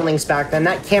not on Link's back, then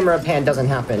that camera pan doesn't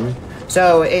happen.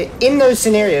 So in those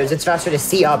scenarios, it's faster to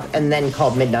C up and then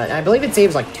call Midna. And I believe it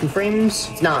saves like 2 frames.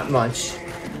 It's not much.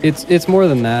 It's more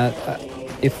than that.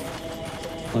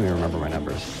 Let me remember my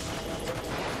numbers.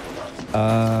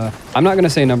 I'm not going to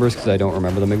say numbers because I don't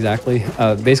remember them exactly.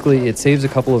 Basically, it saves a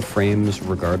couple of frames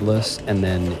regardless, and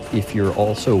then if you're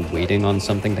also waiting on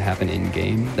something to happen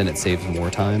in-game, then it saves more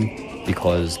time,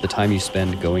 because the time you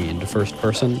spend going into first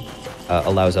person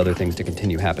allows other things to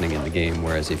continue happening in the game,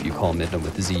 whereas if you call Midna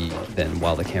with Z, then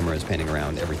while the camera is panning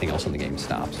around, everything else in the game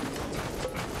stops.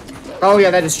 Oh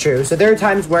yeah, that is true. So there are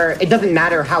times where it doesn't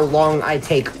matter how long I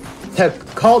take to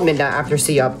call Midna after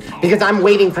C up, because I'm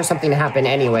waiting for something to happen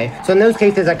anyway. So in those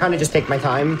cases, I kind of just take my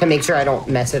time to make sure I don't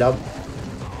mess it up.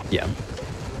 Yeah.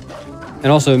 And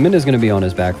also, Midna's going to be on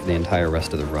his back for the entire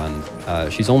rest of the run.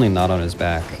 She's only not on his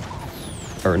back,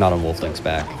 or not on Wolf Link's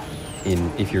back,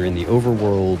 if you're in the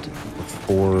overworld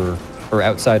before, or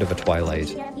outside of a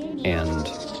Twilight, and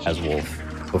as Wolf,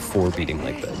 before beating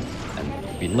Lakebed,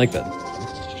 and beating Lakebed.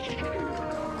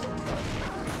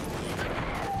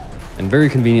 And very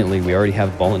conveniently, we already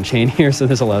have ball and chain here, so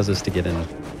this allows us to get in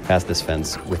past this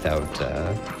fence without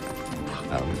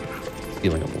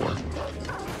feeling of war.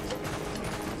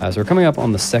 So we're coming up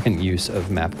on the second use of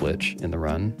map glitch in the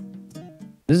run.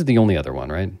 This is the only other one,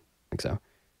 right? I think so.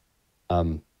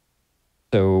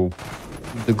 So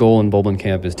the goal in Bulblin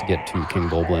Camp is to get to King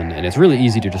Bulblin, and it's really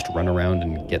easy to just run around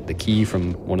and get the key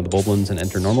from one of the Bulblins and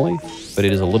enter normally, but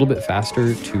it is a little bit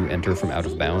faster to enter from out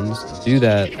of bounds. To do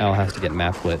that, Al has to get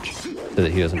map glitch so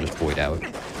that he doesn't just void out.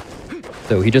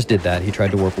 So he just did that. He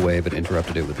tried to warp away, but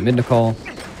interrupted it with the Midna call.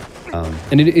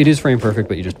 And it is frame perfect,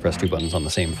 but you just press 2 buttons on the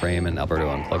same frame, and Alberto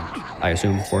unplugged, I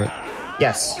assume, for it.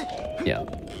 Yes. Yeah.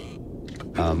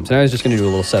 So now he's just going to do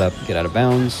a little setup, get out of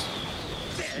bounds.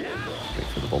 Wait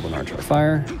for the Bulblin Archer to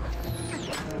fire.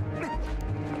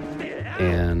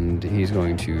 And he's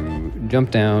going to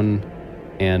jump down,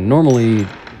 and normally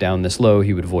down this low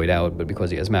he would void out, but because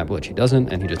he has map glitch he doesn't,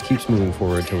 and he just keeps moving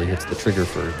forward till he hits the trigger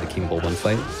for the King Bulblin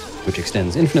fight, which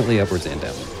extends infinitely upwards and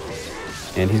down.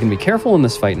 And he's going to be careful in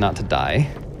this fight not to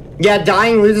die. Yeah,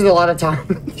 dying loses a lot of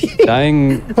time.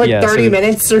 Dying... like yeah, 30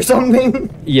 minutes or something.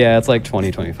 Yeah, it's like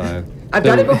 20, 25. I've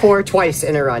done it before twice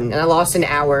in a run, and I lost an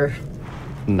hour.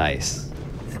 Nice.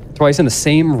 Twice in the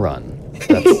same run.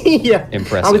 That's yeah.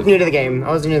 Impressive. I was new to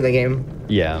the game.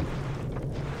 Yeah.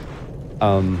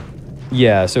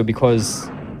 Yeah, so because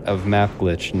of map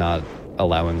glitch not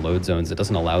allowing load zones, it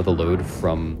doesn't allow the load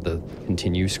from the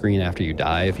continue screen after you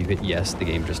die. If you hit yes, the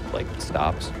game just like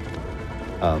stops.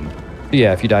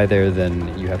 Yeah, if you die there,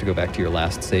 then you have to go back to your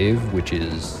last save, which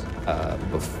is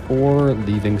before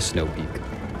leaving Snow Peak.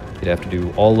 You'd have to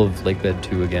do all of Lakebed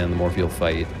 2 again, the Morpheal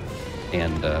fight,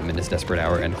 and Midna's Desperate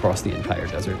Hour, and cross the entire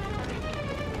desert.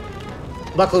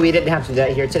 Luckily, we didn't have to do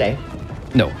that here today.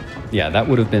 No. Yeah, that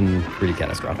would have been pretty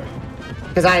catastrophic.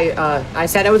 Because I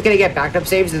said I was going to get backup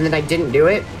saves, and then I didn't do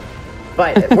it.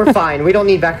 But we're fine. We don't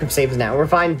need backup saves now. We're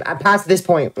fine. Past this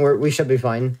point, we should be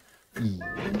fine.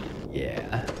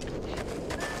 Yeah.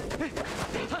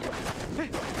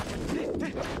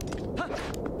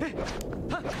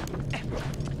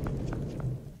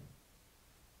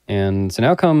 And so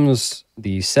now comes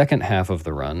the second half of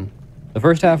the run. The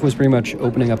first half was pretty much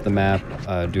opening up the map,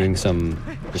 doing some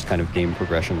just kind of game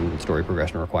progression, story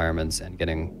progression requirements, and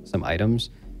getting some items.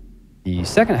 The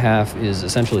second half is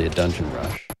essentially a dungeon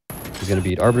rush. He's going to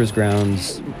beat Arbiter's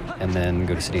Grounds, and then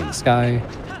go to City in the Sky,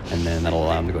 and then that'll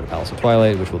allow him to go to Palace of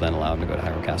Twilight, which will then allow him to go to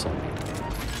Hyrule Castle.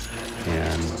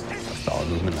 And solid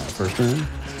movement in that first room.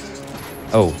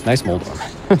 Oh, nice Moldorm.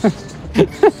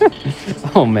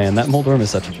 Oh man, that Moldorm is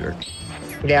such a jerk.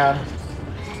 Yeah.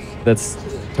 That's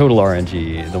total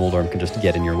RNG. The Moldorm can just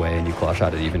get in your way and you claw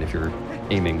shot it even if you're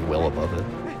aiming well above it.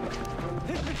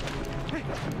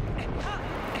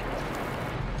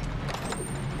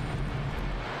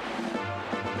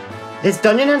 This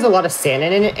dungeon has a lot of sand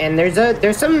in it, and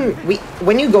there's some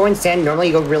when you go in sand, normally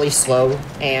you go really slow,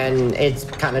 and it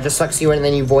kind of just sucks you in, and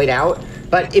then you void out.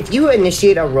 But if you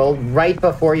initiate a roll right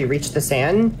before you reach the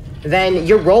sand, then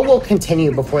your roll will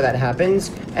continue before that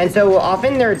happens. And so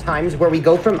often there are times where we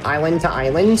go from island to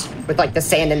island with like the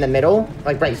sand in the middle,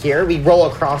 like right here. We roll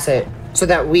across it so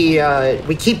that we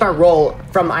keep our roll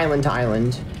from island to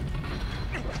island.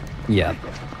 Yeah.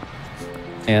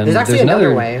 And there's actually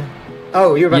another way.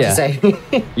 Oh, you were about to say.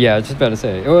 Yeah, I was just about to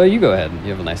say. Well, you go ahead. You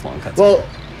have a nice long cut. Well,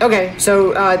 okay,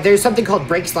 so there's something called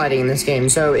break sliding in this game.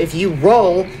 So if you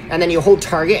roll and then you hold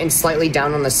target and slightly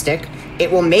down on the stick,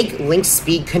 it will make Link's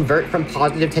speed convert from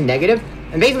positive to negative.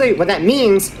 And basically what that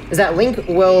means is that Link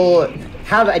will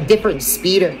have a different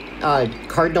speed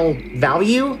cardinal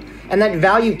value, and that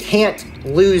value can't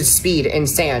lose speed in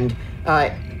sand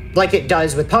like it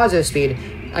does with positive speed.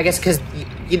 I guess because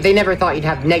they never thought you'd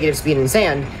have negative speed in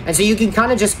sand, and so you can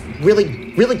kind of just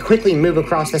really quickly move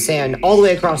across the sand all the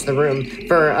way across the room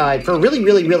for a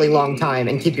really long time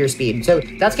and keep your speed. So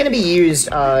that's going to be used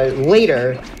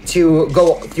later to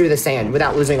go through the sand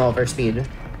without losing all of our speed.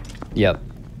 Yep.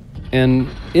 And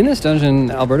in this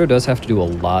dungeon, Alberto does have to do a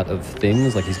lot of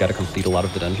things. Like, he's got to complete a lot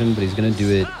of the dungeon, but he's going to do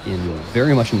it in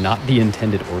very much not the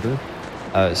intended order.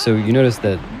 So you notice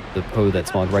that the Poe that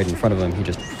spawned right in front of him, he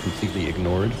just completely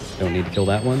ignored. Don't need to kill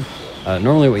that one.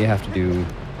 Normally what you have to do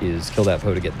is kill that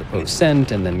Poe to get the Poe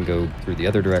sent and then go through the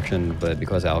other direction, but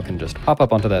because Al can just pop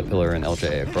up onto that pillar and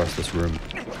LJ across this room,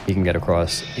 he can get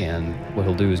across, and what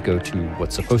he'll do is go to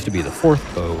what's supposed to be the fourth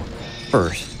Poe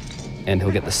first, and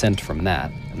he'll get the scent from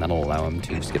that, and that'll allow him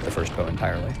to skip the first Poe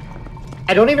entirely.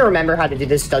 I don't even remember how to do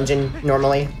this dungeon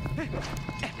normally.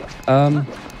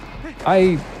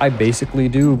 I basically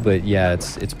do, but yeah,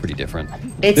 it's pretty different.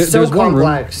 It's so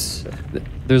complex.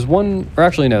 There's one, or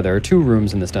actually no, there are two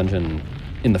rooms in this dungeon,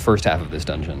 in the first half of this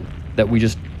dungeon, that we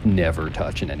just never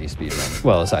touch in any speedrun.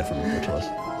 Well, aside from Virtuous.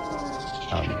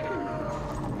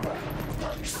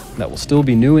 That will still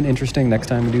be new and interesting next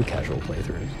time we do casual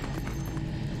playthroughs.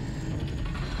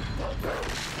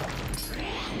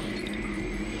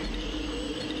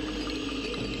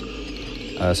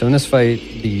 So in this fight,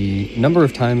 the number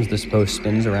of times this post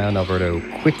spins around Alberto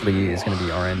quickly is going to be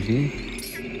RNG.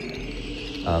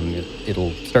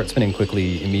 It'll start spinning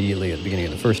quickly immediately at the beginning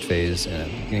of the first phase, and at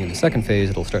the beginning of the second phase,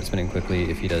 it'll start spinning quickly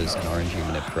if he does an RNG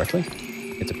manip correctly.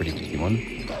 It's a pretty easy one.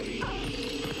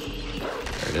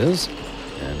 There it is.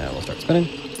 And now it'll start spinning.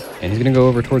 And he's going to go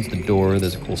over towards the door.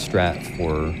 There's a cool strat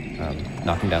for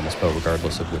knocking down this Poe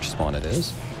regardless of which spawn it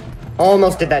is.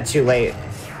 Almost did that too late.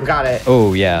 Got it.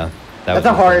 Oh, yeah. That's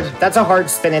a hard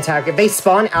spin attack. If they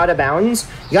spawn out of bounds,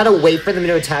 you gotta wait for them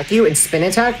to attack you and spin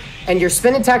attack, and your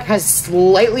spin attack has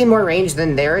slightly more range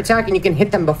than their attack, and you can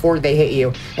hit them before they hit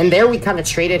you. And there we kind of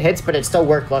traded hits, but it still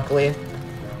worked, luckily.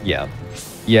 Yeah.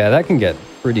 Yeah, that can get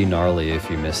pretty gnarly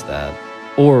if you miss that.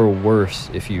 Or worse,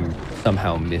 if you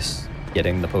somehow miss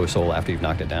getting the Poe soul after you've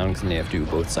knocked it down, because then you have to do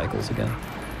both cycles again.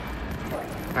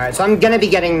 Alright, so I'm gonna be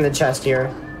getting the chest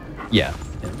here. Yeah.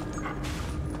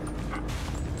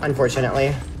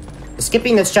 Unfortunately.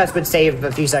 Skipping this chest would save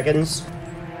a few seconds.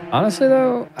 Honestly,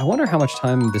 though, I wonder how much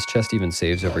time this chest even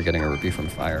saves over getting a rupee from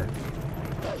fire.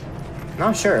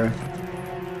 Not sure.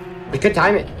 We could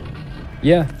time it.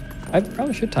 Yeah, I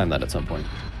probably should time that at some point.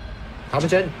 Probably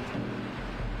should.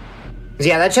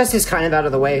 Yeah, that chest is kind of out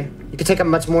of the way. You could take a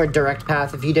much more direct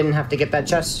path if you didn't have to get that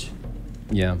chest.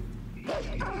 Yeah.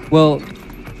 Well,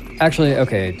 actually,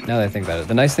 okay, now that I think about it,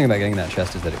 the nice thing about getting that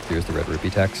chest is that it clears the red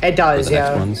rupee text. It does, for the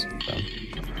yeah. Next ones, so.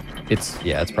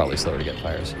 It's probably slower to get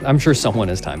fires. I'm sure someone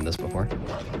has timed this before.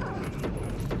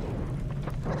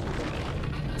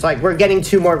 So, like, we're getting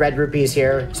 2 more red rupees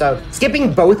here. So,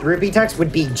 skipping both rupee texts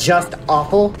would be just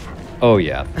awful. Oh,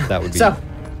 yeah, that would be... So,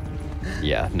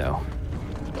 yeah, no.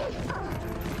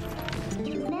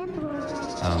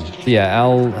 So yeah,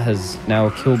 Al has now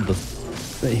killed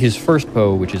his first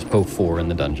Poe, which is Poe 4 in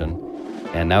the dungeon.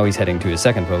 And now he's heading to his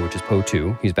second Poe, which is Poe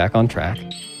 2. He's back on track.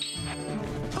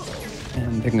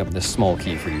 And picking up this small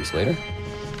key for use later.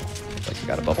 Like you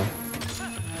got a bubble.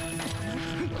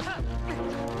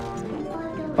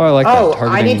 Oh, I like that. Oh,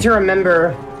 Targeting. I need to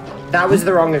remember that was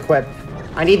the wrong equip.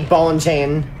 I need ball and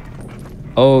chain.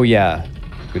 Oh, yeah.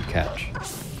 Good catch.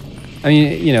 I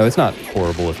mean, you know, it's not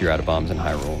horrible if you're out of bombs in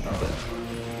high roll, but...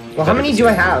 Well, how many do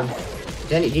I have?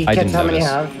 Do you catch how many I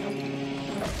have?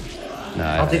 No,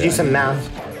 I'll have to do some math.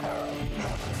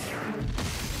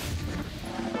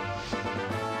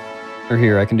 Or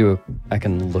here, I can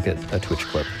look at a Twitch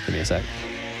clip. Give me a sec.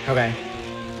 Okay.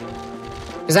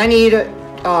 Because I need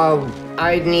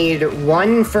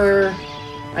one for...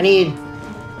 I need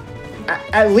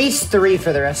at least 3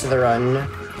 for the rest of the run.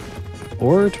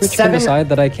 Or Twitch can decide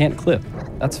that I can't clip.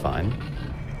 That's fine.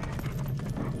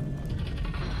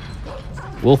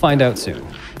 We'll find out soon.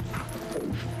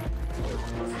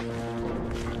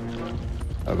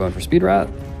 Oh, going for speed rat?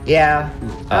 Yeah.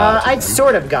 I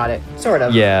sort of got it. Sort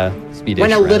of. Yeah, speed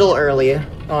went a little early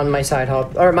on my side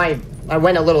hop. I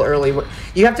went a little early.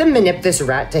 You have to manip this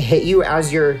rat to hit you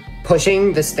as you're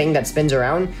pushing this thing that spins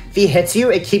around. If he hits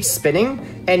you, it keeps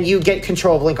spinning, and you get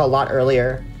control of Link a lot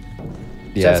earlier.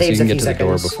 Yeah, so you can get to the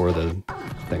door before the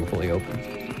thing fully opens.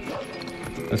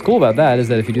 What's cool about that is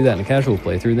that if you do that in a casual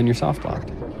playthrough, then you're soft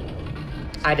locked.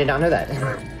 I did not know that.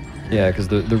 Yeah, because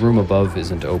the room above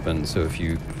isn't open, so if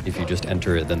you just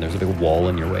enter it, then there's a big wall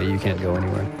in your way. You can't go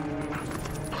anywhere.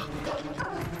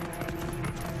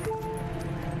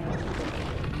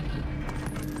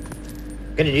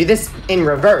 Gonna do this in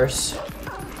reverse.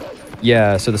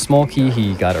 Yeah, so the small key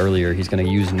he got earlier, he's going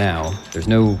to use now. There's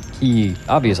no key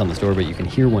obvious on this door, but you can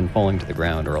hear one falling to the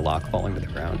ground or a lock falling to the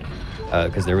ground.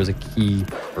 Because there was a key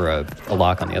or a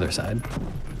lock on the other side.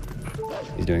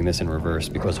 He's doing this in reverse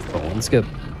because of pull and skip.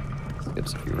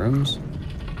 Skips a few rooms.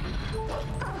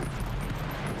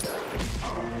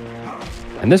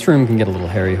 And this room can get a little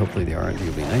hairy. Hopefully the R&D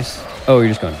will be nice. Oh, you're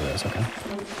just going for this, okay.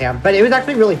 Yeah, but it was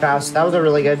actually really fast. That was a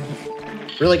really good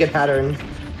pattern.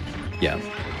 Yeah.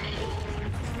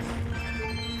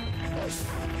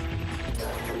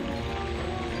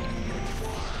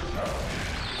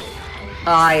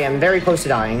 I am very close to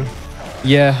dying.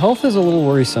 Yeah, health is a little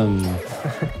worrisome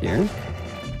here.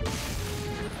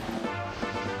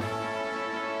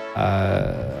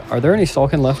 Are there any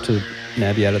Salkin left to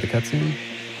nab you out of the cutscene?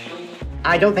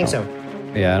 I don't think so.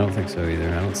 Yeah, I don't think so either.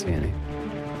 I don't see any.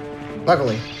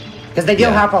 Luckily. Because they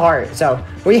deal half a heart, so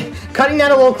cutting that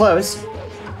a little close.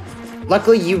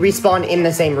 Luckily, you respawn in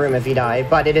the same room if you die,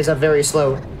 but it is a very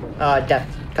slow death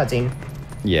cutscene.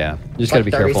 Yeah, you just gotta be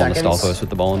careful on the stall post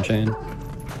with the ball and chain.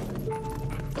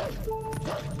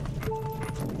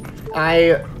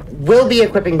 I will be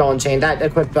equipping ball and chain. That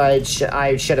equip, I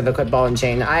should have equipped ball and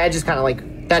chain. I just kind of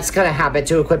like, that's kind of habit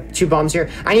to equip 2 bombs here.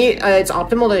 I need, it's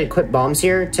optimal to equip bombs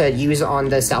here to use on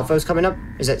the Stalfos coming up.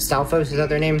 Is it Stalfos? Is that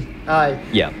their name?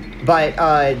 Yeah. But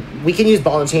we can use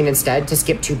ball and chain instead to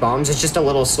skip 2 bombs. It's just a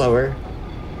little slower.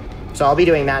 So I'll be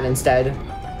doing that instead. So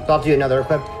I'll have to do another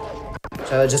equip.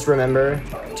 So just remember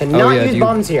to not use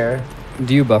bombs here.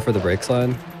 Do you buffer the brake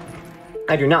slide?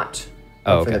 I do not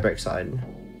buffer the brake slide.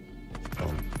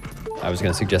 Oh, I was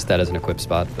going to suggest that as an equip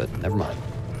spot, but never mind.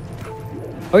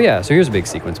 Oh yeah, so here's a big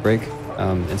sequence break.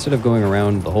 Instead of going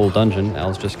around the whole dungeon,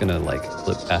 Al's just going to like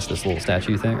flip past this little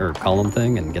statue thing, or column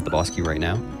thing, and get the boss key right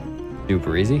now.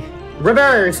 Super easy.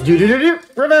 Reverse! Do-do-do-do!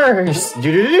 Reverse!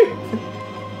 Do-do-do-do!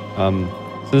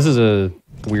 So this is a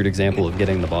weird example of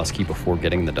getting the boss key before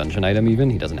getting the dungeon item even.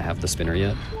 He doesn't have the spinner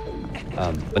yet.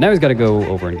 But now he's got to go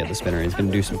over and get the spinner. He's going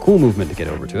to do some cool movement to get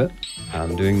over to it.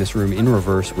 Doing this room in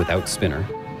reverse without spinner.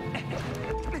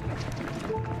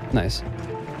 Nice.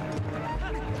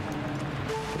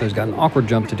 So he's got an awkward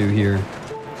jump to do here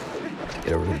to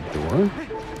get over to the door.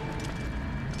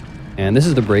 And this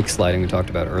is the brake sliding we talked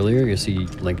about earlier. You see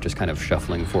Link just kind of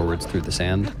shuffling forwards through the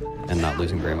sand and not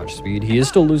losing very much speed. He is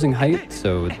still losing height,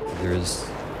 so there's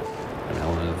an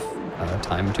element of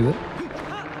time to it.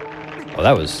 Oh,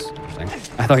 that was interesting.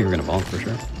 I thought you were going to bonk for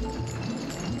sure.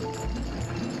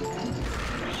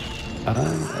 Okay.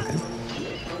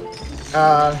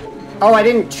 Oh, I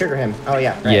didn't trigger him. Oh,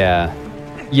 yeah. Right. Yeah.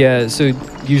 Yeah, so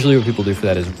usually what people do for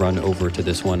that is run over to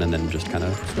this one and then just kind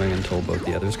of swing until both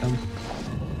the others come.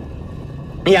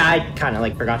 Yeah, I kind of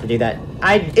like forgot to do that.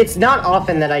 It's not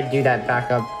often that I do that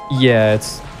backup. Yeah,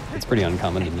 it's pretty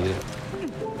uncommon to need it.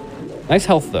 Nice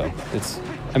health though.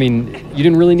 I mean, you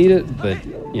didn't really need it, but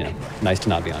you know, nice to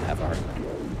not be on half a heart.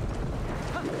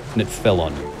 And it fell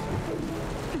on you.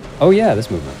 Oh yeah, this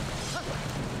movement.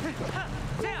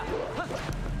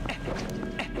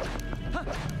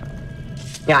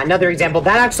 Yeah, another example.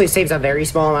 That actually saves a very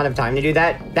small amount of time to do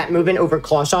that. That movement over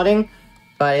claw shotting.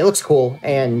 but it looks cool.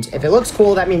 And if it looks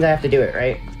cool, that means I have to do it,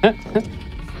 right?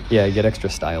 Yeah, you get extra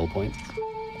style points.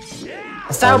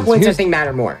 Style points, I think,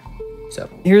 matter more. So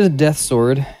here's a death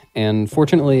sword, and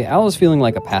fortunately, Al is feeling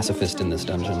like a pacifist in this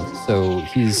dungeon. So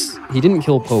he didn't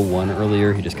kill Po 1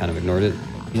 earlier, he just kind of ignored it.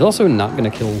 He's also not going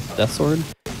to kill Death Sword.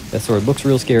 Death Sword looks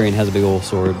real scary and has a big old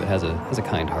sword, but has a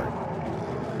kind heart.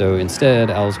 So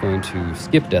instead, Al's going to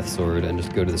skip Death Sword and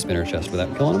just go to the spinner chest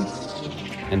without killing him.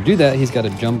 And to do that, he's got to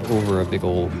jump over a big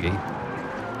old gate.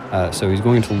 So he's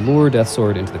going to lure Death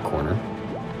Sword into the corner,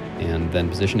 and then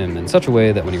position him in such a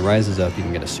way that when he rises up, he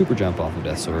can get a super jump off of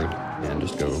Death Sword and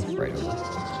just go right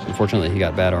over. Unfortunately, he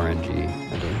got bad RNG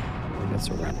and Death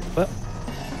Sword around. But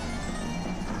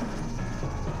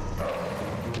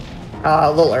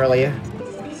a little early.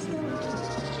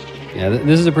 yeah,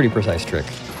 this is a pretty precise trick.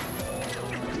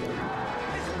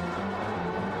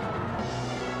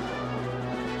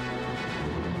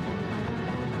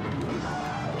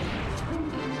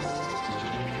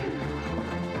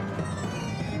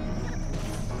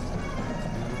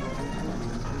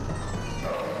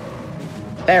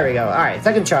 There we go. All right,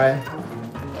 second try.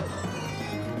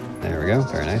 There we go.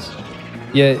 Very nice.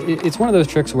 Yeah, it's one of those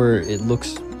tricks where it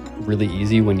looks really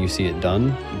easy when you see it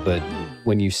done, but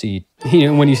when you see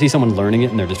someone learning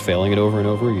it and they're just failing it over and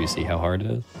over, you see how hard it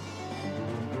is.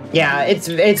 Yeah, it's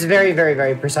very, very,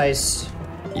 very precise.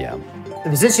 Yeah. The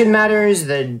position matters,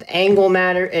 the angle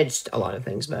matters. It's a lot of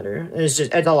things matter. It's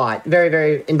a lot. Very,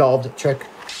 very involved trick.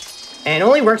 And it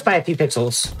only works by a few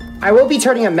pixels. I will be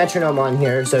turning a metronome on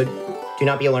here, so do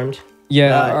not be alarmed.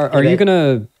 Yeah, are you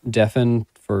gonna deafen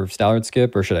for Stallard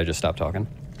skip, or should I just stop talking?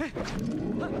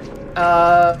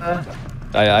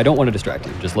 I don't want to distract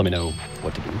you. Just let me know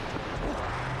what to do.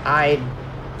 I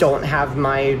don't have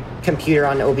my computer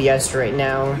on OBS right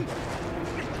now.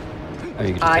 Oh,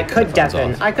 you can just I take the could headphones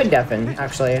deafen. off. I could deafen,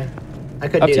 actually. I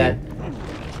could Up do to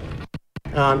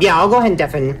that. Yeah, I'll go ahead and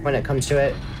deafen when it comes to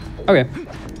it. Okay.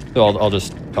 So I'll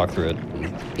just talk through it.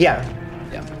 Yeah.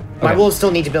 Yeah. I Okay. will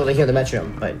still need to be able to hear the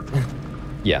metronome, but...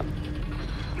 Yeah.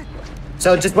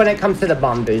 So just when it comes to the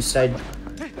bomb boost, I'd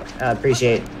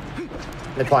appreciate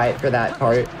the quiet for that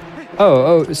part.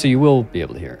 Oh, so you will be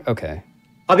able to hear. Okay.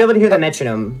 I'll be able to hear the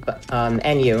metronome,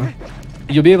 and you.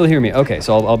 You'll be able to hear me. Okay,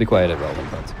 so I'll be quiet at relevant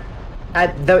parts.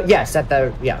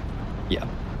 Yeah. Yeah.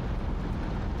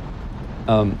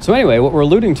 So anyway, what we're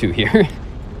alluding to here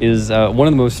is one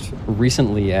of the most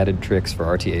recently added tricks for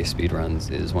RTA speedruns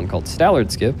is one called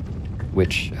Stallard Skip,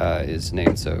 which is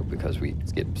named so because we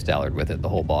skip Stallard with it, the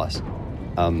whole boss.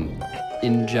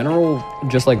 In general,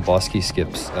 just like boss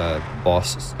skips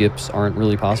aren't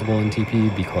really possible in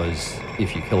TP because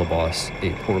if you kill a boss,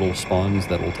 a portal spawns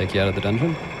that will take you out of the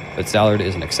dungeon. But Stallard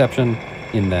is an exception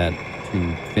in that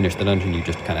to finish the dungeon, you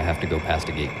just kind of have to go past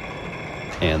a gate.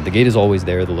 And the gate is always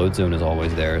there, the load zone is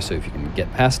always there, so if you can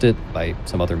get past it by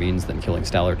some other means than killing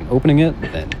Stallard and opening it,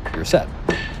 then you're set.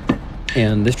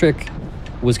 And this trick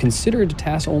was considered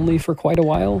TAS only for quite a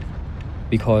while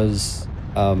because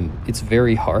it's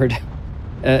very hard.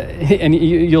 And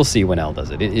you'll see when Al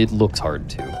does it. It looks hard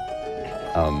too.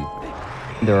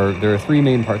 There are three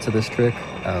main parts of this trick.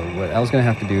 What Al's going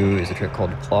to have to do is a trick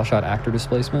called Claw Shot Actor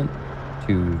Displacement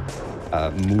to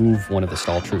move one of the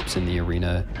stall troops in the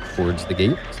arena towards the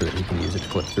gate so that he can use it to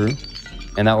clip through.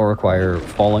 And that will require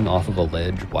falling off of a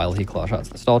ledge while he claw shots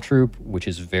the stall troop, which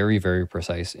is very, very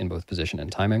precise in both position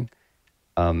and timing.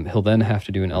 He'll then have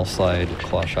to do an L-slide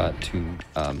claw shot to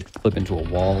clip into a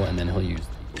wall, and then he'll use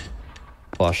the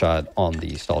claw shot on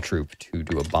the stall troop to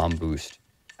do a bomb boost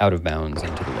out of bounds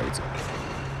into the load zone.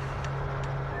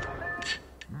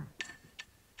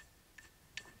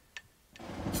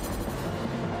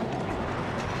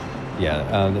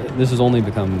 Yeah, this has only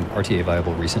become RTA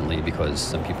viable recently because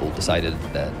some people decided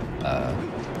that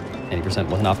 80%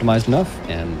 wasn't optimized enough,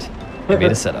 and they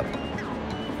made a setup.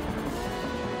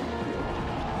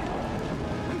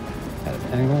 At an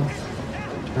angle,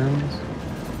 turns.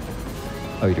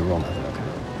 Oh, you do roll method, okay.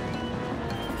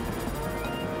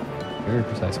 Very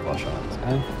precise claw shot on this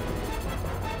guy.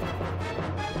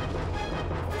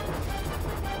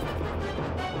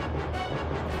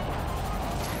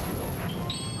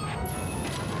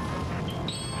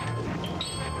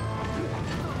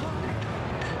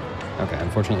 Okay,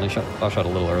 unfortunately, claw shot a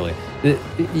little early.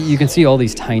 You can see all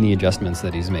these tiny adjustments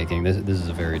that he's making. This is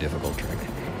a very difficult trick.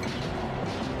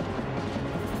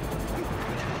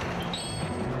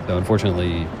 So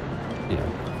unfortunately,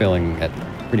 failing at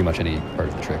pretty much any part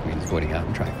of the trick means voiding out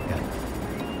and trying again.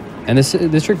 And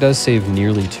this trick does save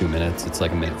nearly 2 minutes. It's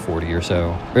like 1:40 or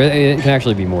so. Or it can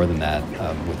actually be more than that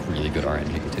with really good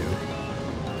RNG too.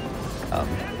 So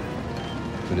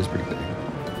it is pretty big.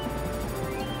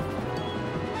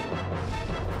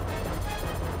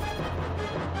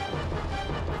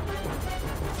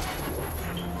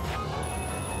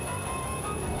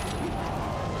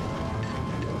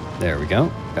 There we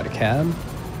go. Got a cab.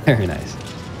 Very nice.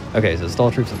 Okay, so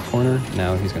stall troops in the corner.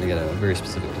 Now he's going to get a very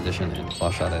specific position and claw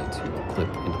shot it to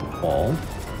clip into the wall.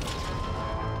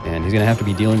 And he's going to have to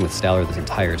be dealing with Staller this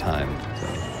entire time. So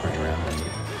running around and...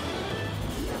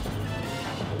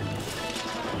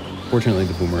 Fortunately,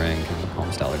 the boomerang can calm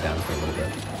Staller down for a little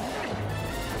bit.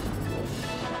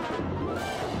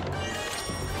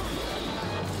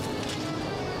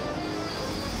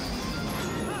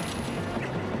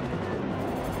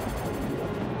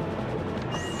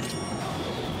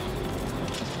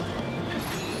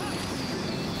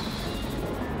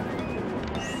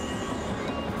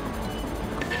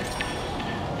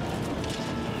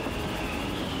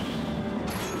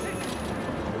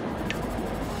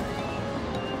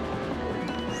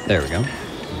 There we go.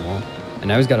 And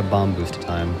now he's got a bomb boost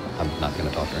time. I'm not going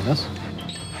to talk during this.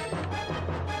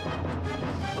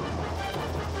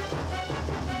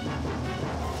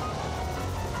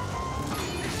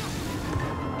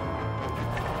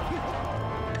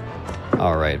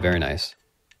 All right, very nice.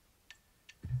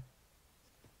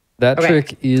 That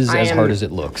trick is as hard as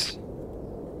it looks.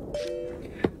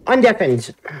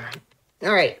 Undeafened.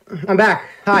 All right, I'm back.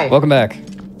 Hi. Welcome back.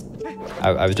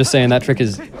 I was just saying that trick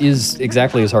is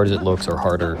exactly as hard as it looks, or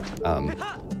harder.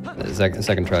 The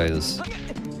second try is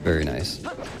very nice.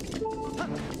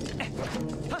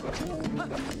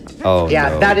 Oh yeah,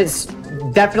 no. That is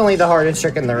definitely the hardest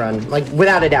trick in the run, like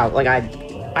without a doubt. Like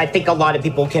I think a lot of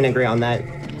people can agree on that.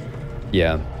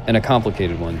 Yeah, and a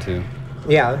complicated one too.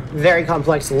 Yeah, very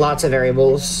complex, lots of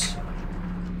variables,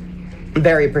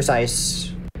 very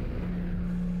precise.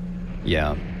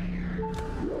 Yeah.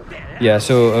 Yeah.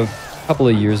 So a couple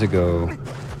of years ago,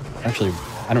 actually,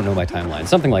 I don't know my timeline.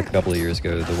 Something like a couple of years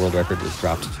ago, the world record was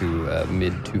dropped to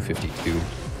mid 252,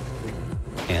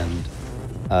 and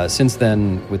since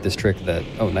then, with this trick that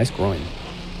nice groin.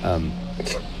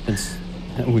 Since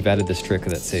we've added this trick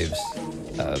that saves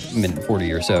minute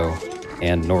 40 or so,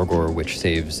 and Norgor, which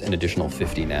saves an additional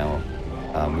 50 now.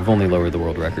 We've only lowered the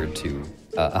world record to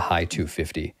a high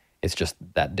 250. It's just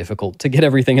that difficult to get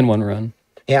everything in one run.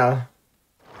 Yeah.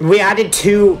 We added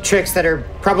 2 tricks that are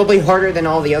probably harder than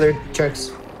all the other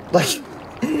tricks. Like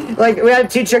we had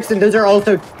 2 tricks, and those are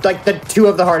also like the 2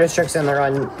 of the hardest tricks in the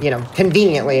run, you know,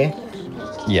 conveniently.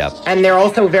 Yeah. And they're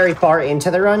also very far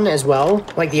into the run as well.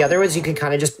 Like the other ones, you could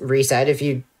kind of just reset if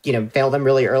you fail them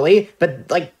really early. But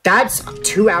like that's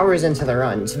 2 hours into the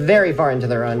run. It's very far into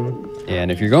the run. Yeah,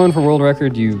 and if you're going for world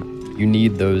record, you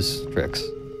need those tricks.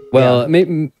 Well,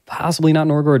 maybe possibly not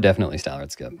Norgor, definitely Stallard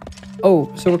Skip.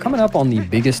 Oh, so we're coming up on the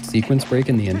biggest sequence break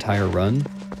in the entire run,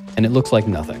 and it looks like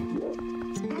nothing.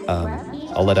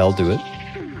 I'll let L do it.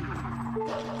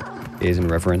 Gaze in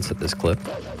reference at this clip.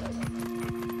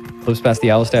 Clips past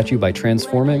the owl statue by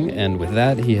transforming, and with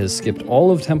that, he has skipped all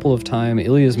of Temple of Time,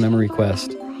 Ilya's memory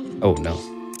quest. Oh, no.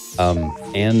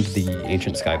 And the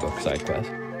Ancient Skybook side quest.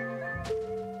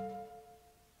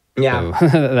 Yeah.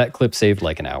 So that clip saved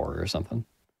like an hour or something.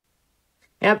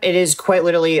 Yep, it is quite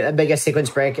literally the biggest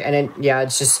sequence break, and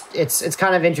it's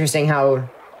kind of interesting how,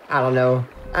 I don't know,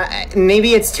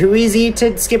 maybe it's too easy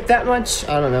to skip that much.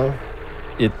 I don't know.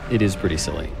 It is pretty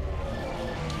silly.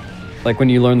 Like when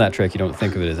you learn that trick, you don't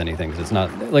think of it as anything, because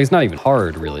it's not even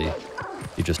hard really.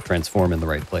 You just transform in the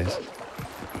right place.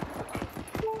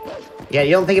 Yeah,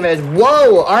 you don't think of it as,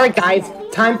 whoa, all right, guys,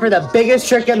 time for the biggest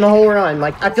trick in the whole run.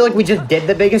 Like, I feel like we just did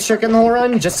the biggest trick in the whole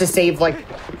run just to save, like,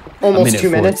 almost 2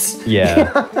 minutes.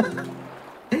 Yeah.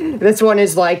 This one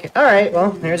is like, all right,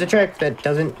 well, here's a trick that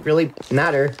doesn't really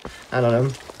matter. I don't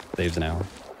know. Saves an hour.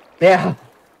 Yeah.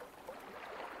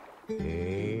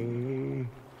 It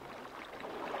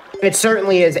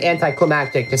certainly is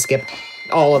anticlimactic to skip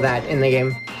all of that in the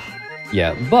game.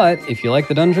 Yeah, but if you like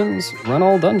the dungeons, run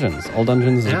all dungeons. All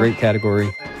dungeons is a great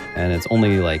category, and it's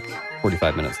only like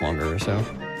 45 minutes longer or so.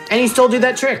 And you still do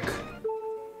that trick.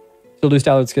 Still do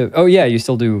Stallard Skip. Oh yeah, you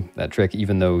still do that trick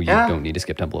even though you don't need to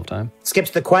skip Temple of Time.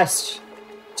 Skips the quest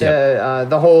to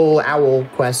the whole owl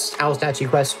quest, owl statue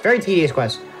quest. Very tedious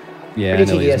quest. Yeah, I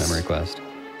know his memory quest.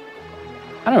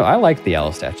 I don't know, I like the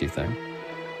owl statue thing.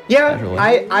 Yeah,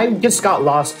 I just got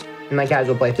lost in my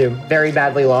casual playthrough. Very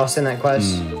badly lost in that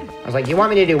quest. I was like, you want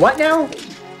me to do what now?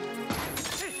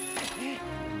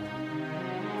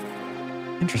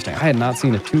 Interesting. I had not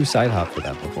seen a 2 side hop for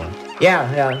that before.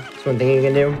 Yeah, that's one thing you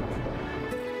can do.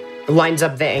 It lines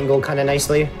up the angle kind of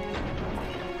nicely.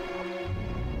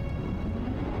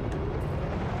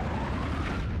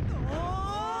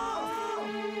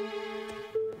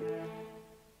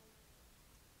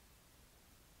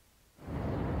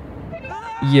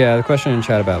 Yeah, the question in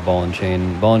chat about Ball and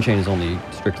Chain. Ball and Chain is only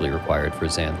strictly required for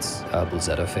Xanth's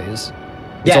Blizzetta phase.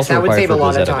 It's yes, also that would save a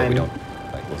lot of Blizzetta, time. but we don't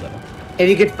fight Blizzetta.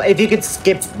 If you could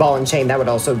skip ball and chain, that would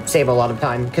also save a lot of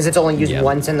time because it's only used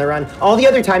once in the run. All the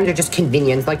other times are just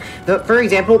convenience. Like for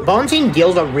example, ball and chain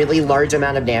deals a really large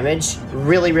amount of damage,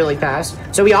 really fast.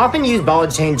 So we often use ball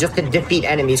and chain just to defeat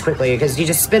enemies quickly because you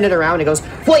just spin it around. It goes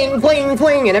fling, fling,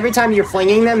 fling, and every time you're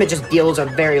flinging them, it just deals a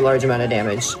very large amount of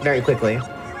damage very quickly.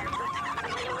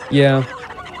 Yeah.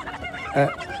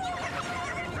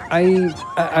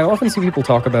 I often see people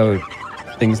talk about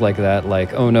things like that,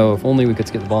 like, oh no, if only we could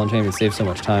skip the ball and chain, we'd save so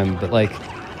much time. But like,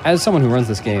 as someone who runs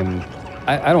this game,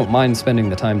 I don't mind spending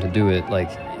the time to do it, like,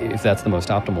 if that's the most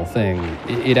optimal thing.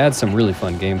 It adds some really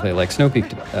fun gameplay. Like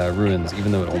Snow-Peaked Ruins,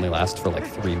 even though it only lasts for like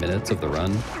 3 minutes of the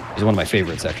run, is one of my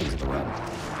favorite sections of the run.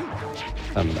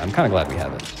 I'm kind of glad we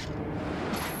have it.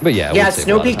 But yeah,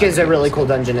 Snow-Peak is a really cool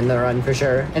dungeon in the run for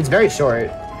sure. And it's very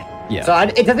short. Yeah. So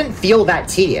it doesn't feel that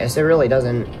tedious. It really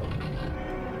doesn't.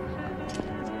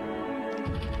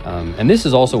 And this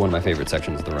is also one of my favorite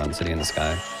sections of the run, City in the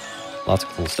Sky. Lots of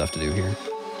cool stuff to do here.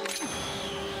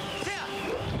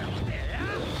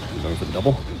 I'm going for the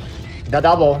double. The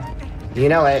double. You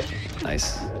know it.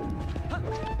 Nice.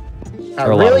 A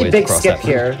really big skip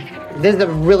here. This is a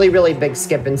really big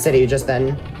skip in City just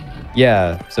then.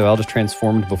 Yeah, so I'll just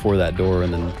transformed before that door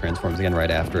and then transforms again right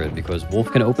after it because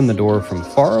Wolf can open the door from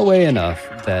far away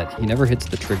enough that he never hits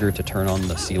the trigger to turn on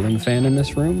the ceiling fan in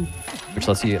this room, which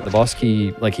lets you get the boss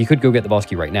key. Like, he could go get the boss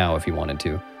key right now if he wanted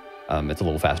to. It's a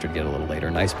little faster to get a little later.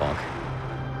 Nice bonk.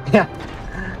 Yeah.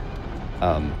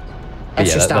 But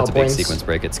yeah, that's a big sequence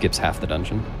break. It skips half the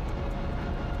dungeon.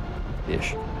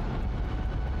 Ish.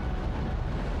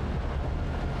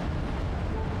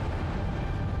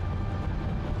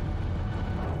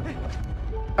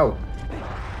 Oh.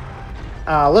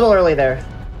 A little early there.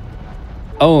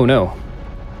 Oh, no.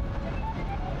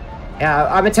 Yeah,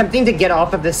 I'm attempting to get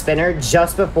off of the spinner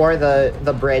just before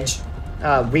the bridge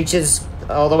reaches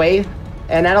all the way,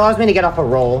 and that allows me to get off a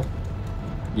roll.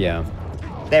 Yeah.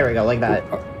 There we go, like that.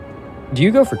 Do you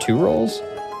go for 2 rolls?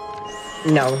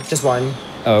 No, just one.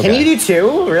 Oh, okay. Can you do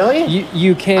 2? Really?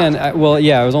 You can. Well,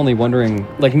 yeah, I was only wondering,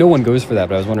 like, no one goes for that,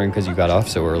 but I was wondering because you got off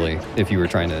so early, if you were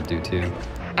trying to do 2.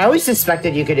 I always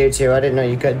suspected you could do 2. I didn't know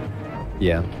you could.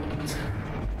 Yeah.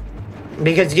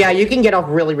 Because, yeah, you can get off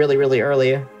really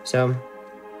early, so...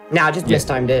 Nah, I just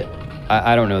mistimed it.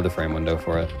 I don't know the frame window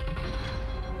for it.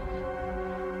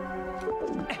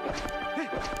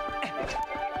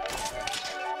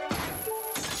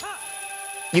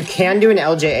 You can do an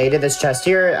LJA to this chest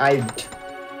here.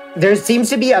 There seems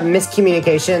to be a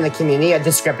miscommunication in the community, a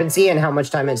discrepancy in how much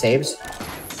time it saves.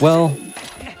 Well,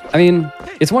 I mean,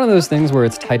 it's one of those things where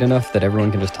it's tight enough that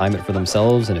everyone can just time it for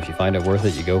themselves, and if you find it worth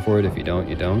it, you go for it. If you don't,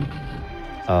 you don't.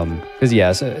 Because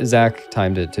yeah, so Zach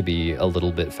timed it to be a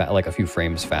little bit, like a few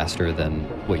frames faster than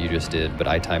what you just did, but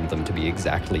I timed them to be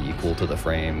exactly equal to the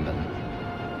frame, and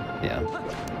yeah.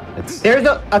 There's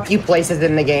a few places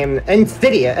in the game, in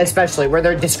Cydia especially, where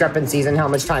there are discrepancies in how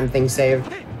much time things save.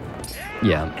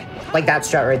 Yeah. Like that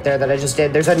strat right there that I just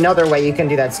did. There's another way you can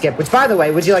do that skip, which, by the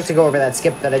way, would you like to go over that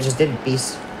skip that I just did,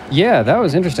 Beast? Yeah, that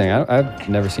was interesting. I've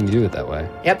never seen you do it that way.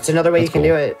 Yep, it's another way you can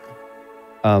do it.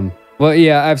 Well,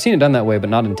 yeah, I've seen it done that way, but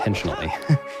not intentionally.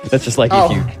 That's just like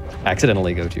if you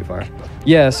accidentally go too far.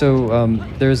 Yeah, so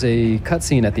there's a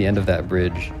cutscene at the end of that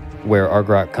bridge where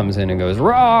Argrok comes in and goes,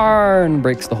 "Roar!" and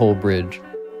breaks the whole bridge.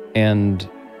 And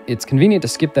it's convenient to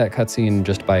skip that cutscene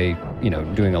just by,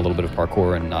 doing a little bit of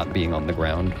parkour and not being on the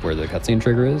ground where the cutscene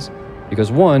trigger is.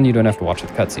 Because 1, you don't have to watch the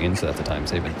cutscene, so that's a time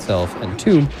save in itself. And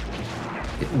 2,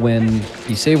 when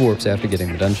he save warps after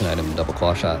getting the dungeon item, double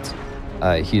claw shots,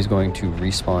 he's going to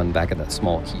respawn back at that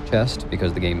small key chest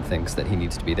because the game thinks that he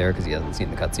needs to be there because he hasn't seen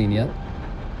the cutscene yet,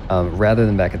 rather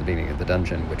than back at the beginning of the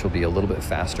dungeon, which will be a little bit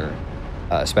faster,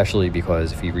 especially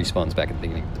because if he respawns back at the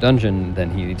beginning of the dungeon, then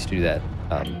he needs to do that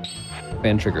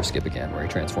fan trigger skip again where he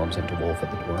transforms into Wolf at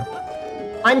the door.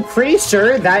 I'm pretty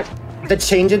sure that the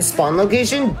change in spawn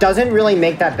location doesn't really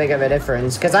make that big of a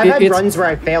difference because I've had runs where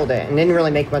I failed it and didn't really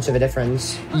make much of a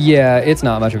difference. Yeah, it's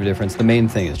not much of a difference. The main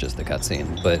thing is just the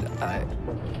cutscene, but I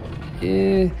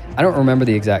don't remember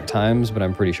the exact times, but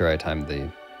I'm pretty sure I timed the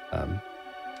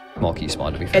small key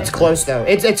spawn to be faster. It's close though.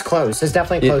 It's close. It's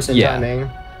definitely close in timing.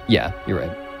 Yeah, you're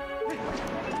right.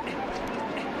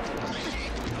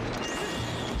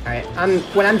 Alright,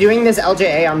 when I'm doing this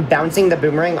LJA, I'm bouncing the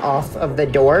boomerang off of the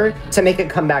door to make it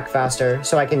come back faster,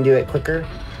 so I can do it quicker.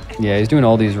 Yeah, he's doing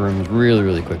all these rooms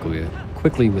really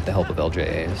quickly with the help of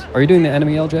LJAs. Are you doing the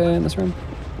enemy LJA in this room?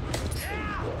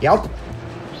 Yep.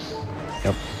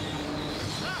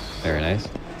 Very nice.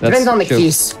 Depends on the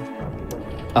keys.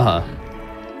 Uh-huh.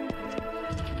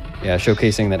 Yeah,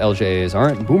 showcasing that LJAs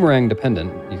aren't boomerang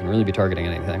dependent. You can really be targeting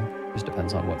anything. Just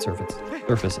depends on what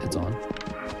surface it's on.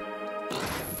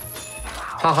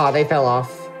 Haha, they fell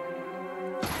off.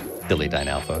 Silly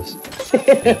Dynalphos.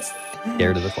 It's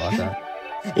scared of the claw shot.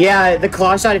 Yeah, the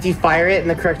claw shot, if you fire it in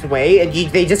the correct way,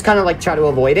 they just kind of like try to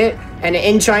avoid it. And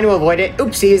in trying to avoid it,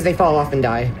 oopsies, they fall off and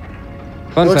die.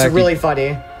 Fun It looks fact, really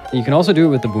funny. You can also do it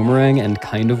with the boomerang and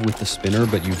kind of with the spinner,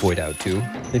 but you void out too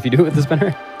if you do it with the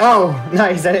spinner. Oh,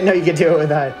 nice. I didn't know you could do it with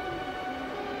that.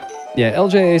 Yeah,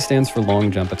 LJA stands for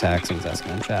long jump attacks, I was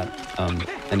asking in chat.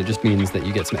 And it just means that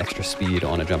you get some extra speed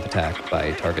on a jump attack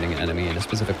by targeting an enemy in a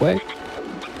specific way,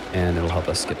 and it'll help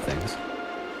us skip things.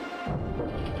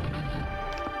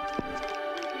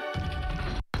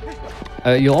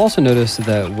 You'll also notice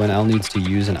that when Al needs to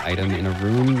use an item in a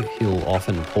room, he'll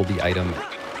often pull the item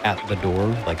at the door,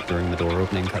 like during the door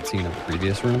opening cutscene of the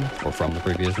previous room, or from the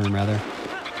previous room rather.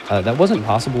 That wasn't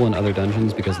possible in other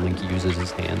dungeons because Link uses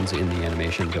his hands in the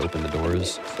animation to open the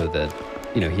doors, so that,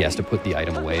 you know, he has to put the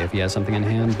item away if he has something in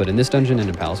hand. But in this dungeon and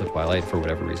in Palace of Twilight, for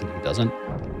whatever reason, he doesn't.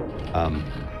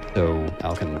 So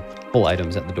Al can pull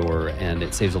items at the door, and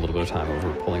it saves a little bit of time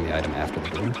over pulling the item after the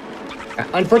door.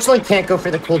 Unfortunately, can't go for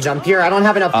the cool jump here. I don't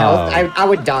have enough health. I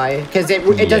would die because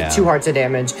it does 2 hearts of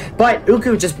damage. But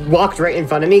Uku just walked right in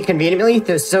front of me conveniently.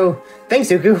 So thanks,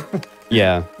 Uku.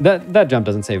 Yeah, that jump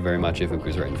doesn't save very much if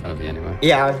Uku's right in front of you anyway.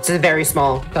 Yeah, it's a very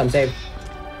small time save.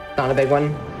 Not a big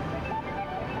one.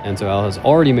 And so Al has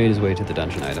already made his way to the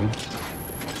dungeon item.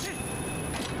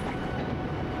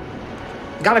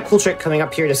 Got a cool trick coming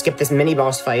up here to skip this mini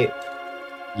boss fight.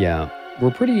 Yeah,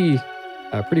 we're pretty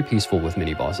peaceful with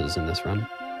mini bosses in this run.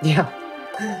 Yeah.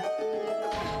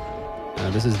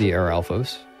 This is the Air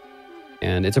Alphos,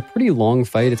 and it's a pretty long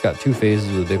fight. It's got 2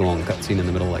 phases with a big long cutscene in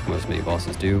the middle, like most mini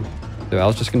bosses do. So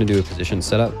Al's just going to do a position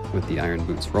setup with the iron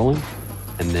boots rolling,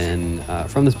 and then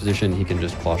from this position he can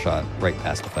just claw shot right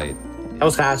past the fight. That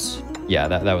was fast. Yeah,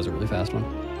 that was a really fast one.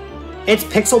 It's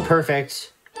pixel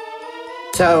perfect.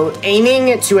 So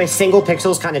aiming to a single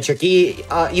pixel is kind of tricky.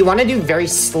 You want to do very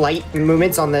slight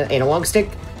movements on the analog stick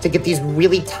to get these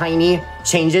really tiny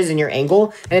changes in your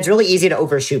angle. And it's really easy to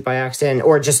overshoot by accident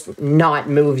or just not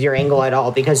move your angle at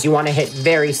all because you want to hit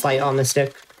very slight on the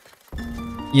stick.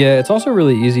 Yeah, it's also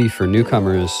really easy for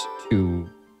newcomers to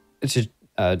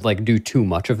like do too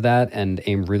much of that and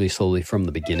aim really slowly from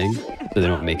the beginning so they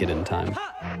don't make it in time.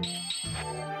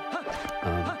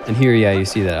 And here, yeah, you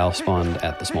see that Al spawned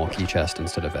at the small key chest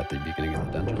instead of at the beginning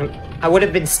of the dungeon. I would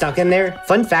have been stuck in there.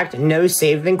 Fun fact, no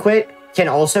save and quit can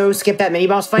also skip that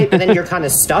mini-boss fight, but then you're kind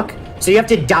of stuck. So you have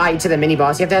to die to the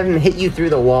mini-boss. You have to have him hit you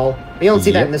through the wall. We don't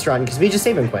see that in this run, because we just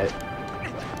save and quit.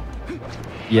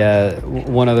 Yeah,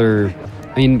 one other...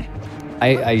 I mean,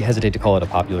 I hesitate to call it a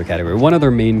popular category. One other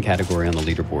main category on the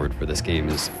leaderboard for this game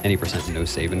is any percent no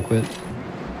save and quit,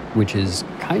 which is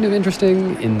kind of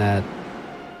interesting in that...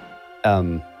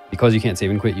 because you can't save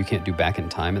and quit, you can't do back in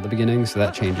time at the beginning, so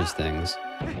that changes things.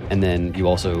 And then you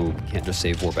also can't just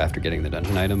save warp after getting the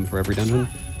dungeon item for every dungeon.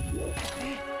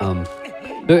 So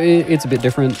it's a bit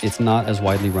different. It's not as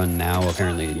widely run now.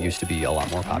 Apparently it used to be a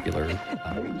lot more popular,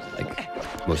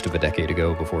 like most of a decade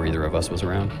ago before either of us was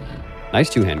around. Nice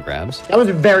 2-hand grabs. That was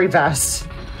very fast.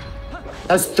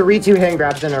 That was 3 2-hand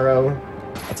grabs in a row.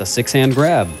 That's a 6-hand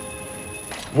grab.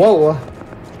 Whoa.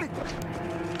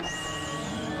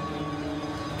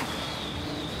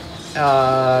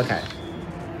 Okay.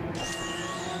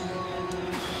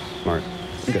 Smart.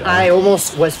 Good. I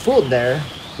almost was fooled there.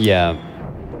 Yeah.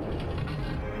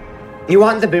 You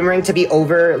want the boomerang to be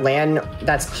over land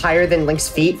that's higher than Link's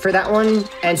feet for that one,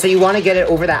 and so you want to get it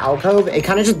over that alcove. It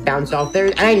kind of just bounced off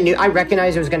there, and I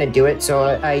recognized it was going to do it,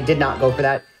 so I did not go for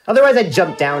that. Otherwise, I'd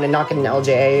jump down and not get an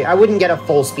LJA. I wouldn't get a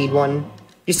full speed one.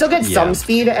 You still get some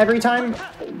speed every time.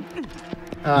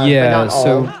 Yeah,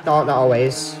 but not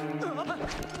always.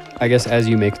 I guess as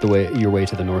you make your way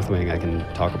to the North Wing, I can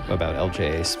talk about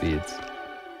LJA speeds.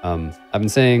 I've been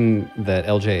saying that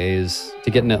LJAs,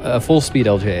 to get a full speed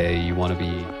LJA, you want to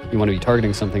be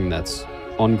targeting something that's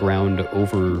on ground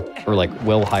over or like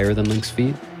well higher than Link's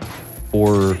feet,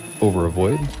 or over a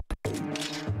void.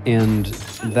 And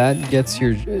that gets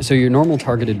your normal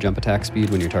targeted jump attack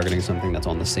speed when you're targeting something that's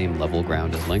on the same level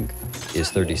ground as Link is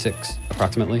 36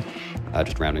 approximately,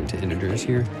 just rounding to integers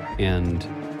here, and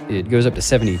it goes up to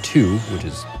 72, which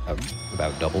is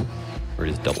about double, or it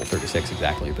is double 36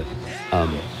 exactly, but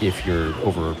if you're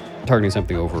targeting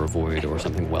something over a void or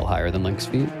something well higher than Link's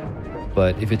feet.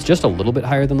 But if it's just a little bit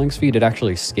higher than Link's feet, it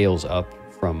actually scales up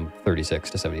from 36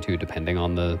 to 72 depending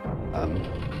on the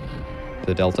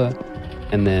delta.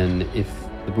 And then if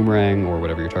the boomerang or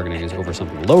whatever you're targeting is over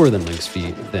something lower than Link's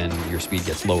feet, then your speed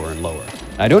gets lower and lower.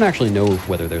 I don't actually know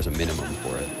whether there's a minimum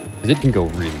for it, because it can go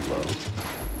really low.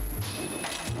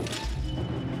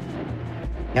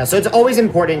 Yeah, so it's always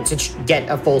important to get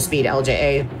a full speed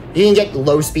LJA. You can get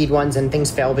low speed ones and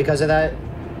things fail because of that.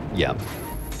 Yeah.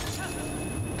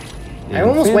 I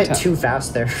almost went too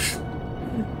fast there.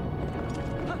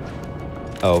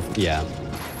 Oh, yeah.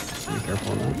 Be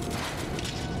careful of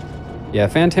that. Yeah,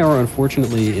 Fan Tower,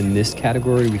 unfortunately, in this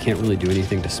category, we can't really do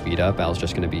anything to speed up. Al's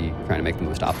just going to be trying to make the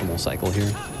most optimal cycle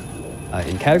here.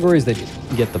 In categories that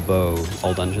get the bow,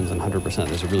 all dungeons and 100%,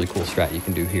 there's a really cool strat you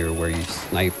can do here where you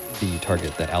snipe the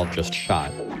target that Al just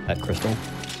shot, that crystal,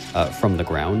 from the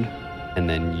ground, and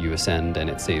then you ascend and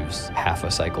it saves half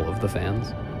a cycle of the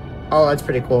fans. Oh, that's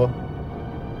pretty cool.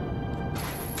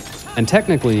 And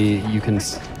technically, you can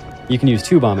use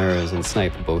 2 bomb arrows and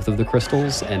snipe both of the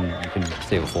crystals, and you can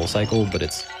save a full cycle, but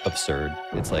it's absurd.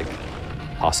 It's like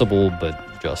possible,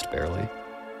 but just barely.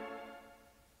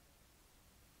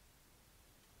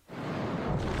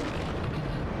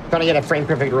 Trying to get a frame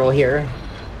perfect roll here.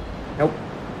 Nope.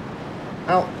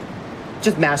 Oh,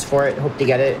 just mash for it. Hope to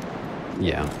get it.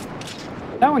 Yeah.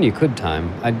 That one you could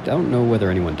time. I don't know whether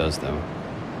anyone does, though.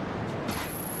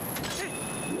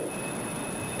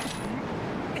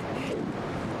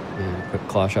 And a quick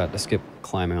claw shot to skip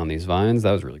climbing on these vines.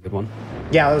 That was a really good one.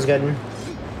 Yeah, that was good.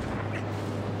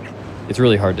 It's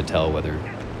really hard to tell whether you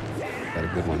got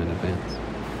a good one in advance.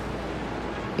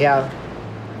 Yeah.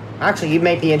 Actually, you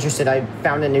may be interested. I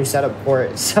found a new setup for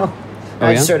it, so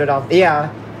I started off.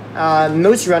 Yeah.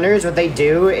 Most runners, what they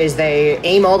do is they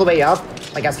aim all the way up,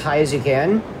 like as high as you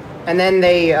can, and then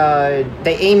they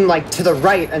aim like to the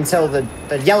right until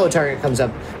the yellow target comes up.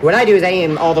 What I do is I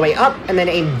aim all the way up and then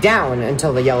aim down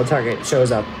until the yellow target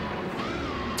shows up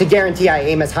to guarantee I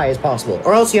aim as high as possible.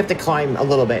 Or else you have to climb a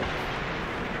little bit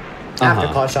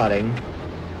after claw shotting.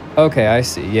 Okay, I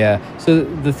see. Yeah. So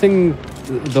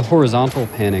the horizontal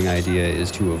panning idea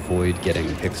is to avoid getting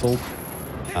pixeled.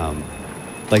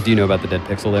 Like, do you know about the dead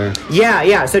pixel there?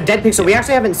 Yeah. So dead pixel, we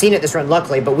actually haven't seen it this run,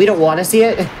 luckily, but we don't want to see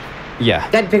it. Yeah.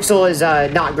 Dead pixel is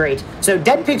not great. So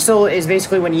dead pixel is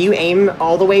basically when you aim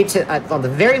all the way to on the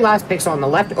very last pixel on the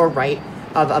left or right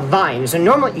of a vine. So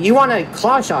normally you want to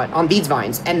claw shot on these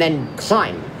vines and then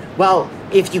climb. Well,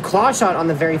 if you claw shot on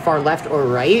the very far left or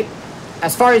right,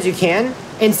 as far as you can,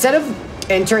 instead of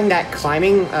entering that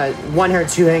climbing one or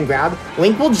two hand grab,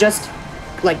 Link will just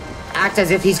like act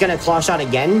as if he's gonna claw shot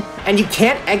again, and you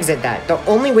can't exit that. The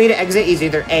only way to exit is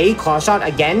either A, claw shot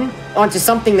again onto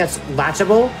something that's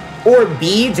latchable, or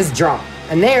B, just drop.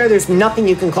 And there's nothing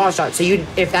you can claw shot. So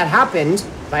if that happened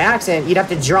by accident, you'd have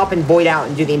to drop and void out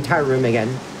and do the entire room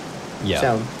again. Yeah.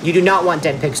 So you do not want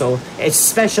dead pixel,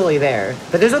 especially there.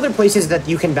 But there's other places that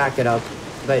you can back it up,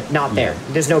 but not there.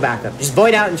 There's no backup. Just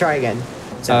void out and try again.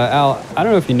 So. Al, I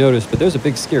don't know if you noticed, but there's a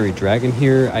big scary dragon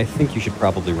here. I think you should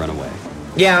probably run away.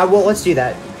 Yeah, well, let's do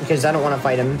that, because I don't want to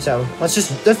fight him, so let's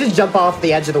just jump off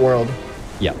the edge of the world.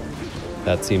 Yeah,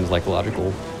 that seems like a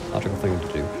logical thing to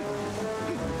do.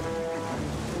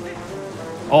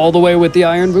 All the way with the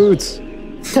iron boots!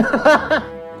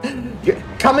 You're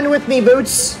coming with me,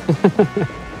 Boots!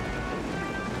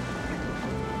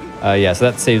 Yeah,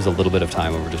 so that saves a little bit of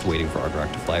time when we're just waiting for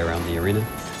Argrak to fly around the arena.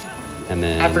 And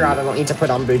then... I forgot I don't need to put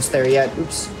on boots there yet,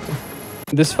 oops.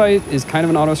 This fight is kind of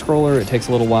an auto-scroller. It takes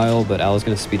a little while, but Al is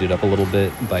going to speed it up a little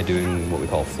bit by doing what we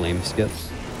call flame skips.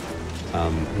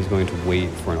 He's going to wait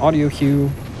for an audio cue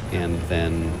and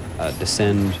then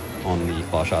descend on the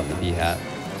claw shot and the B-hat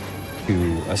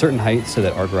to a certain height so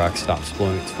that Argrak stops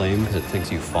blowing its flame because it thinks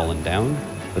you've fallen down,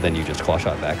 but then you just claw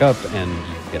shot back up and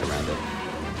you get around it.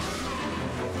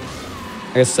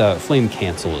 I guess flame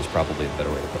cancel is probably the better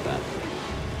way to put that.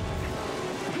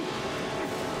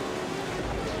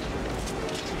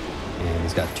 And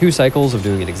he's got 2 cycles of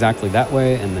doing it exactly that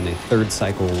way, and then a 3rd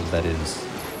cycle that is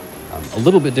a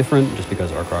little bit different, just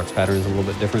because Argrak's pattern is a little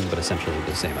bit different, but essentially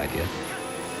the same idea.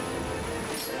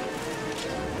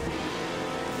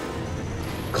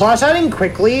 Claw shotting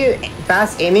quickly,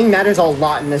 fast aiming matters a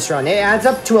lot in this run. It adds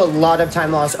up to a lot of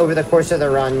time loss over the course of the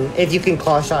run if you can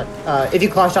claw shot, if you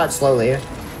claw shot slowly.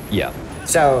 Yeah.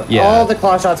 So all the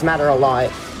claw shots matter a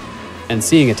lot. And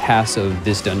seeing a TAS of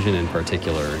this dungeon in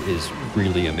particular is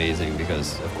really amazing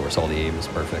because, of course, all the aim is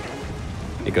perfect.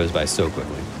 It goes by so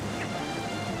quickly.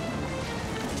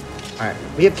 All right,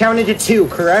 we have counted to 2,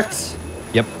 correct?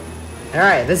 Yep. All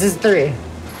right, this is 3.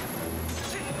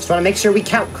 Just want to make sure we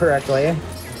count correctly.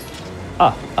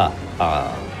 All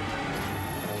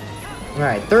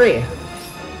right, 3.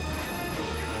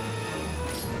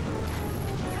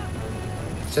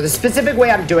 So the specific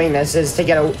way I'm doing this is to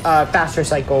get a faster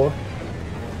cycle.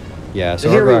 Yeah, so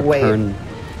Argrak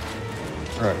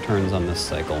turns on this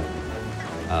cycle.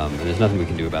 And there's nothing we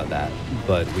can do about that.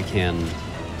 But we can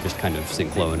just kind of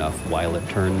sink low enough while it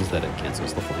turns that it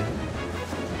cancels the flame.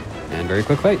 And very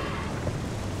quick fight.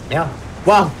 Yeah.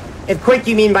 Well, if quick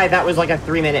you mean by that was like a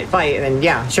 3-minute fight, then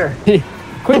yeah, sure.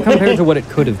 Quick compared to what it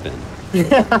could have been.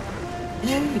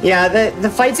 Yeah, the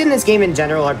fights in this game in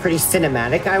general are pretty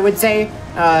cinematic, I would say.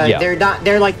 Yeah.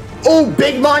 They're like, oh,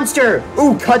 big monster!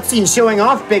 Ooh, cutscene showing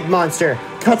off big monster.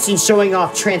 Cutscene showing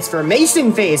off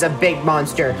transformation phase of big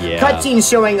monster. Yeah. Cutscene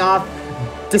showing off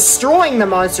destroying the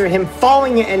monster, him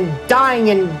falling and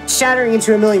dying and shattering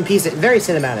into a million pieces. Very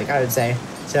cinematic, I would say.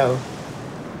 So...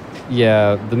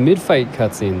 Yeah, the mid-fight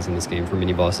cutscenes in this game for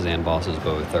mini-bosses and bosses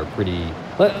both are pretty,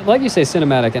 like you say,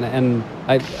 cinematic, and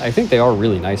I think they are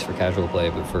really nice for casual play,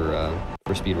 but for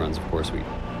speedruns, of course, we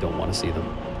don't want to see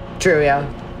them. True, yeah.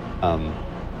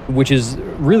 Which is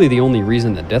really the only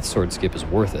reason that Death Sword skip is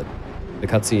worth it. The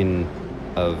cutscene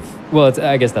of, well,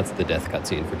 I guess that's the death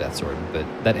cutscene for Death Sword, but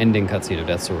that ending cutscene of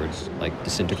Death Sword, like,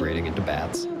 disintegrating into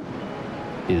bats,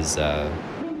 is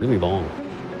really long.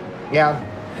 Yeah.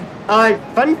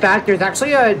 Fun fact, there's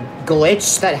actually a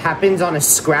glitch that happens on a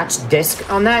scratch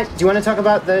disc on that. Do you want to talk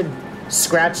about the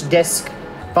scratch disc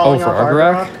falling off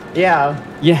Argarak? Yeah.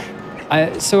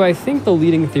 Yeah. So I think the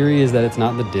leading theory is that it's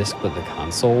not the disc, but the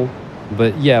console.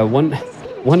 But yeah, one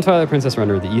Twilight Princess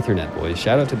runner, the Ethernet Boys,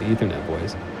 shout out to the Ethernet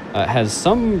Boys, has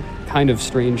some kind of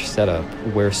strange setup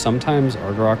where sometimes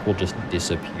Argarak will just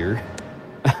disappear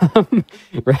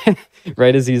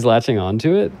right as he's latching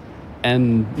onto it.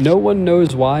 And no one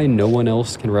knows why. No one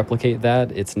else can replicate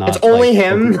that. It's not. It's only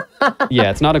him. Yeah,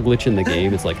 it's not a glitch in the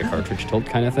game. It's like a cartridge tilt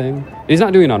kind of thing. He's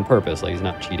not doing it on purpose. Like he's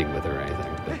not cheating with it or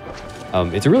anything.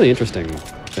 But it's a really interesting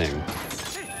thing.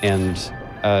 And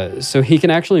so he can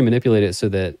actually manipulate it so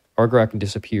that Argarak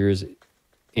disappears,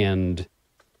 and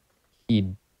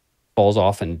he falls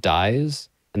off and dies.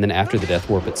 And then after the death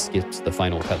warp, it skips the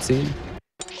final cutscene.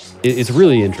 It's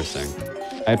really interesting.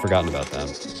 I had forgotten about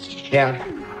that. Yeah.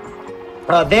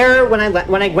 There, when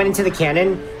I went into the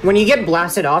cannon, when you get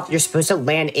blasted off, you're supposed to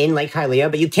land in Lake Hylia,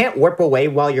 but you can't warp away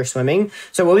while you're swimming.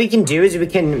 So what we can do is we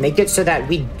can make it so that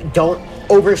we don't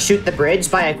overshoot the bridge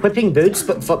by equipping boots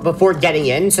before getting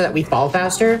in so that we fall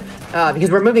faster,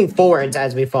 because we're moving forwards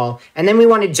as we fall. And then we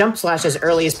want to jump slash as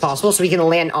early as possible so we can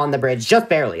land on the bridge, just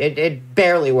barely. It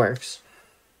barely works.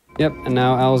 Yep, and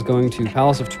now Al's going to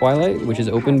Palace of Twilight, which is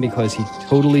open because he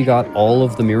totally got all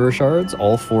of the mirror shards,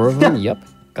 all 4 of them. Yep,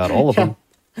 got all of them.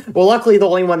 Well, luckily the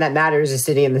only one that matters is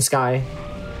City in the Sky.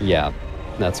 Yeah,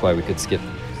 that's why we could skip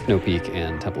Snow Peak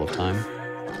and Temple of Time.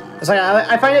 It's like,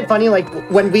 I find it funny, like,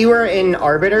 when we were in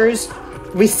Arbiters,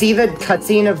 we see the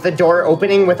cutscene of the door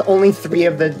opening with only 3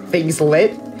 of the things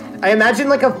lit. I imagine,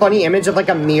 like, a funny image of, like,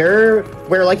 a mirror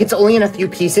where, like, it's only in a few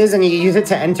pieces and you use it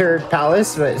to enter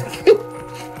Palace, but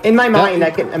in my mind,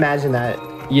 I can imagine that.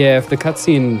 Yeah, if the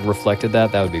cutscene reflected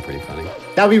that, that would be pretty funny.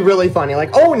 That would be really funny.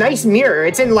 Like, oh, nice mirror.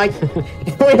 It's in, like,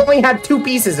 we only have 2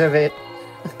 pieces of it.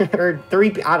 Or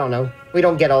 3, I don't know. We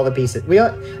don't get all the pieces.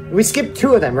 We skipped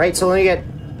 2 of them, right? So we only get...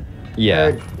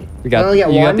 Yeah. You got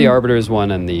the Arbiters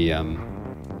one and the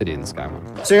City in the Sky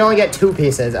one. So you only get 2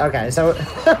 pieces. Okay, so...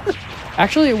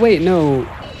 Actually, wait, no.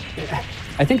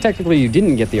 I think technically you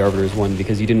didn't get the Arbiters one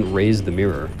because you didn't raise the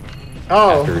mirror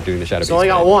after doing the Shadow Beast. So only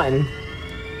got 1.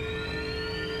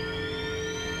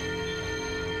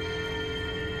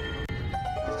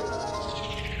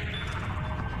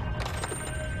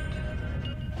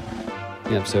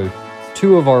 Yep, so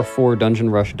 2 of our 4 Dungeon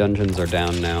Rush dungeons are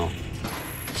down now.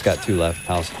 Just got 2 left,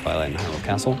 Palace of Twilight and Hyrule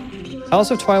Castle.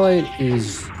 Palace of Twilight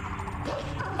is,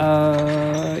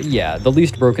 yeah, the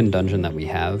least broken dungeon that we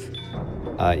have,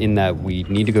 in that we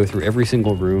need to go through every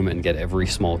single room and get every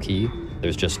small key.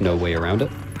 There's just no way around it.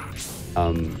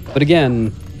 But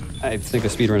again, I think a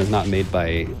speedrun is not made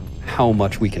by how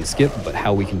much we can skip, but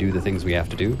how we can do the things we have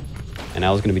to do. And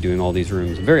Al's going to be doing all these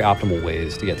rooms in very optimal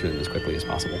ways to get through them as quickly as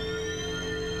possible.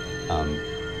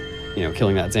 You know,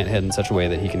 killing that Zant head in such a way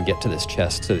that he can get to this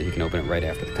chest so that he can open it right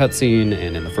after the cutscene.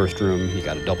 And in the first room, he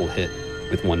got a double hit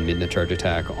with 1 midna charge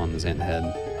attack on the Zant head.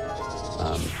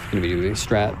 Going to be doing a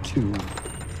strat to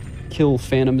kill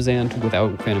Phantom Zant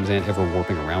without Phantom Zant ever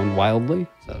warping around wildly.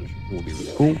 So that will be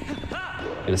really cool.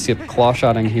 Going to skip claw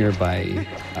shotting here by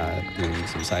doing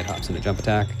some side hops and a jump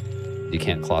attack. You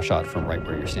can't claw shot from right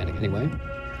where you're standing anyway.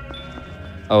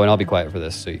 Oh, and I'll be quiet for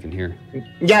this so you can hear.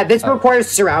 Yeah, this requires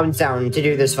surround sound to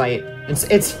do this fight.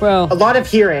 It's well, a lot of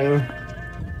hearing.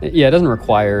 Yeah, it doesn't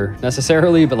require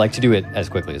necessarily, but like to do it as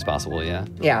quickly as possible, yeah.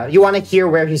 Yeah, you want to hear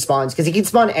where he spawns, because he can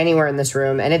spawn anywhere in this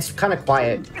room, and it's kind of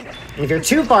quiet. And if you're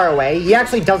too far away, he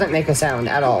actually doesn't make a sound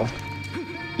at all.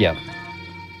 Yep.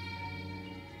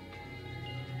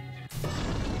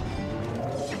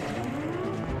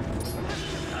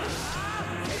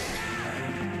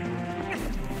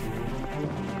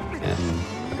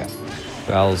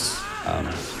 So Al's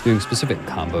doing specific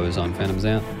combos on Phantom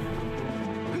Zant.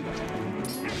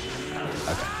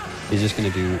 Okay. He's just going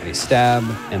to do a stab,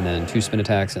 and then 2 spin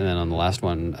attacks, and then on the last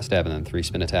one, a stab, and then 3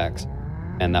 spin attacks.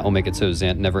 And that will make it so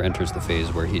Zant never enters the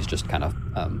phase where he's just kind of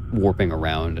warping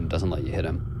around and doesn't let you hit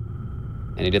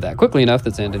him. And he did that quickly enough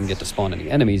that Zant didn't get to spawn any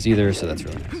enemies either, so that's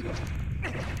really nice.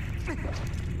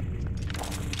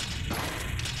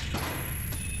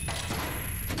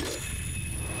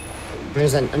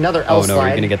 There's another L slide. Oh no, are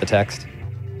you going to get the text?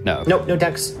 No. Nope, no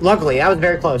text. Luckily, I was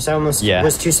very close. I almost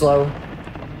was too slow.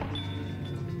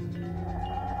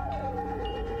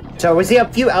 So we see a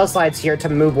few L slides here to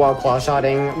move while claw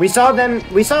shotting. We saw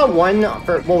one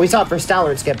for, well, we saw it for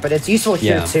Stallard skip, but it's useful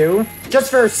here too,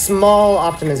 just for small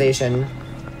optimization.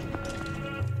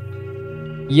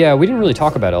 Yeah, we didn't really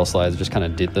talk about L slides, just kind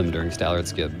of did them during Stallard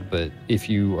skip. But if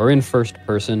you are in first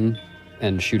person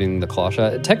and shooting the claw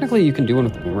shot, technically you can do one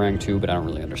with the boomerang too, but I don't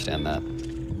really understand that.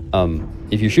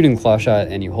 If you're shooting claw shot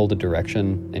and you hold a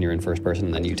direction and you're in first person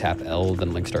and then you tap L,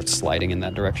 then Link starts sliding in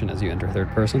that direction as you enter third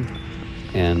person.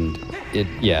 And it,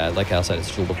 yeah, like Al said,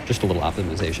 it's just a little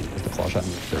optimization because the claw shot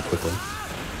moves very quickly.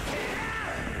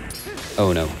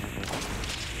 Oh no.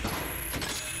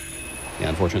 Yeah,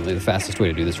 unfortunately, the fastest way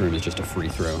to do this room is just a free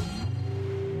throw.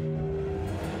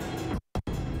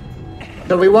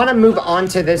 So we want to move on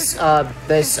to this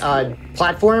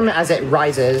platform as it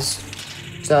rises.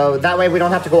 So that way we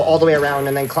don't have to go all the way around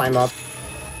and then climb up.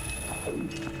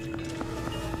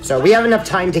 So we have enough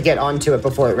time to get onto it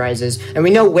before it rises. And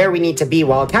we know where we need to be.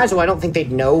 While casual, I don't think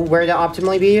they'd know where to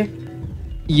optimally be.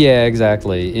 Yeah,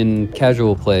 exactly. In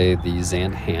casual play, the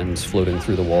Zant hands floating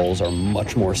through the walls are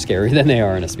much more scary than they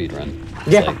are in a speedrun.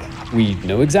 Yeah. Like, we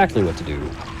know exactly what to do.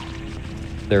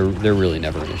 They're really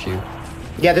never an issue.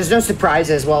 Yeah, there's no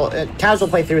surprises. Well, casual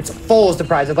playthrough, it's full of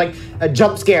surprises, like a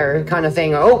jump scare kind of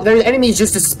thing. Oh, there's enemies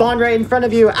just spawn right in front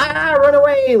of you. Ah, run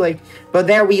away! Like, but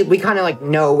there we kind of like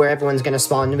know where everyone's gonna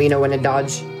spawn. We know when to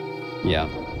dodge. Yeah.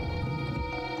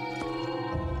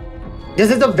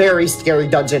 This is a very scary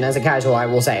dungeon as a casual, I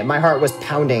will say. My heart was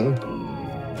pounding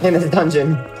in this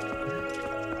dungeon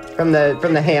from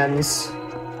the hands.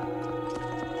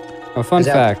 Oh, fun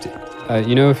fact.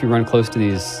 You know, if you run close to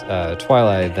these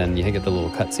Twilight, then you get the little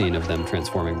cutscene of them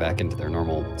transforming back into their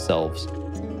normal selves.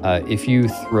 If you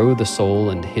throw the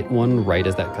soul and hit one right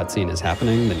as that cutscene is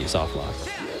happening, then you soft lock.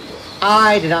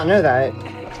 I did not know that.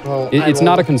 Well, it's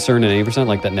not a concern at 80%,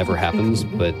 like that never happens,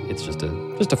 but it's just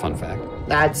a fun fact.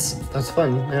 That's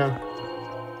fun, yeah.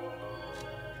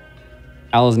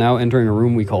 Al is now entering a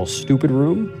room we call Stupid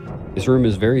Room. This room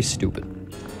is very stupid.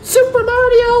 Super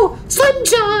Mario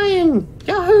Sunshine!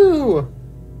 Yahoo!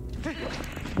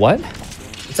 What?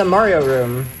 It's a Mario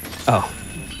room. Oh,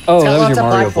 that was your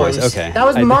Mario voice. Okay. That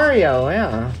was Mario,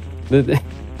 yeah.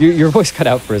 Your voice cut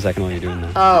out for a second while you were doing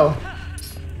that. Oh.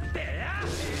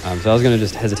 So I was going to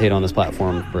just hesitate on this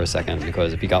platform for a second,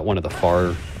 because if he got one of the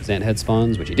far Zant head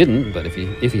spawns, which he didn't, but if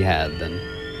he had, then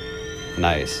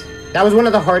nice. That was one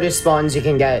of the hardest spawns you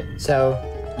can get, so...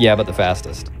 Yeah, but the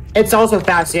fastest. It's also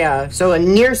fast, yeah. So a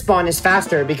near spawn is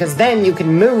faster, because then you can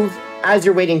move as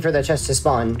you're waiting for the chest to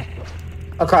spawn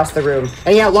across the room.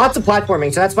 And yeah, lots of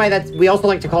platforming, so that's why we also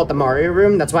like to call it the Mario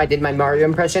room. That's why I did my Mario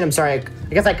impression. I'm sorry,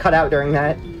 I guess I cut out during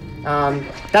that.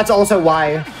 That's also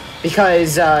why,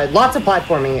 because lots of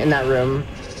platforming in that room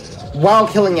while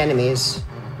killing enemies.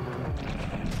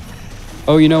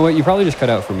 Oh, you know what? You probably just cut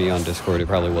out for me on Discord. It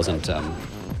probably wasn't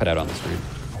cut out on the screen.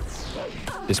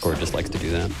 Discord just likes to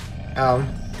do that. Oh.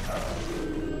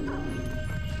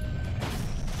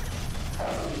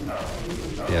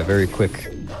 Yeah, very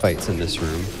quick fights in this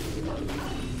room.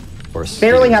 Of course.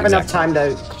 Barely have enough time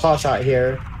to claw shot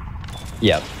here.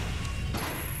 Yep.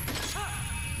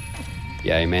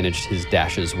 Yeah, he managed his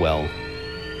dashes well.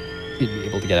 He'd be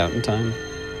able to get out in time.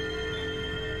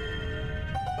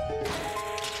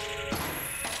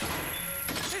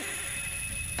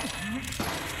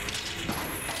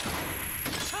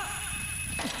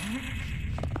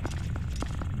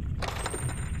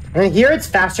 And here it's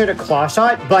faster to claw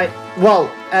shot, but, well,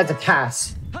 as a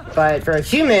pass. But for a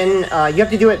human, you have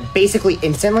to do it basically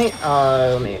instantly.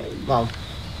 Hold on.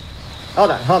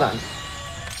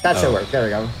 That should work. There we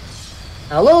go.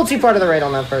 A little too far to the right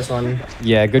on that first one.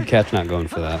 Yeah, good catch not going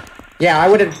for that. Yeah, I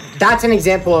would have... That's an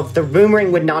example of the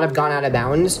boomerang would not have gone out of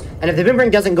bounds. And if the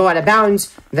boomerang doesn't go out of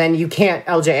bounds, then you can't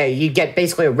LJA. You get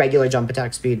basically a regular jump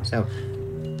attack speed, so...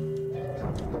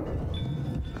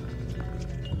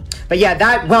 But yeah,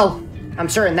 I'm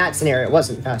sure in that scenario it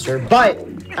wasn't faster, but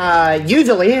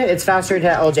usually it's faster to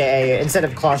LJA instead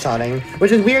of claw shotting,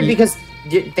 which is weird because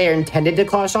they're intended to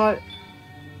claw shot.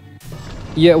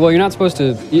 Yeah, well, you're not supposed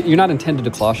to. You're not intended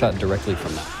to claw shot directly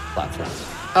from that platform.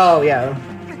 Oh, yeah.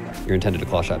 You're intended to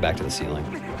claw shot back to the ceiling.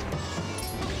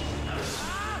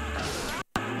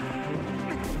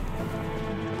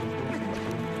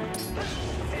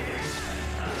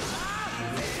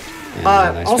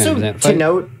 Nice also, to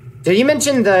note, did you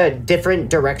mention the different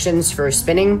directions for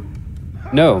spinning?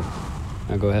 No.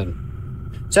 No, go ahead.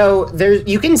 So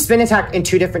you can spin attack in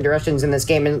 2 different directions in this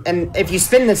game, and if you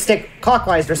spin the stick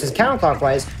clockwise versus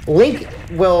counterclockwise, Link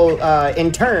will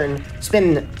in turn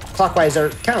spin clockwise or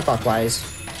counterclockwise.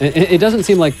 It doesn't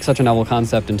seem like such a novel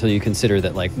concept until you consider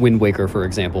that, like Wind Waker, for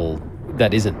example,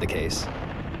 that isn't the case.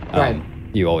 Right.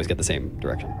 You always get the same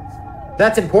direction.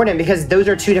 That's important because those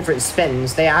are 2 different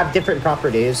spins. They have different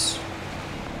properties.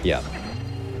 Yeah.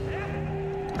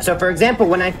 So, for example,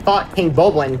 when I fought King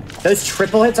Boblin, those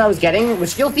triple hits I was getting,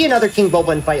 which you'll see another King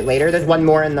Boblin fight later. There's one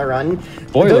more in the run.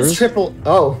 Spoilers.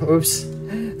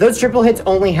 Those triple hits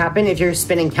only happen if you're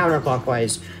spinning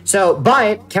counterclockwise. So,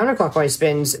 but counterclockwise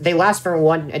spins, they last for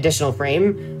 1 additional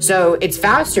frame. So it's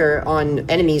faster on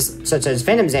enemies such as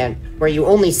Phantom Zant, where you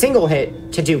only single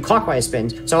hit to do clockwise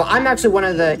spins. So I'm actually one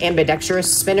of the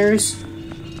ambidextrous spinners.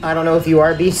 I don't know if you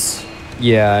are, Beast.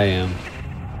 Yeah, I am.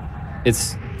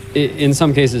 In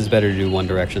some cases, better to do one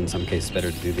direction. In some cases,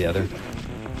 better to do the other.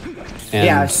 And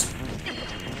yes.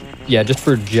 Yeah, just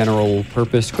for general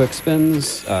purpose quick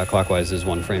spins, clockwise is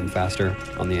 1 frame faster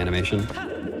on the animation.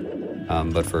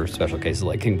 But for special cases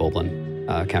like King Boblin,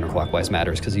 counterclockwise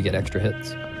matters because you get extra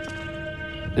hits.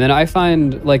 And then I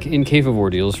find, like in Cave of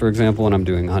Ordeals, for example, when I'm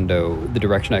doing Hundo, the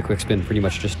direction I quick spin pretty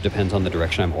much just depends on the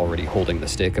direction I'm already holding the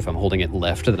stick. If I'm holding it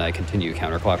left, then I continue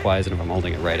counterclockwise, and if I'm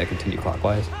holding it right, I continue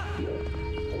clockwise.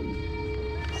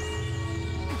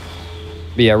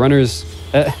 But yeah, runners,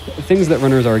 things that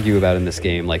runners argue about in this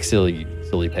game, like silly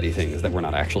petty things that we're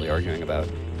not actually arguing about,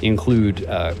 include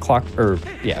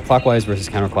clockwise versus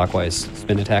counterclockwise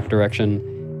spin attack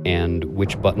direction, and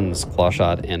which buttons claw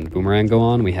shot and boomerang go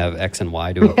on. We have X and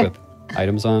Y to equip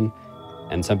items on,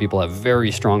 and some people have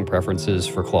very strong preferences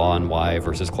for claw and Y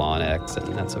versus claw and X,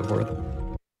 and so forth.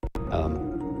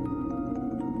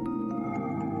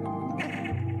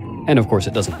 And of course,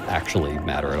 it doesn't actually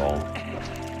matter at all.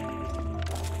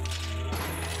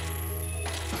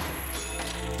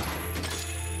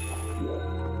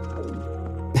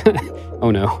 Oh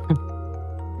no.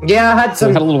 Yeah, I had some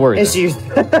I got a little worried issues.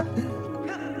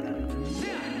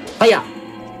 Oh yeah.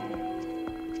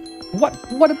 What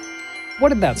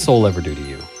did that soul ever do to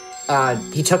you?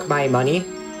 He took my money.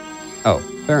 Oh,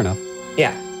 fair enough.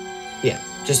 Yeah. Yeah.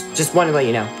 Just wanted to let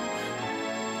you know.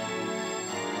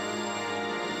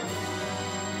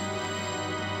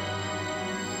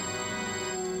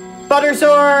 Butter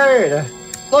sword!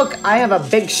 Look, I have a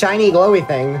big shiny glowy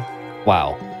thing.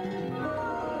 Wow.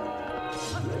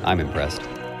 I'm impressed.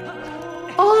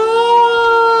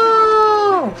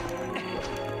 Oh!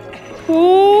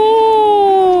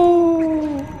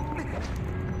 Oh!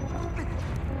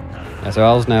 Yeah, so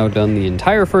Al's now done the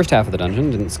entire first half of the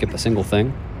dungeon, didn't skip a single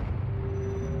thing.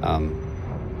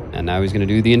 And now he's going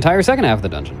to do the entire second half of the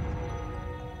dungeon.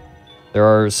 There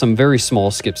are some very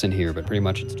small skips in here, but pretty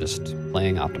much it's just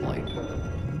playing optimally.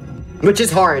 Which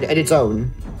is hard at its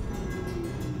own.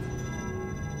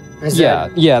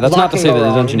 Yeah, that's not to say that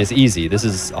the dungeon is easy. This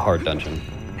is a hard dungeon.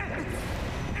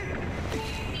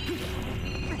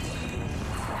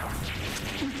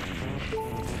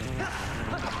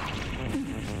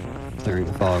 Clearing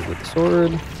the fog with the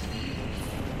sword.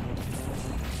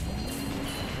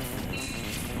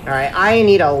 Alright, I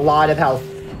need a lot of health.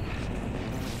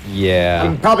 Yeah.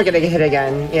 I'm probably gonna get hit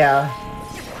again, yeah.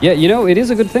 Yeah, you know, it is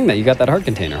a good thing that you got that heart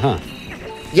container, huh?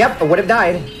 Yep, I would have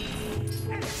died.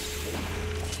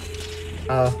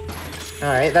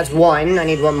 Alright, that's 1. I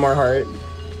need 1 more heart.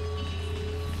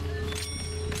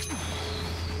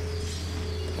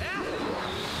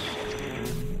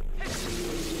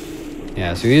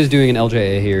 Yeah, so he is doing an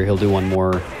LJA here. He'll do 1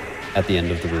 more at the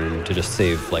end of the room to just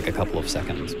save like a couple of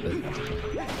seconds, but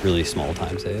really small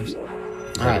time saves.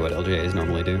 That's what LJAs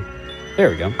normally do. There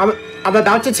we go. I'm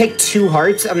about to take 2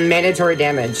 hearts of mandatory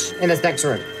damage in this next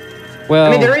room. Well, I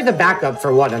mean, there is a backup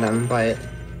for 1 of them, but...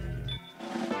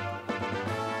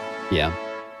 Yeah.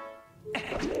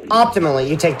 Optimally,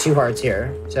 you take 2 hearts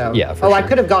here, so... Yeah, for sure. I sure.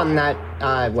 could have gotten that,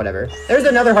 whatever. There's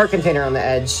another heart container on the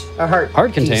edge. A heart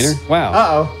Heart piece. container? Wow.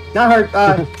 Uh-oh. Not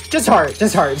heart, just heart,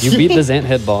 just heart. You beat the Xant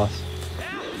head boss.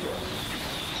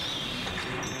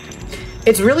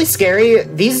 It's really scary.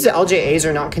 These LJAs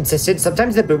are not consistent.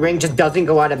 Sometimes the boomerang just doesn't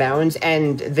go out of bounds,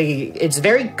 and it's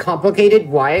very complicated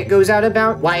why it goes out of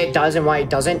bounds, why it does and why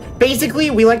it doesn't. Basically,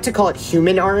 we like to call it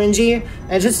human RNG,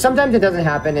 and just sometimes it doesn't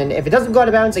happen, and if it doesn't go out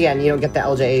of bounds, again, you don't get the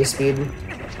LJA speed.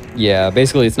 Yeah,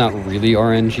 basically it's not really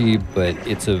RNG, but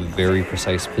it's a very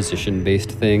precise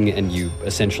position-based thing, and you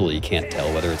essentially can't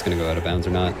tell whether it's going to go out of bounds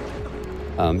or not.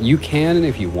 You can,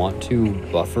 if you want to,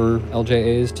 buffer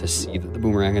LJAs to see that the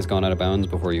boomerang has gone out of bounds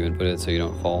before you input it so you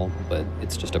don't fall, but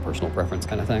it's just a personal preference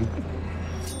kind of thing.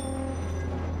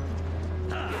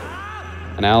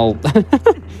 And now,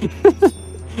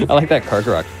 I like that card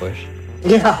rock push.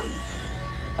 Yeah.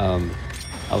 I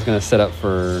was going to set up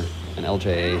for an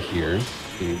LJA here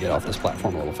to get off this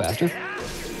platform a little faster.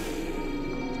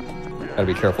 Gotta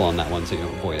be careful on that one so you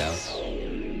don't void out.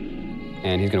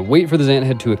 And he's going to wait for the Xant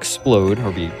head to explode,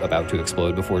 or be about to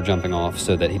explode, before jumping off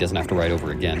so that he doesn't have to ride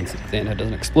over again. So if the Xant head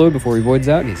doesn't explode before he voids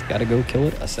out, he's got to go kill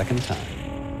it a second time.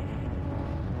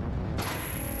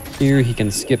 Here he can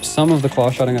skip some of the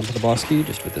claw shotting up to the boss key,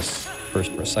 just with this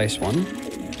first precise one.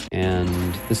 And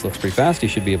this looks pretty fast. He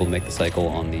should be able to make the cycle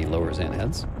on the lower Xant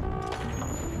heads.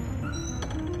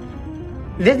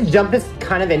 This jump is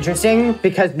kind of interesting,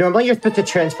 because normally you're supposed to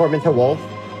transform into Wolf.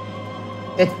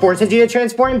 It forces you to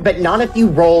transform, but not if you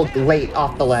roll late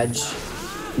off the ledge.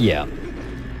 Yeah.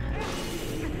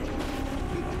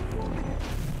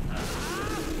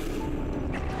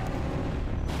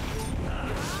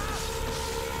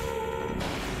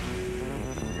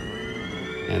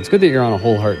 And it's good that you're on a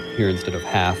whole heart here instead of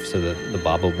half, so that the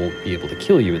Baba won't be able to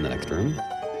kill you in the next room.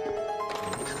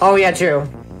 Oh yeah, true.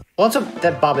 Well, also,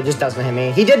 that Baba just doesn't hit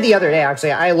me. He did the other day,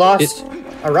 actually. I lost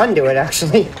a run to it,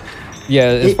 actually. Yeah,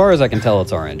 as far as I can tell,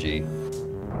 it's RNG.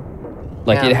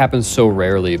 Like, Yeah. it happens so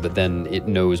rarely, but then it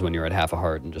knows when you're at half a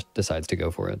heart and just decides to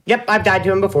go for it. Yep, I've died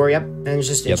to him before, yep. And it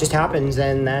just happens,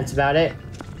 and that's about it.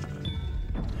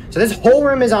 So this whole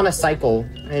room is on a cycle,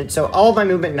 and so all of my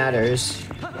movement matters.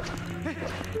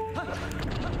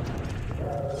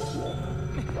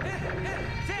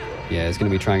 Yeah, he's going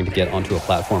to be trying to get onto a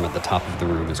platform at the top of the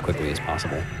room as quickly as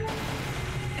possible.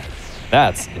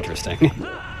 That's interesting.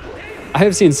 I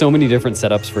have seen so many different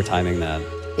setups for timing that.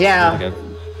 Yeah.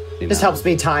 This helps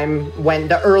me time when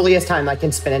the earliest time I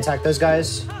can spin attack those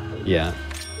guys. Yeah.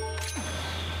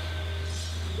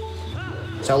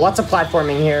 So lots of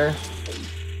platforming here.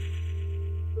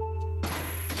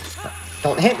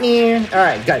 Don't hit me. All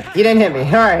right, good. You didn't hit me.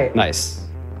 All right. Nice.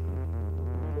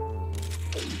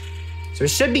 So it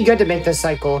should be good to make this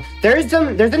cycle. There's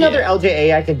another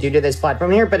LJA I can do to this platform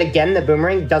here, but again, the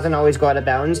boomerang doesn't always go out of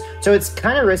bounds, so it's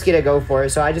kind of risky to go for,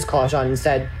 so I just claw shot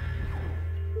instead.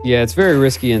 Yeah, it's very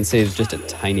risky and saves just a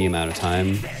tiny amount of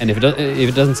time. And if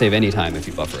it doesn't save any time if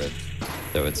you buffer it.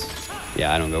 So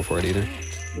yeah, I don't go for it either.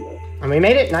 And we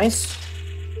made it, nice.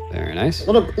 Very nice.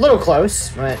 Little close,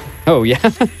 but... Oh,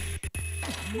 yeah.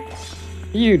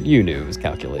 You knew it was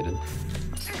calculated.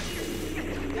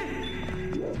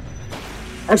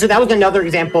 And so that was another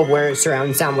example of where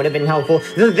surround sound would have been helpful.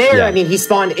 There, I mean, he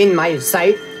spawned in my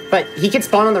sight, but he could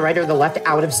spawn on the right or the left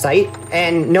out of sight,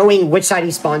 and knowing which side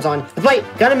he spawns on. But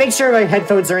gotta make sure my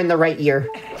headphones are in the right ear.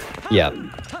 Yeah.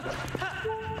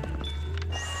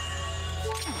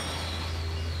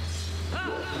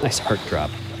 Nice heart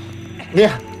drop.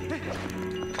 Yeah.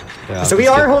 So we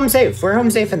are home safe. We're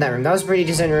home safe in that room. That was a pretty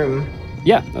decent room.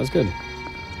 Yeah, that was good.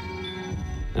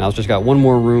 And I've just got one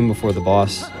more room before the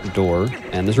boss door,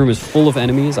 and this room is full of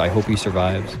enemies. I hope he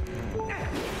survives.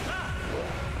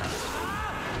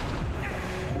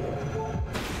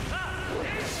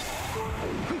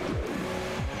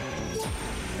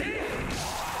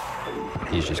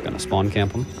 He's just gonna spawn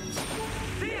camp him.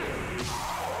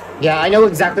 Yeah, I know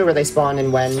exactly where they spawn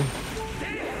and when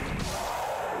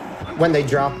they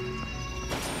drop.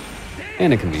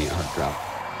 And a convenient heart drop.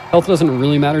 Health doesn't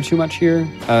really matter too much here.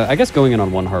 I guess going in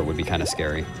on one heart would be kind of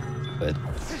scary, but...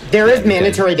 There is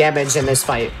mandatory damage in this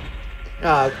fight,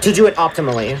 to do it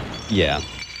optimally. Yeah.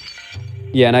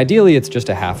 Yeah, and ideally it's just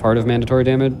a half heart of mandatory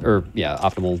damage, or yeah,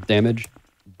 optimal damage,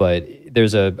 but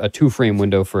there's a 2-frame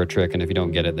window for a trick, and if you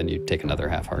don't get it, then you take another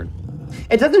half heart.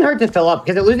 It doesn't hurt to fill up,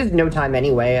 because it loses no time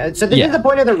anyway. So this is the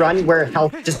point of the run where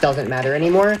health just doesn't matter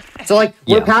anymore. So, like,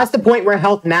 we're past the point where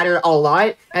health mattered a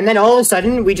lot, and then all of a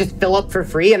sudden, we just fill up for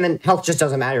free, and then health just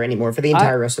doesn't matter anymore for the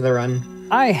entire rest of the run.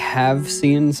 I have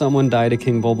seen someone die to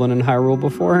King Bulblin in Hyrule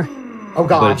before. Oh,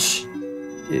 gosh.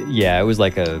 Yeah, it was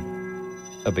like a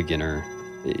beginner.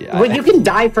 Well, you can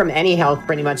die from any health,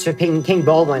 pretty much, to King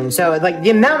Bulblin. So, like,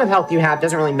 the amount of health you have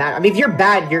doesn't really matter. I mean, if you're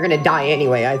bad, you're gonna die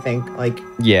anyway, I think. Like...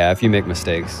 Yeah, if you make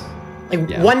mistakes. Like,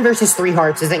 Yeah. 1 versus 3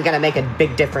 hearts isn't going to make a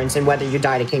big difference in whether you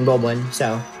die to King Boblin,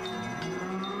 so...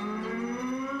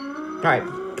 Alright,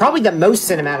 probably the most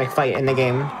cinematic fight in the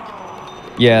game.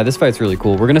 Yeah, this fight's really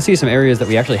cool. We're going to see some areas that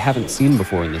we actually haven't seen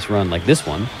before in this run, like this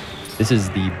one. This is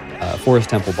the Forest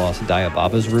Temple boss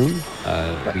Diababa's room.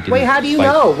 Wait, how do you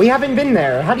know? We haven't been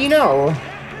there. How do you know?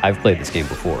 I've played this game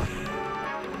before.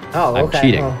 Oh, okay. I'm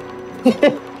cheating.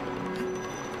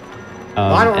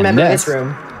 Well, I don't remember this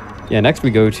room. Yeah, next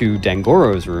we go to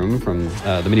Dangoro's room from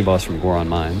the mini-boss from Goron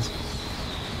Mines,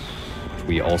 which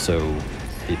we also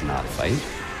did not fight.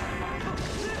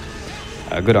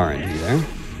 Good RNG there.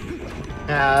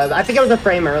 I think it was a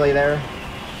frame early there.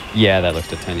 Yeah, that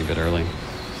looked a tiny bit early.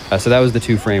 So that was the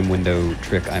 2-frame window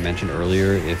trick I mentioned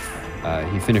earlier. If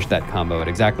he finished that combo at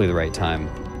exactly the right time,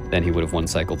 then he would have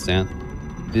one-cycled Zant.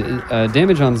 The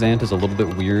damage on Zant is a little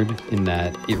bit weird in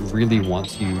that it really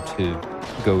wants you to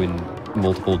go in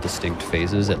multiple distinct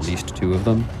phases, at least 2 of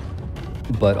them.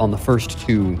 But on the first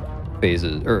 2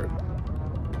 phases,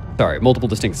 multiple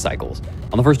distinct cycles.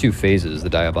 On the first 2 phases, the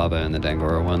Diababa and the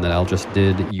Dangoro one that Al just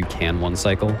did, you can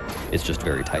one-cycle. It's just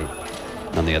very tight.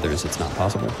 On the others, it's not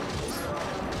possible.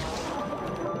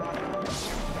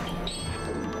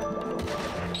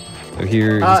 So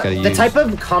here, he's got to use... The type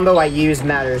of combo I use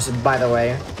matters, by the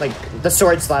way. Like, the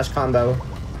sword/combo.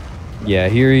 Yeah,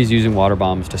 here he's using water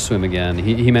bombs to swim again.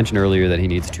 He mentioned earlier that he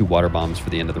needs 2 water bombs for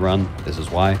the end of the run. This is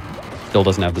why. Still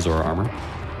doesn't have the Zora armor.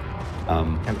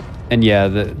 And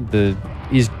yeah,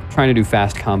 he's trying to do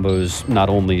fast combos, not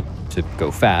only to go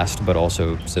fast, but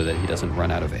also so that he doesn't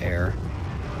run out of air.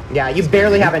 Yeah, you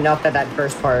barely have enough at that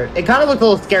first part. It kind of looked a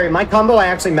little scary. My combo, I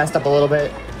actually messed up a little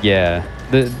bit. Yeah,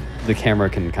 the camera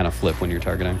can kind of flip when you're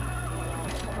targeting.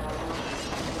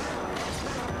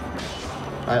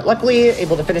 Luckily,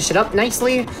 able to finish it up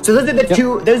nicely. So those are the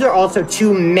 2. Those are also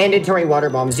 2 mandatory water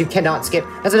bombs. You cannot skip.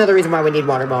 That's another reason why we need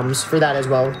water bombs for that as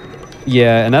well.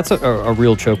 Yeah, and that's a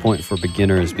real choke point for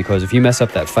beginners, because if you mess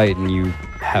up that fight and you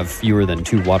have fewer than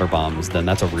 2 water bombs, then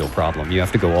that's a real problem. You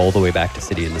have to go all the way back to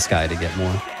City in the Sky to get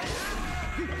more.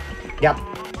 Yep,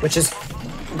 which is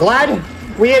glad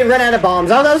we had run out of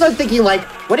bombs. I was thinking, like,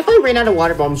 what if I ran out of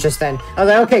water bombs just then? I was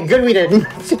like, okay, good we didn't.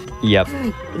 Yep.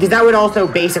 Because that would also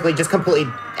basically just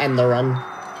completely end the run.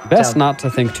 Best not to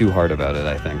think too hard about it,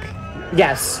 I think.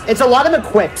 Yes, it's a lot of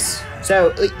equips.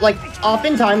 So, like,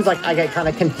 oftentimes, like, I get kind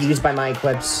of confused by my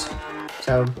equips.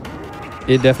 So...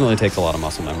 It definitely takes a lot of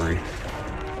muscle memory.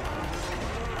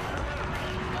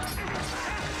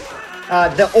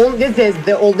 This is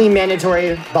the only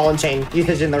mandatory ball and chain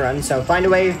usage in the run, so find a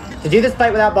way to do this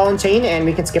fight without ball and chain, and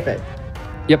we can skip it.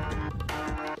 Yep.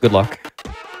 Good luck.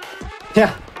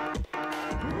 Yeah.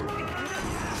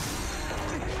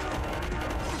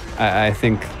 I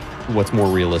think what's more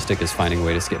realistic is finding a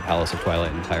way to skip Palace of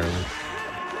Twilight entirely.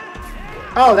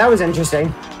 Oh, that was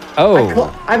interesting.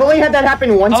 Oh. I've only had that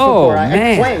happen once before.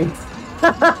 Man.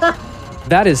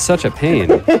 That is such a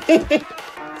pain.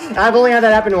 I've only had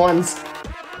that happen once.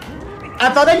 I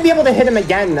thought I'd be able to hit him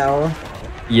again, though.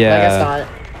 Yeah. I guess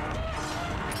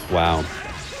not. Wow.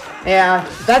 Yeah,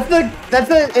 that's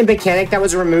the mechanic that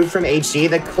was removed from HD,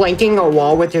 the clanking a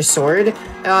wall with your sword.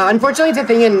 Unfortunately, it's a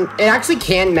thing, and it actually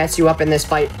can mess you up in this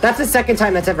fight. That's the second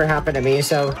time that's ever happened to me,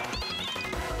 so...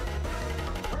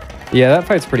 Yeah, that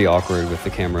fight's pretty awkward with the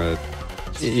camera.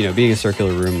 You know, being a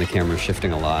circular room, the camera's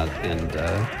shifting a lot, and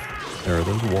there are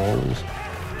those walls.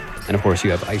 And of course,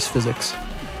 you have ice physics.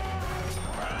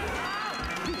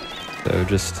 So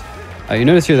just... you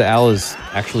notice here that Al is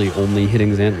actually only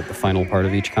hitting Zant with the final part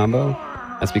of each combo.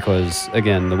 That's because,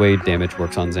 again, the way damage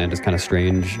works on Zant is kind of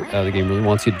strange. The game really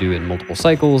wants you to do it in multiple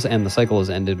cycles, and the cycle is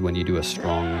ended when you do a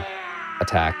strong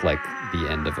attack, like the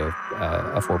end of a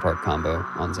 4-part combo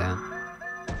on Zant.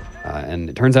 And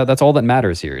it turns out that's all that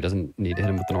matters here. It doesn't need to hit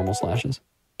him with the normal slashes.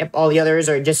 Yep, all the others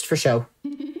are just for show.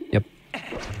 Yep.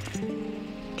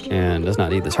 And does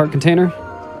not need this heart container.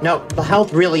 No, the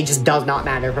health really just does not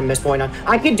matter from this point on.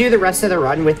 I could do the rest of the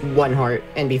run with 1 heart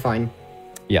and be fine.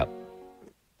 Yep.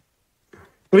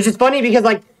 Which is funny because,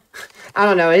 like, I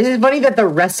don't know. It's funny that the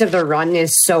rest of the run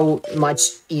is so much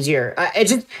easier.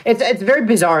 It's very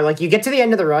bizarre. Like, you get to the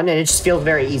end of the run and it just feels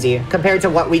very easy compared to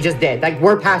what we just did. Like,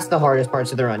 we're past the hardest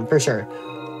parts of the run, for sure.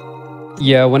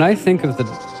 Yeah, when I think of the...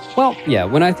 Well, yeah,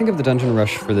 when I think of the dungeon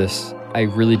rush for this, I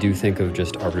really do think of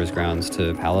just Arbiter's Grounds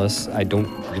to Palace. I don't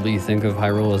really think of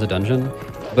Hyrule as a dungeon.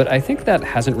 But I think that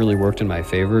hasn't really worked in my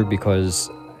favor because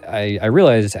I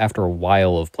realized after a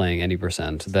while of playing any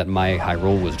percent that my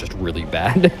Hyrule was just really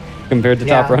bad compared to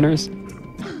top runners.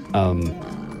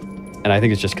 And I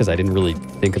think it's just because I didn't really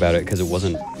think about it because it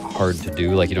wasn't hard to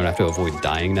do. Like, you don't have to avoid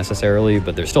dying necessarily,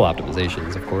 but there's still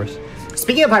optimizations, of course.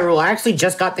 Speaking of Hyrule, I actually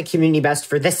just got the community best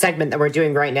for this segment that we're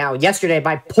doing right now yesterday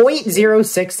by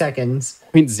 0.06 seconds.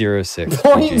 0.06.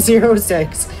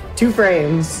 0.06. 2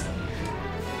 frames.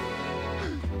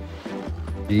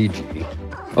 GG.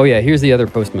 Oh yeah, here's the other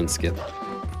postman skip.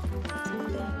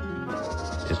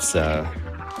 It's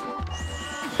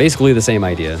basically the same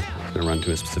idea. I'm gonna run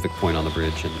to a specific point on the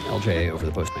bridge and LJ over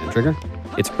the postman trigger.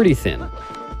 It's pretty thin.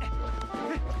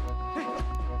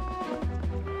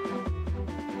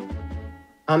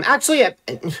 Actually,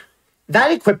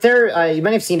 that equip there, you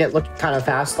might have seen it look kind of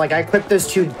fast. Like, I equipped those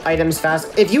 2 items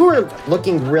fast. If you were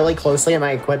looking really closely at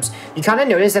my equips, you kind of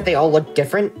notice that they all look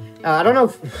different. I don't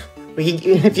know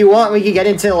if you want, we could get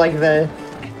into, like, the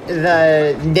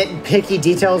nitpicky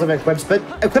details of equips, but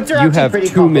equips are actually pretty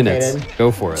complicated. 2 minutes.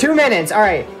 Go for it. 2 minutes. All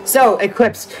right. So,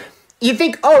 equips. You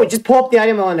think, oh, just pull up the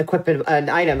item and equip an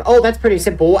item. Oh, that's pretty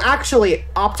simple. Well, actually,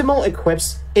 optimal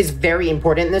equips is very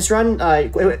important in this run.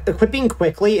 Equipping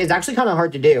quickly is actually kind of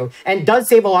hard to do and does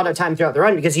save a lot of time throughout the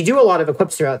run because you do a lot of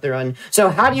equips throughout the run. So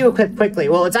how do you equip quickly?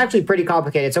 Well, it's actually pretty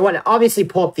complicated. So one, obviously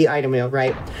pull up the item wheel,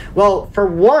 right? Well, for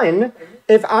one,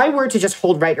 if I were to just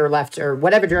hold right or left or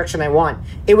whatever direction I want,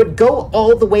 it would go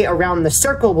all the way around the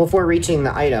circle before reaching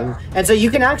the item. And so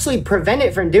you can actually prevent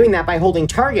it from doing that by holding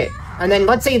target. And then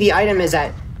let's say the item is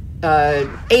at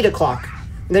 8 o'clock.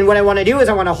 Then what I want to do is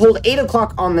I want to hold 8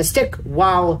 o'clock on the stick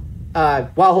while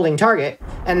holding target.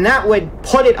 And that would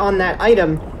put it on that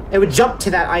item. It would jump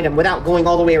to that item without going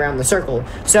all the way around the circle.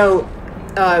 So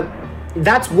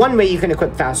that's one way you can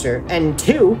equip faster. And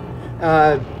 2,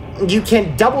 you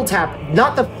can double tap,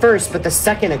 not the first, but the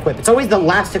second equip. It's always the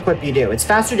last equip you do. It's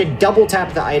faster to double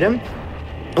tap the item.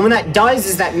 And when that does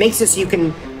is that makes it so you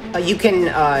can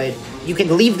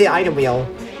leave the item wheel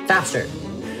faster.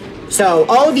 So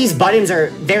all of these buttons are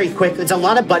very quick. It's a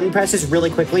lot of button presses really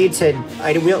quickly to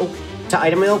item wheel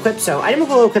equips. So item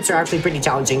wheel equips are actually pretty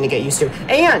challenging to get used to.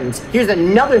 And here's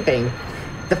another thing.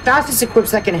 The fastest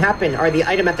equips that can happen are the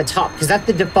item at the top, because that's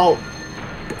the default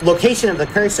location of the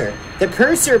cursor. The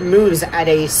cursor moves at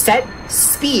a set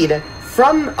speed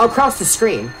from across the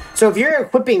screen. So if you're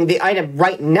equipping the item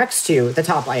right next to the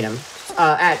top item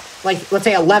at, like, let's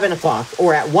say 11 o'clock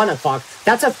or at 1 o'clock,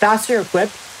 that's a faster equip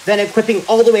than equipping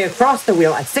all the way across the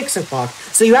wheel at 6 o'clock.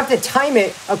 So you have to time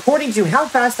it according to how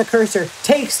fast the cursor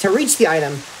takes to reach the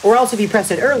item, or else if you press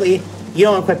it early, you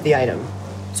don't equip the item.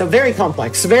 So very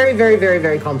complex. Very, very, very,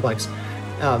 very complex.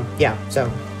 Yeah, so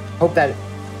hope that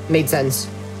made sense.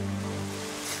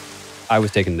 I was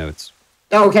taking notes.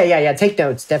 Oh, okay, yeah, take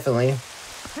notes, definitely.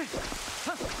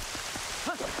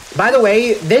 By the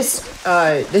way, this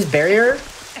barrier,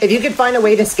 if you could find a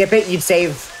way to skip it, you'd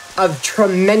save a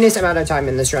tremendous amount of time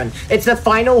in this run. It's the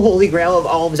final holy grail of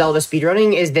all of Zelda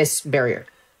speedrunning is this barrier.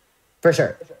 For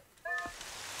sure.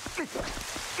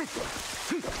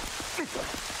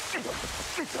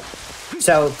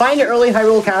 So, find an early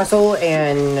Hyrule Castle,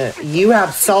 and you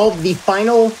have solved the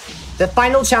final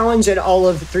challenge in all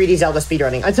of 3D Zelda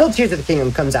speedrunning. Until Tears of the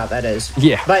Kingdom comes out, that is.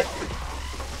 Yeah. But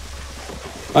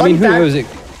I mean, who knows?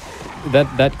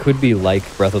 That could be like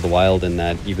Breath of the Wild in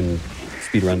that even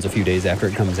speedruns a few days after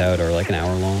it comes out are like an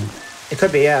hour long. It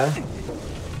could be, yeah.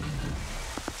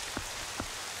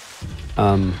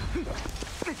 I'm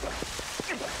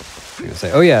gonna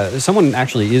say, oh yeah, someone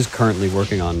actually is currently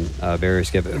working on barrier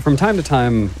skip. From time to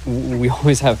time, we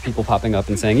always have people popping up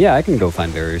and saying, yeah, I can go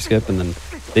find barrier skip, and then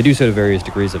they do so to various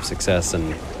degrees of success,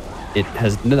 and it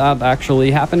has not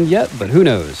actually happened yet, but who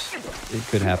knows? It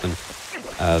could happen.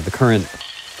 The current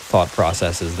thought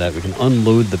process is that we can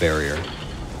unload the barrier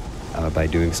by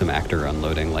doing some actor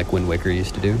unloading like Wind Waker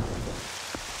used to do.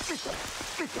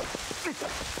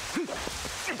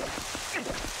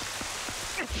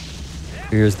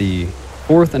 Here's the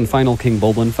 4th and final King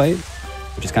Bulblin fight,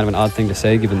 which is kind of an odd thing to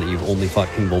say given that you've only fought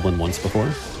King Bulblin once before.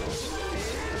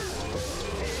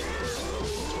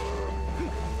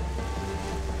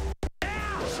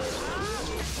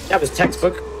 That was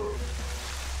textbook.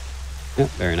 Yeah,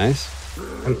 very nice.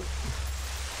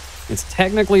 It's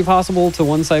technically possible to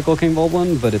one-cycle King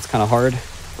Bulblin, but it's kind of hard.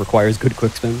 Requires good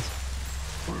quick spins.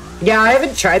 Yeah, I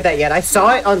haven't tried that yet. I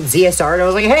saw it on ZSR and I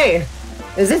was like, hey,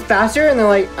 is this faster? And they're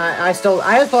like, I still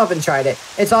haven't tried it.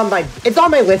 It's on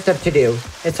my list of to do.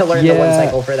 It's to learn the one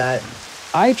cycle for that.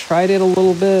 I tried it a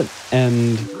little bit,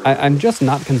 and I'm just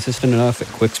not consistent enough at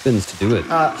quick spins to do it.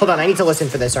 Hold on, I need to listen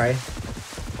for this. Sorry.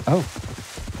 Oh.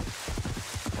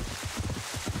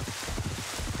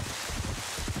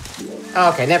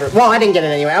 Okay, never. Well, I didn't get it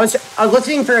anyway. I was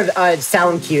listening for a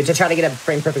sound cue to try to get a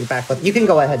frame perfect backflip. You can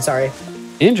go ahead. Sorry.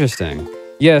 Interesting.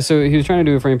 Yeah, so he was trying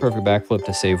to do a frame perfect backflip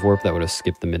to save warp that would have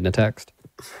skipped the midna text.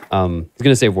 It's going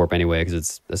to save warp anyway because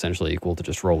it's essentially equal to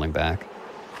just rolling back.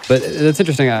 But that's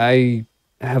interesting. I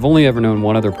have only ever known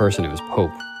one other person, it was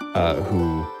Pope,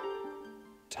 who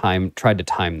tried to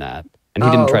time that. And he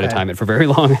didn't try to time it for very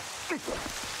long.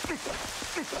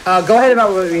 Go ahead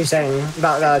about what you were saying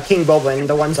about King Boblin,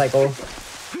 the 1 cycle.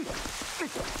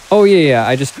 Oh,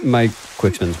 yeah. My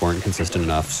quick spins weren't consistent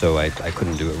enough, so I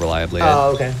couldn't do it reliably.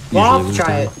 Oh, okay. Well, I'll have to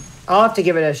try it. I'll have to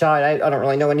give it a shot. I don't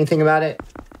really know anything about it.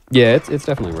 Yeah, it's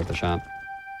definitely worth a shot.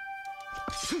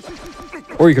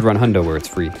 Or you could run Hundo where it's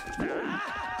free.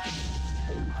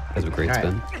 That's a great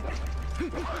spin.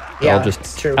 Yeah,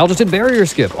 I'll just hit barrier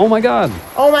skip. Oh my god.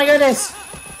 Oh my goodness.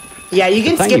 Yeah, you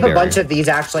can skip a bunch of these,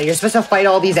 actually. You're supposed to fight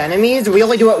all these enemies. We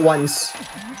only do it once.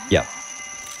 Yep.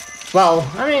 Well,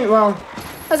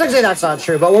 that's not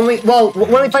true. But when we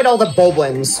fight all the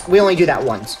Boblins, we only do that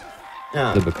once.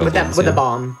 With the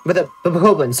bomb. With the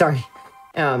Boblins, sorry.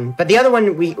 But the other one,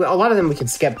 a lot of them we can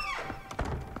skip.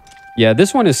 Yeah,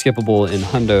 this one is skippable in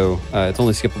Hundo. It's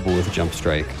only skippable with Jump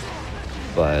Strike.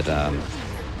 But,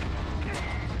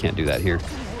 can't do that here.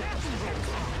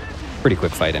 Pretty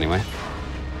quick fight anyway.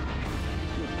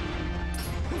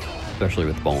 Especially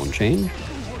with Ball and Chain.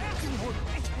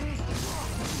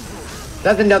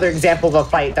 That's another example of a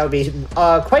fight that would be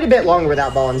quite a bit longer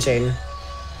without Ball and Chain.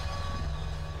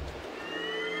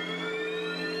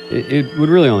 It would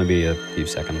really only be a few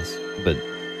seconds. But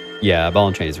yeah, Ball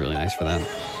and Chain is really nice for that.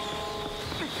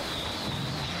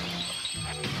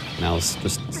 Now it's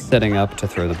just setting up to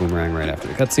throw the boomerang right after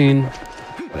the cutscene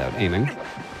without aiming.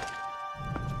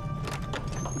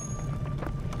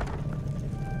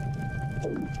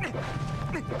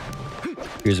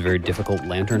 Here's a very difficult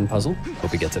lantern puzzle.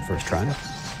 Hope he gets it first try.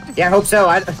 Yeah, I hope so.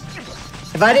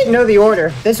 If I didn't know the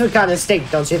order, this would kind of stink,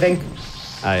 don't you think?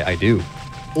 I do.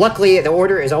 Luckily, the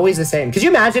order is always the same. Could you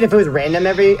imagine if it was random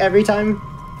every time?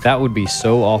 That would be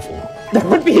so awful. That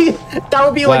would be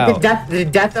wow. Like the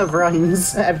death of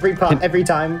runs every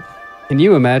time. Can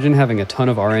you imagine having a ton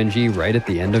of RNG right at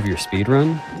the end of your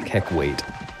speedrun? Heck, wait.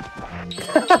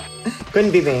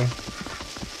 Couldn't be me.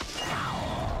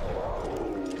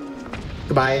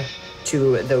 Goodbye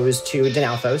to those two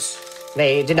Denalfos.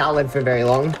 They did not live for very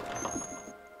long.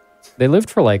 They lived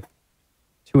for like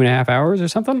 2.5 hours or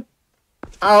something?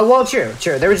 Well, true.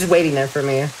 They were just waiting there for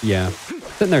me. Yeah.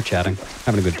 Sitting there chatting,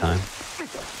 having a good time.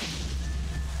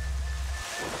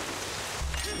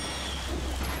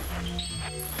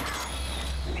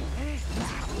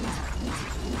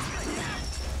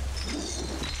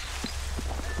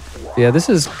 Yeah, this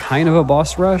is kind of a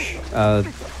boss rush.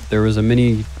 There was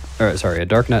a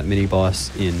Dark Nut mini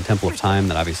boss in Temple of Time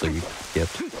that obviously we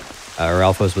skipped.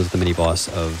 Ralphos was the mini boss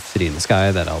of City in the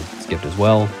Sky that I'll skipped as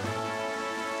well.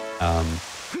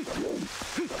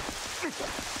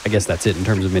 I guess that's it in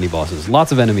terms of mini bosses.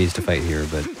 Lots of enemies to fight here,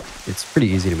 but it's pretty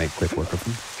easy to make quick work of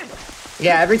them.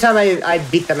 Yeah, every time I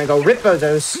beat them, I go, rip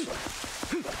bozos.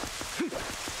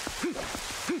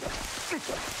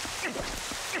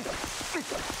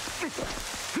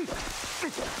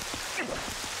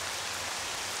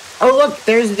 Oh look,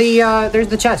 there's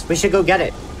the chest. We should go get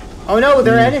it. Oh no,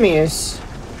 they're enemies.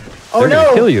 Oh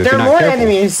no, there are more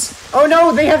enemies. Oh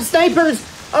no, they have snipers.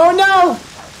 Oh no,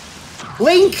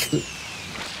 Link.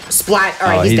 Splat. All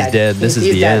right, he's dead. This is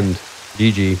the end.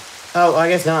 GG. Oh, I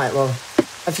guess not. Well,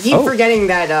 I keep forgetting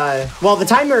that. Well, the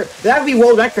timer that would be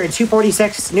world record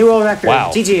 246, new world record.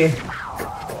 Wow.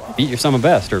 GG. Beat your summer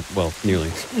best, or well,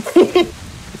 nearly.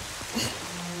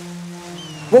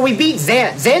 Well, we beat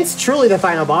Zant. Zant's truly the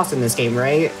final boss in this game,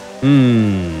 right? I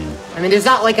mean, there's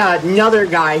not like another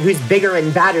guy who's bigger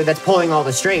and badder that's pulling all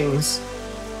the strings.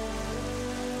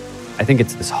 I think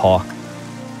it's this hawk.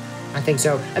 I think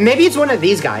so. And maybe it's one of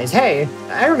these guys. Hey,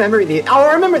 I remember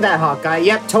I remember that hawk guy.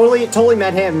 Yep, totally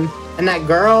met him. And that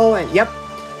girl, and yep.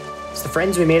 It's the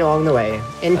friends we made along the way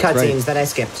in cutscenes that I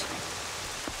skipped.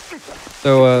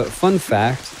 So, fun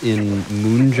fact, in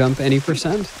Moon Jump any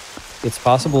percent, it's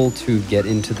possible to get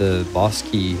into the boss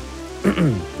key,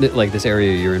 like this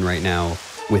area you're in right now,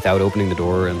 without opening the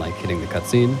door and like hitting the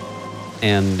cutscene.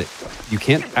 And you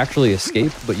can't actually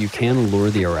escape, but you can lure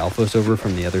the Aralphos over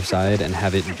from the other side and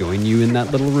have it join you in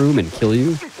that little room and kill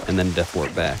you, and then death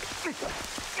warp back.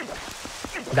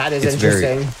 That is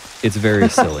interesting. It's very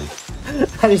silly.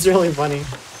 That is really funny.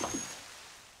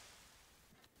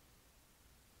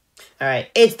 All right,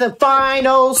 it's the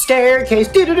final staircase.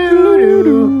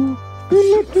 Do-do-do-do-do.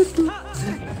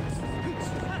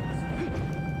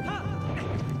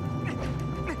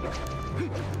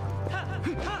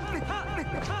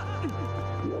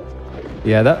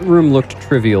 Yeah, that room looked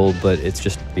trivial, but it's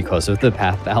just because of the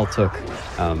path Al took.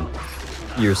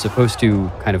 you're supposed to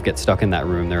kind of get stuck in that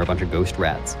room. There are a bunch of ghost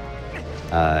rats.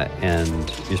 And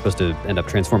you're supposed to end up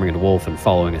transforming into wolf and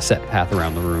following a set path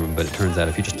around the room, but it turns out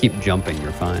if you just keep jumping,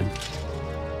 you're fine.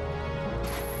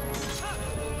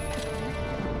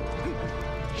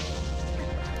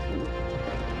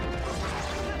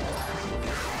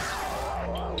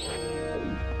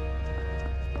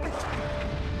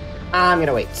 I'm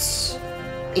gonna wait.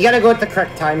 You gotta go at the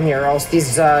correct time here, or else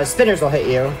these spinners will hit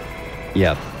you.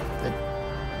 Yep.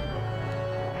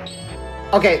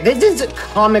 Okay, this is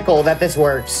comical that this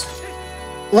works.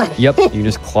 Like, Yep, you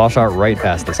just claw shot right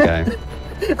past this guy.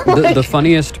 The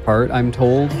funniest part, I'm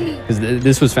told, because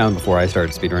this was found before I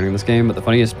started speedrunning this game, but the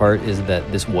funniest part is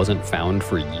that this wasn't found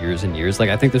for years and years. Like,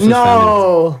 I think this was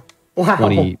found in wow.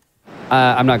 20...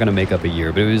 I'm not going to make up a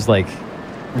year, but it was, like,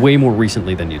 way more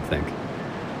recently than you'd think.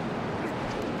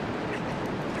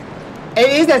 It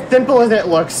is as simple as it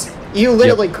looks. You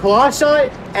literally claw shot,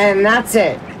 and that's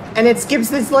it. And it skips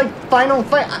this, like, final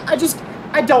fight.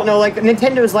 I don't know, like,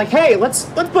 Nintendo's like, hey, let's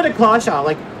put a claw shot,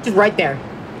 like, just right there.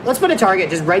 Let's put a target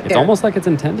just right there. It's almost like it's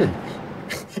intended.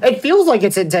 It feels like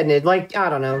it's intended, like, I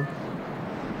don't know.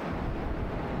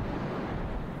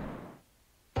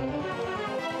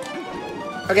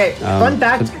 Okay, fun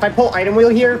fact, if I pull item wheel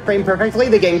here, frame perfectly,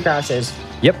 the game crashes.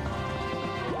 Yep.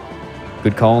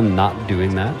 Good call not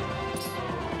doing that.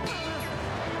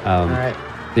 Alright.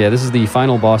 Yeah, this is the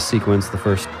final boss sequence. The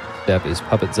first step is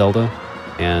Puppet Zelda,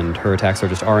 and her attacks are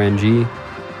just RNG.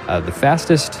 The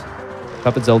fastest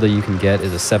Puppet Zelda you can get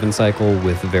is a 7 cycle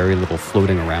with very little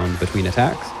floating around between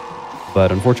attacks.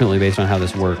 But unfortunately, based on how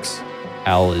this works,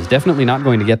 Al is definitely not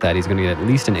going to get that. He's going to get at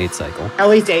least an 8 cycle. At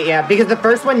least 8, yeah, because the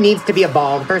first one needs to be a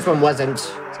ball. The first one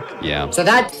wasn't. Yeah. So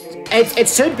that, it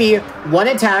should be 1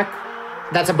 attack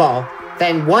that's a ball,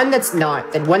 then 1 that's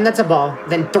not, then 1 that's a ball,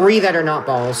 then 3 that are not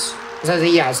balls. So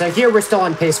yeah, so here we're still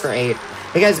on pace for 8.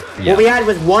 Because what we had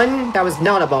was 1 that was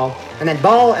not a ball, and then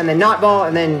not ball,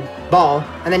 and then ball.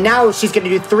 And then now she's going to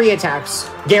do 3 attacks,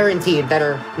 guaranteed, that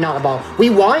are not a ball. We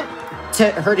want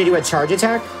her to do a charge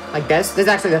attack, like this. This is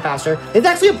actually the faster. It's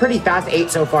actually a pretty fast 8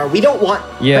 so far. We don't want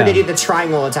her to do the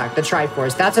triangle attack, the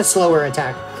Triforce. That's a slower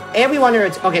attack. And we want her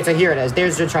to, okay, so here it is.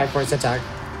 There's the Triforce attack.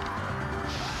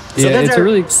 So yeah, it's a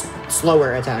really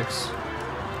slower attacks.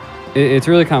 It's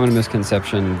a really common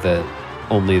misconception that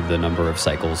only the number of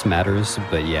cycles matters,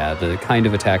 but yeah, the kind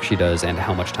of attack she does and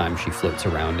how much time she floats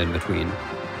around in between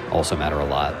also matter a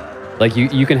lot. Like,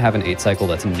 you can have an 8 cycle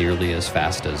that's nearly as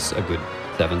fast as a good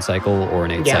 7 cycle, or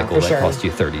an 8 cycle that costs you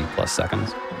 30 plus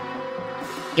seconds.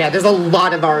 Yeah, there's a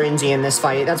lot of RNG in this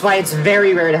fight. That's why it's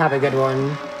very rare to have a good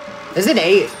one. This is an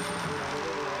 8.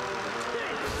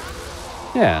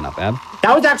 Yeah, not bad.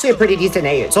 That was actually a pretty decent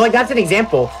 8. So, like, that's an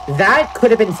example. That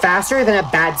could have been faster than a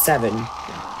bad 7.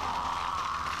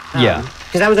 Yeah.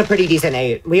 Because that was a pretty decent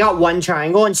 8. We got 1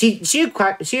 triangle, and she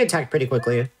attacked pretty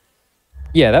quickly.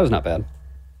 Yeah, that was not bad.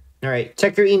 All right,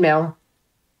 check your email.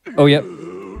 Oh, yep.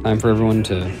 Time for everyone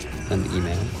to send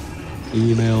email.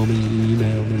 Email me,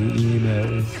 email me,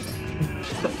 email me.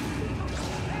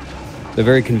 The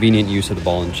very convenient use of the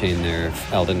ball and chain there.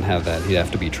 If Al didn't have that, he'd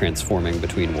have to be transforming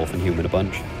between wolf and human a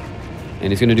bunch.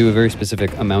 And he's going to do a very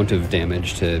specific amount of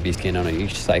damage to Beast Cannon on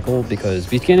each cycle, because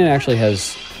Beast Cannon actually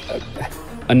has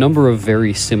a number of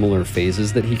very similar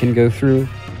phases that he can go through.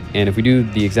 And if we do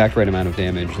the exact right amount of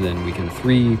damage, then we can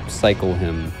 3 cycle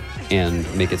him and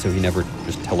make it so he never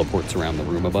just teleports around the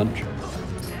room a bunch.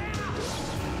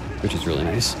 Which is really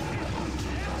nice.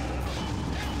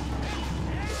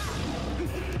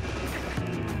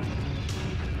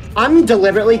 I'm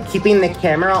deliberately keeping the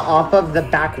camera off of the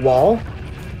back wall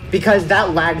because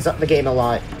that lags up the game a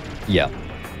lot. Yeah.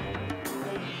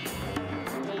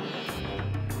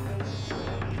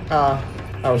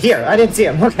 Oh, here. I didn't see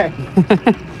him. Okay.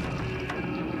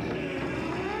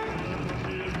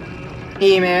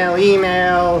 Email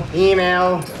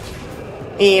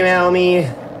me.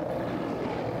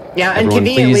 Yeah, and Everyone,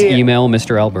 conveniently... please email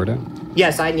Mr. Alberto.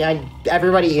 Yes,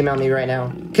 everybody email me right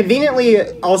now.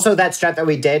 Conveniently, also that strat that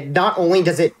we did, not only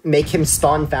does it make him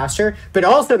spawn faster, but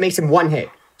also it makes him 1 hit.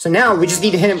 So now we just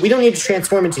need to hit him. We don't need to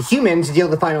transform into human to deal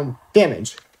the final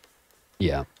damage.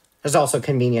 Yeah. It's also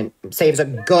convenient. Saves a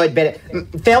good bit.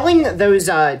 Failing those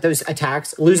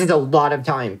attacks loses a lot of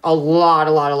time. A lot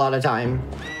of time.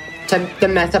 To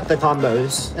mess up the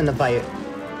combos in the fight.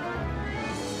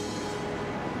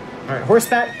 Alright,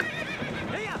 horseback.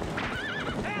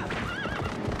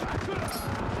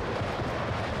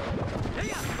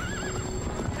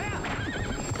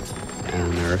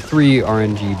 And there are 3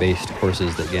 RNG-based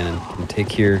courses that Ganon can take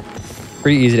here.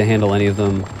 Pretty easy to handle any of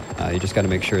them. You just got to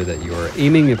make sure that you're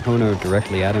aiming Epona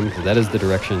directly at him, because that is the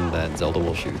direction that Zelda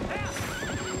will shoot.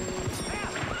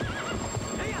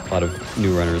 A lot of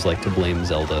new runners like to blame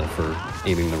Zelda for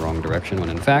aiming the wrong direction, when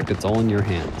in fact, it's all in your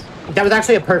hands. That was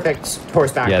actually a perfect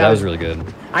horseback. Yeah, that was really good.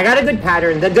 I got a good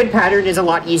pattern. The good pattern is a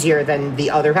lot easier than the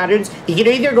other patterns. You can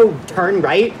either go turn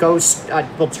right, well,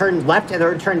 turn left,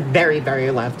 or turn very,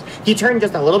 very left. He turned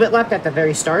just a little bit left at the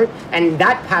very start, and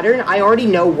that pattern, I already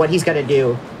know what he's going to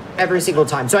do every single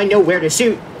time. So I know where to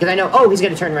shoot, because I know, oh, he's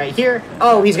going to turn right here.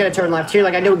 Oh, he's going to turn left here.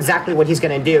 Like, I know exactly what he's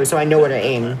going to do, so I know where to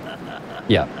aim.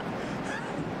 Yeah.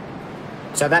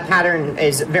 So that pattern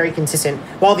is very consistent.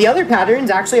 While the other patterns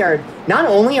actually are, not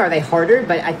only are they harder,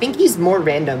 but I think he's more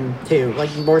random too,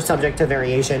 like more subject to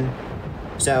variation.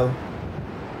 So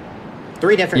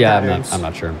 3 different patterns. Yeah, I'm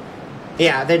not sure.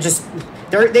 Yeah, they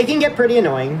can get pretty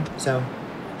annoying. So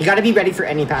you got to be ready for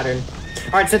any pattern.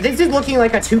 All right, so this is looking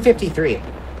like a 253.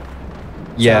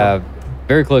 Yeah, so,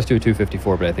 very close to a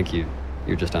 254, but I think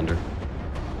you're just under.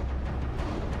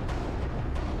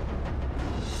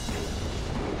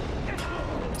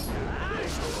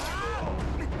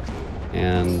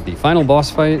 And the final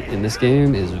boss fight in this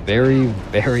game is very,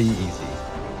 very easy.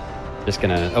 Just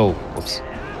gonna, oh, whoops.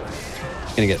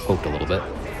 Just gonna get poked a little bit,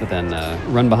 but then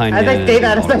run behind him. As I say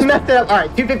that, as I messed it up. All right,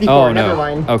 254, oh, never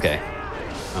mind. Okay.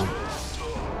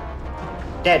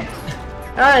 Oh. Dead.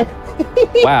 All right.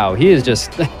 Wow, he is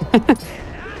just... Yeah,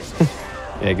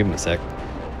 give him a sec.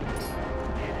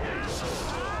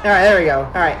 All right, there we go.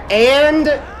 All right, and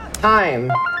time.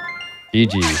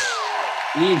 GG.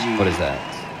 GG. What is that?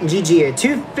 GG,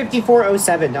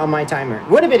 254.07 on my timer.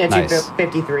 Would have been a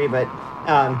 253, but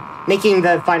making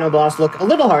the final boss look a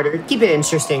little harder. Keep it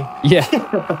interesting. Yeah.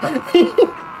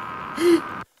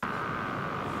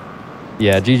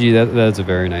 Yeah, GG, that's a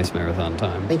very nice marathon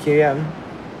time. Thank you, yeah.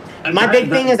 My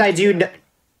big thing is I do...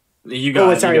 You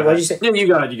got it. Sorry, what did you say? Yeah, you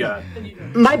got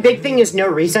it. My big thing is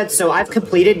no resets, so I've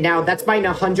completed now. That's my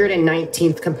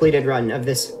 119th completed run of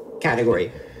this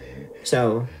category.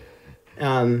 So...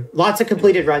 lots of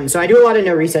completed runs. So I do a lot of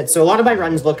no resets. So a lot of my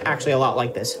runs look actually a lot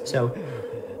like this. So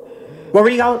what were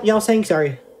y'all saying?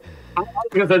 Sorry. I was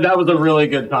gonna say that was a really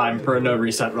good time for a no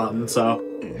reset run. So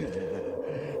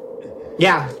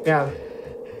yeah.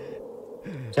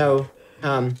 So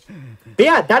but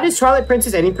yeah, that is Twilight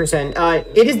Princess Any Percent.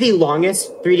 It is the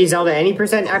longest 3D Zelda Any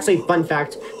Percent. Actually, fun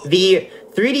fact: the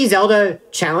 3D Zelda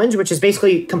challenge, which is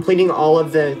basically completing all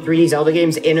of the 3D Zelda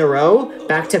games in a row,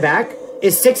 back to back,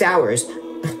 is 6 hours.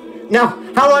 Now,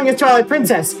 how long is Twilight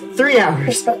Princess? 3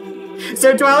 hours.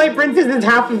 So Twilight Princess is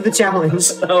half of the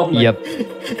challenge. oh yep.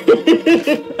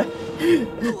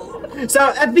 So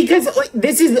that's because like,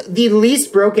 this is the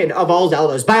least broken of all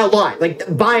Zeldas by a lot. Like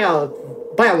by a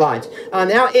lot.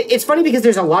 Now it's funny because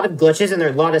there's a lot of glitches and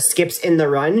there's a lot of skips in the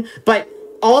run, but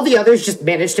all the others just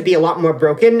managed to be a lot more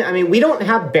broken. I mean, we don't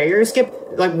have barrier skip.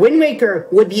 Like, Wind Waker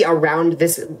would be around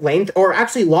this length, or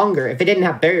actually longer if it didn't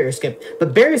have barrier skip.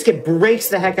 But barrier skip breaks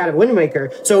the heck out of Wind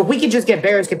Waker. So if we could just get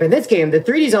barrier skip in this game, the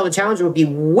 3D Zelda challenge would be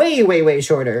way, way, way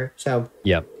shorter. So,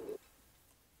 yep.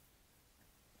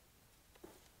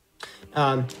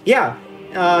 Yeah.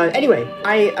 Anyway,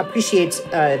 I appreciate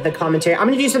the commentary. I'm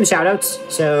going to do some shout-outs.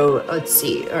 So, let's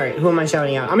see. All right, who am I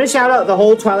shouting out? I'm going to shout out the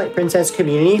whole Twilight Princess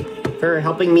community for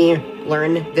helping me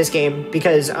learn this game.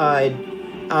 Because,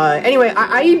 anyway,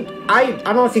 I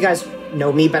don't know if you guys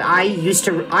know me, but I'm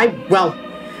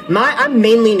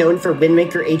mainly known for Wind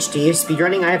Waker HD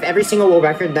speedrunning. I have every single world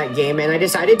record in that game, and I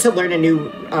decided to learn a new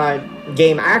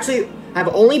game. I actually have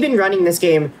only been running this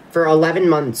game for 11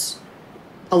 months.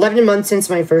 11 months since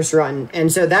my first run, and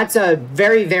so that's a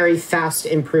very, very fast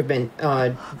improvement.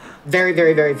 Very,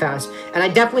 very, very fast. And I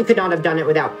definitely could not have done it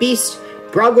without Beast,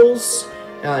 Bruggles,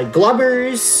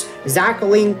 Glubbers, Zach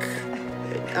Link,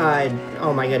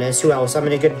 oh my goodness, who else? I'm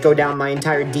gonna go down my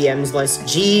entire DMs list.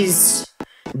 G's,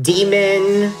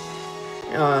 Demon,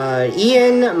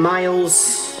 Ian,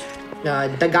 Miles,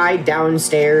 the guy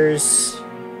downstairs,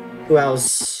 who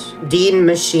else? Dean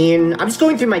Machine. I'm just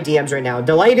going through my DMs right now.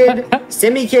 Delighted,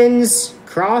 Simikins,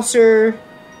 Crosser,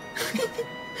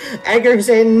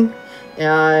 Eggerson.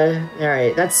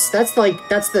 Alright, that's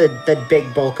the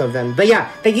big bulk of them. But yeah,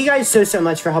 thank you guys so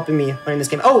much for helping me learn this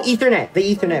game. Oh, Ethernet,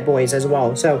 the Ethernet boys as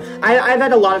well. So I've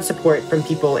had a lot of support from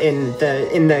people in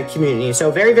the community.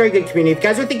 So very, very good community. If you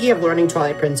guys are thinking of learning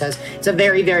Twilight Princess, it's a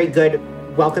very, very good,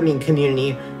 welcoming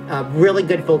community. Really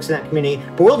good folks in that community.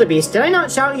 Bewilderbeast, did I not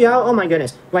shout you out? Oh my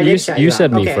goodness. Well, I did shout you out. You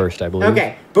said me first, I believe.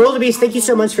 Okay. Bewilderbeast, thank you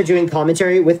so much for doing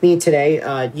commentary with me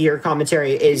today. Your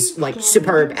commentary is like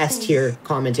superb S-tier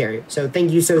commentary. So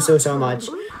thank you so much.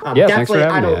 Yeah, thanks for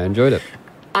having me. I enjoyed it.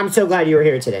 I'm so glad you were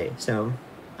here today. So,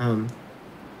 but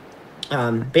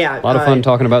yeah. A lot of fun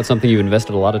talking about something you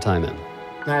invested a lot of time in.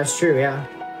 That's true, yeah.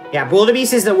 Yeah,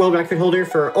 Wildebeest is the world record holder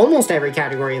for almost every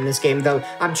category in this game, though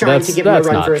I'm trying to give him a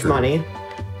run for his money.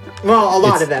 Well, a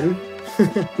lot of them.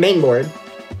 Main board.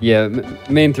 Yeah,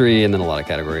 main 3 and then a lot of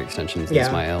category extensions.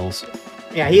 That's my L's.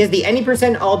 Yeah, he has the any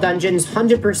percent all dungeons,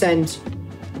 100%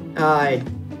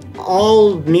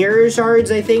 all mirror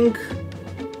shards, I think.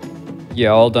 Yeah,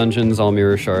 all dungeons, all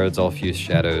mirror shards, all fused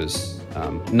shadows.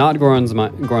 Not Goron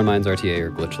Mines RTA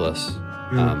or glitchless,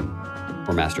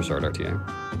 or Master Sword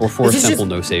RTA, or Force Temple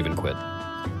no save and quit.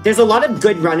 There's a lot of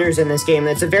good runners in this game.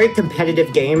 It's a very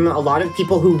competitive game. A lot of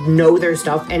people who know their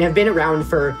stuff and have been around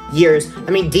for years.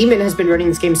 I mean, Demon has been running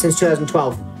this game since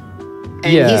 2012. And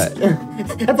he's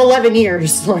that's 11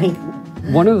 years. Like,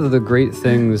 one of the great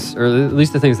things, or at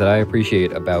least the things that I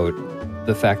appreciate about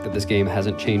the fact that this game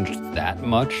hasn't changed that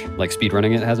much, like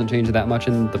speedrunning it hasn't changed that much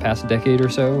in the past decade or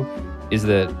so, is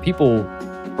that people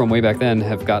from way back then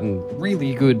have gotten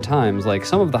really good times. Like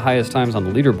some of the highest times on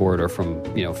the leaderboard are from,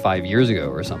 5 years ago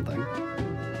or something.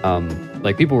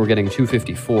 Like people were getting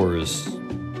 254s.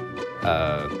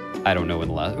 I don't know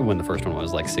when the first one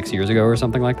was, like 6 years ago or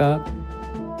something like that.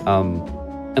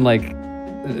 And like,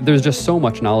 there's just so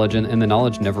much knowledge, and the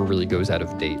knowledge never really goes out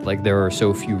of date. Like there are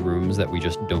so few rooms that we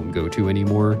just don't go to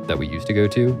anymore that we used to go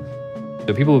to.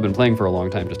 So people who've been playing for a long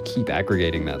time just keep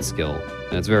aggregating that skill,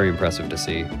 and it's very impressive to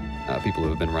see people who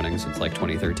have been running since like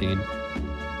 2013.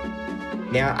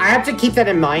 Yeah, I have to keep that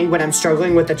in mind when I'm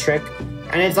struggling with a trick,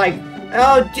 and it's like,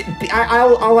 oh,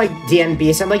 I'll like DM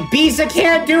Beast. I'm like, Beast, I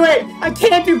can't do it. I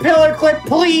can't do pillar clip,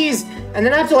 please. And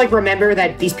then I have to like remember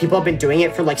that these people have been doing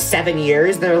it for like 7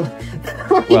 years. They're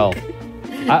like, well,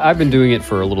 I've been doing it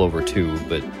for a little over 2,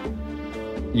 but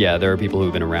yeah, there are people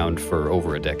who've been around for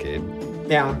over a decade.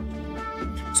 Yeah.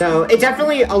 So it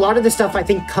definitely, a lot of the stuff I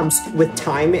think comes with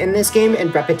time in this game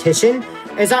and repetition.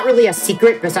 It's not really a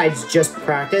secret besides just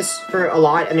practice for a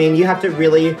lot. I mean, you have to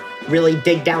really, really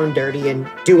dig down dirty and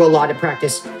do a lot of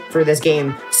practice for this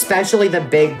game, especially the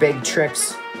big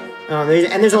tricks.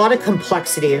 There's a lot of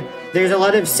complexity. There's a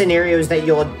lot of scenarios that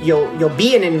you'll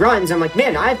be in runs. I'm like,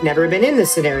 man, I've never been in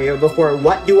this scenario before.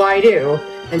 What do I do?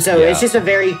 And so it's just a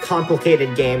very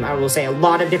complicated game. I will say a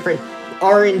lot of different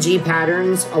RNG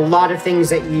patterns, a lot of things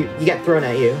that you get thrown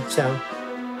at you. So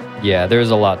yeah,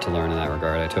 there's a lot to learn in that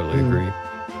regard. I totally agree.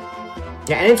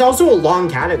 Yeah, and it's also a long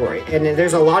category, and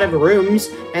there's a lot of rooms,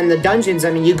 and the dungeons,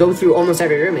 I mean, you go through almost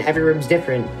every room, and every room's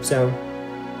different, so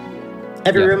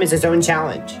every room is its own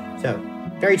challenge. So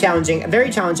very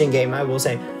challenging game, I will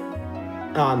say.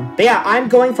 But yeah, I'm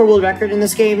going for world record in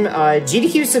this game.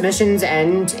 GDQ submissions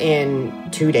end in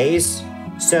 2 days.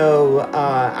 So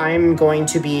I'm going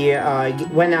to be,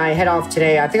 when I head off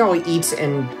today, I think I'll eat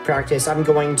and practice. I'm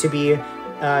going to be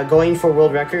going for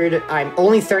world record. I'm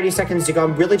only 30 seconds to go.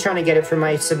 I'm really trying to get it for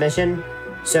my submission,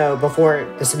 so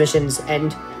before the submissions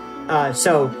end.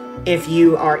 So if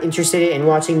you are interested in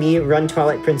watching me run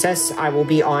Twilight Princess, I will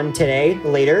be on today,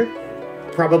 later,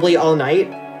 probably all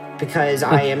night, because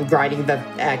I am grinding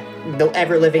the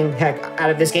ever-living heck out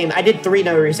of this game. I did 3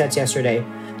 no resets yesterday.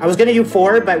 I was gonna do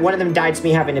 4, but one of them died to me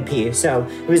having to pee, so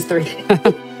it was 3.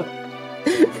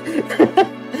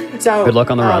 So good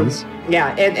luck on the runs.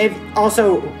 Yeah, and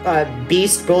also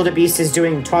Beast, Beast is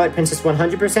doing Twilight Princess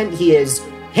 100%. He is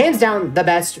hands down the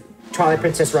best Twilight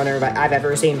Princess runner I've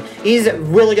ever seen. He's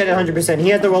really good at 100%. He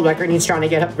had the world record, and he's trying to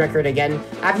get a record again.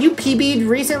 Have you PB'd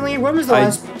recently? When was the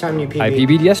last time you PB'd? I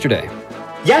PB'd yesterday.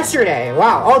 Yesterday,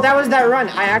 wow. Oh, that was that run.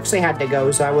 I actually had to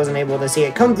go, so I wasn't able to see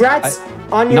it. Congrats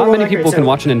on your Not many record, people can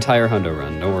watch an entire hundo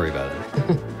run. Don't worry about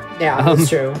it. Yeah, that's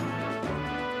true.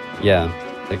 Yeah,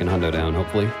 taking hundo down,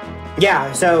 hopefully.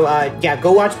 Yeah, so, yeah,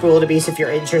 go watch Beast if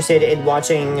you're interested in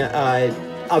watching a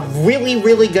really,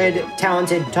 really good,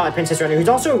 talented Twilight Princess runner who's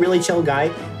also a really chill guy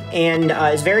and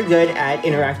is very good at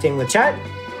interacting with chat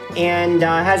and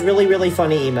has really, really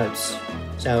funny emotes.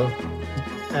 So,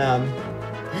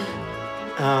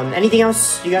 anything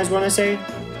else you guys want to say?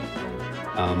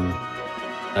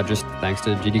 Just thanks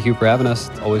to GDQ for having us.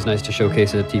 It's always nice to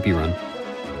showcase a TP run.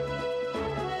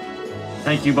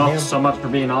 Thank you both so much for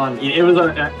being on. It was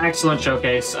an excellent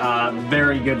showcase.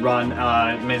 Very good run.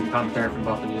 Amazing commentary from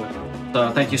both of you.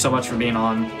 So thank you so much for being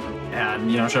on and,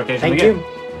 showcasing the game.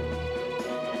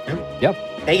 Thank you. Yep.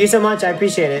 Thank you so much. I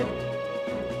appreciate it.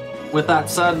 With that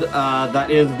said, that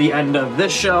is the end of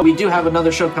this show. We do have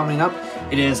another show coming up.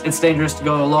 It's Dangerous to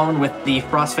Go Alone with the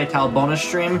Frost Fatale bonus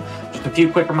stream. Just a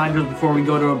few quick reminders before we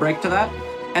go to a break to that.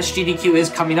 SGDQ is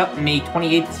coming up May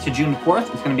 28th to June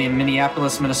 4th. It's going to be in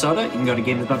Minneapolis, Minnesota. You can go to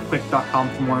gamesdonequick.com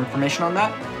for more information on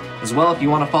that. As well, if you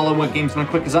want to follow what Games Done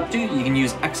Quick is up to, you can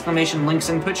use exclamation links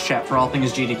in Twitch chat for all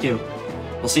things GDQ.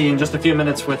 We'll see you in just a few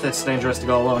minutes with It's Dangerous to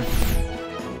Go Alone.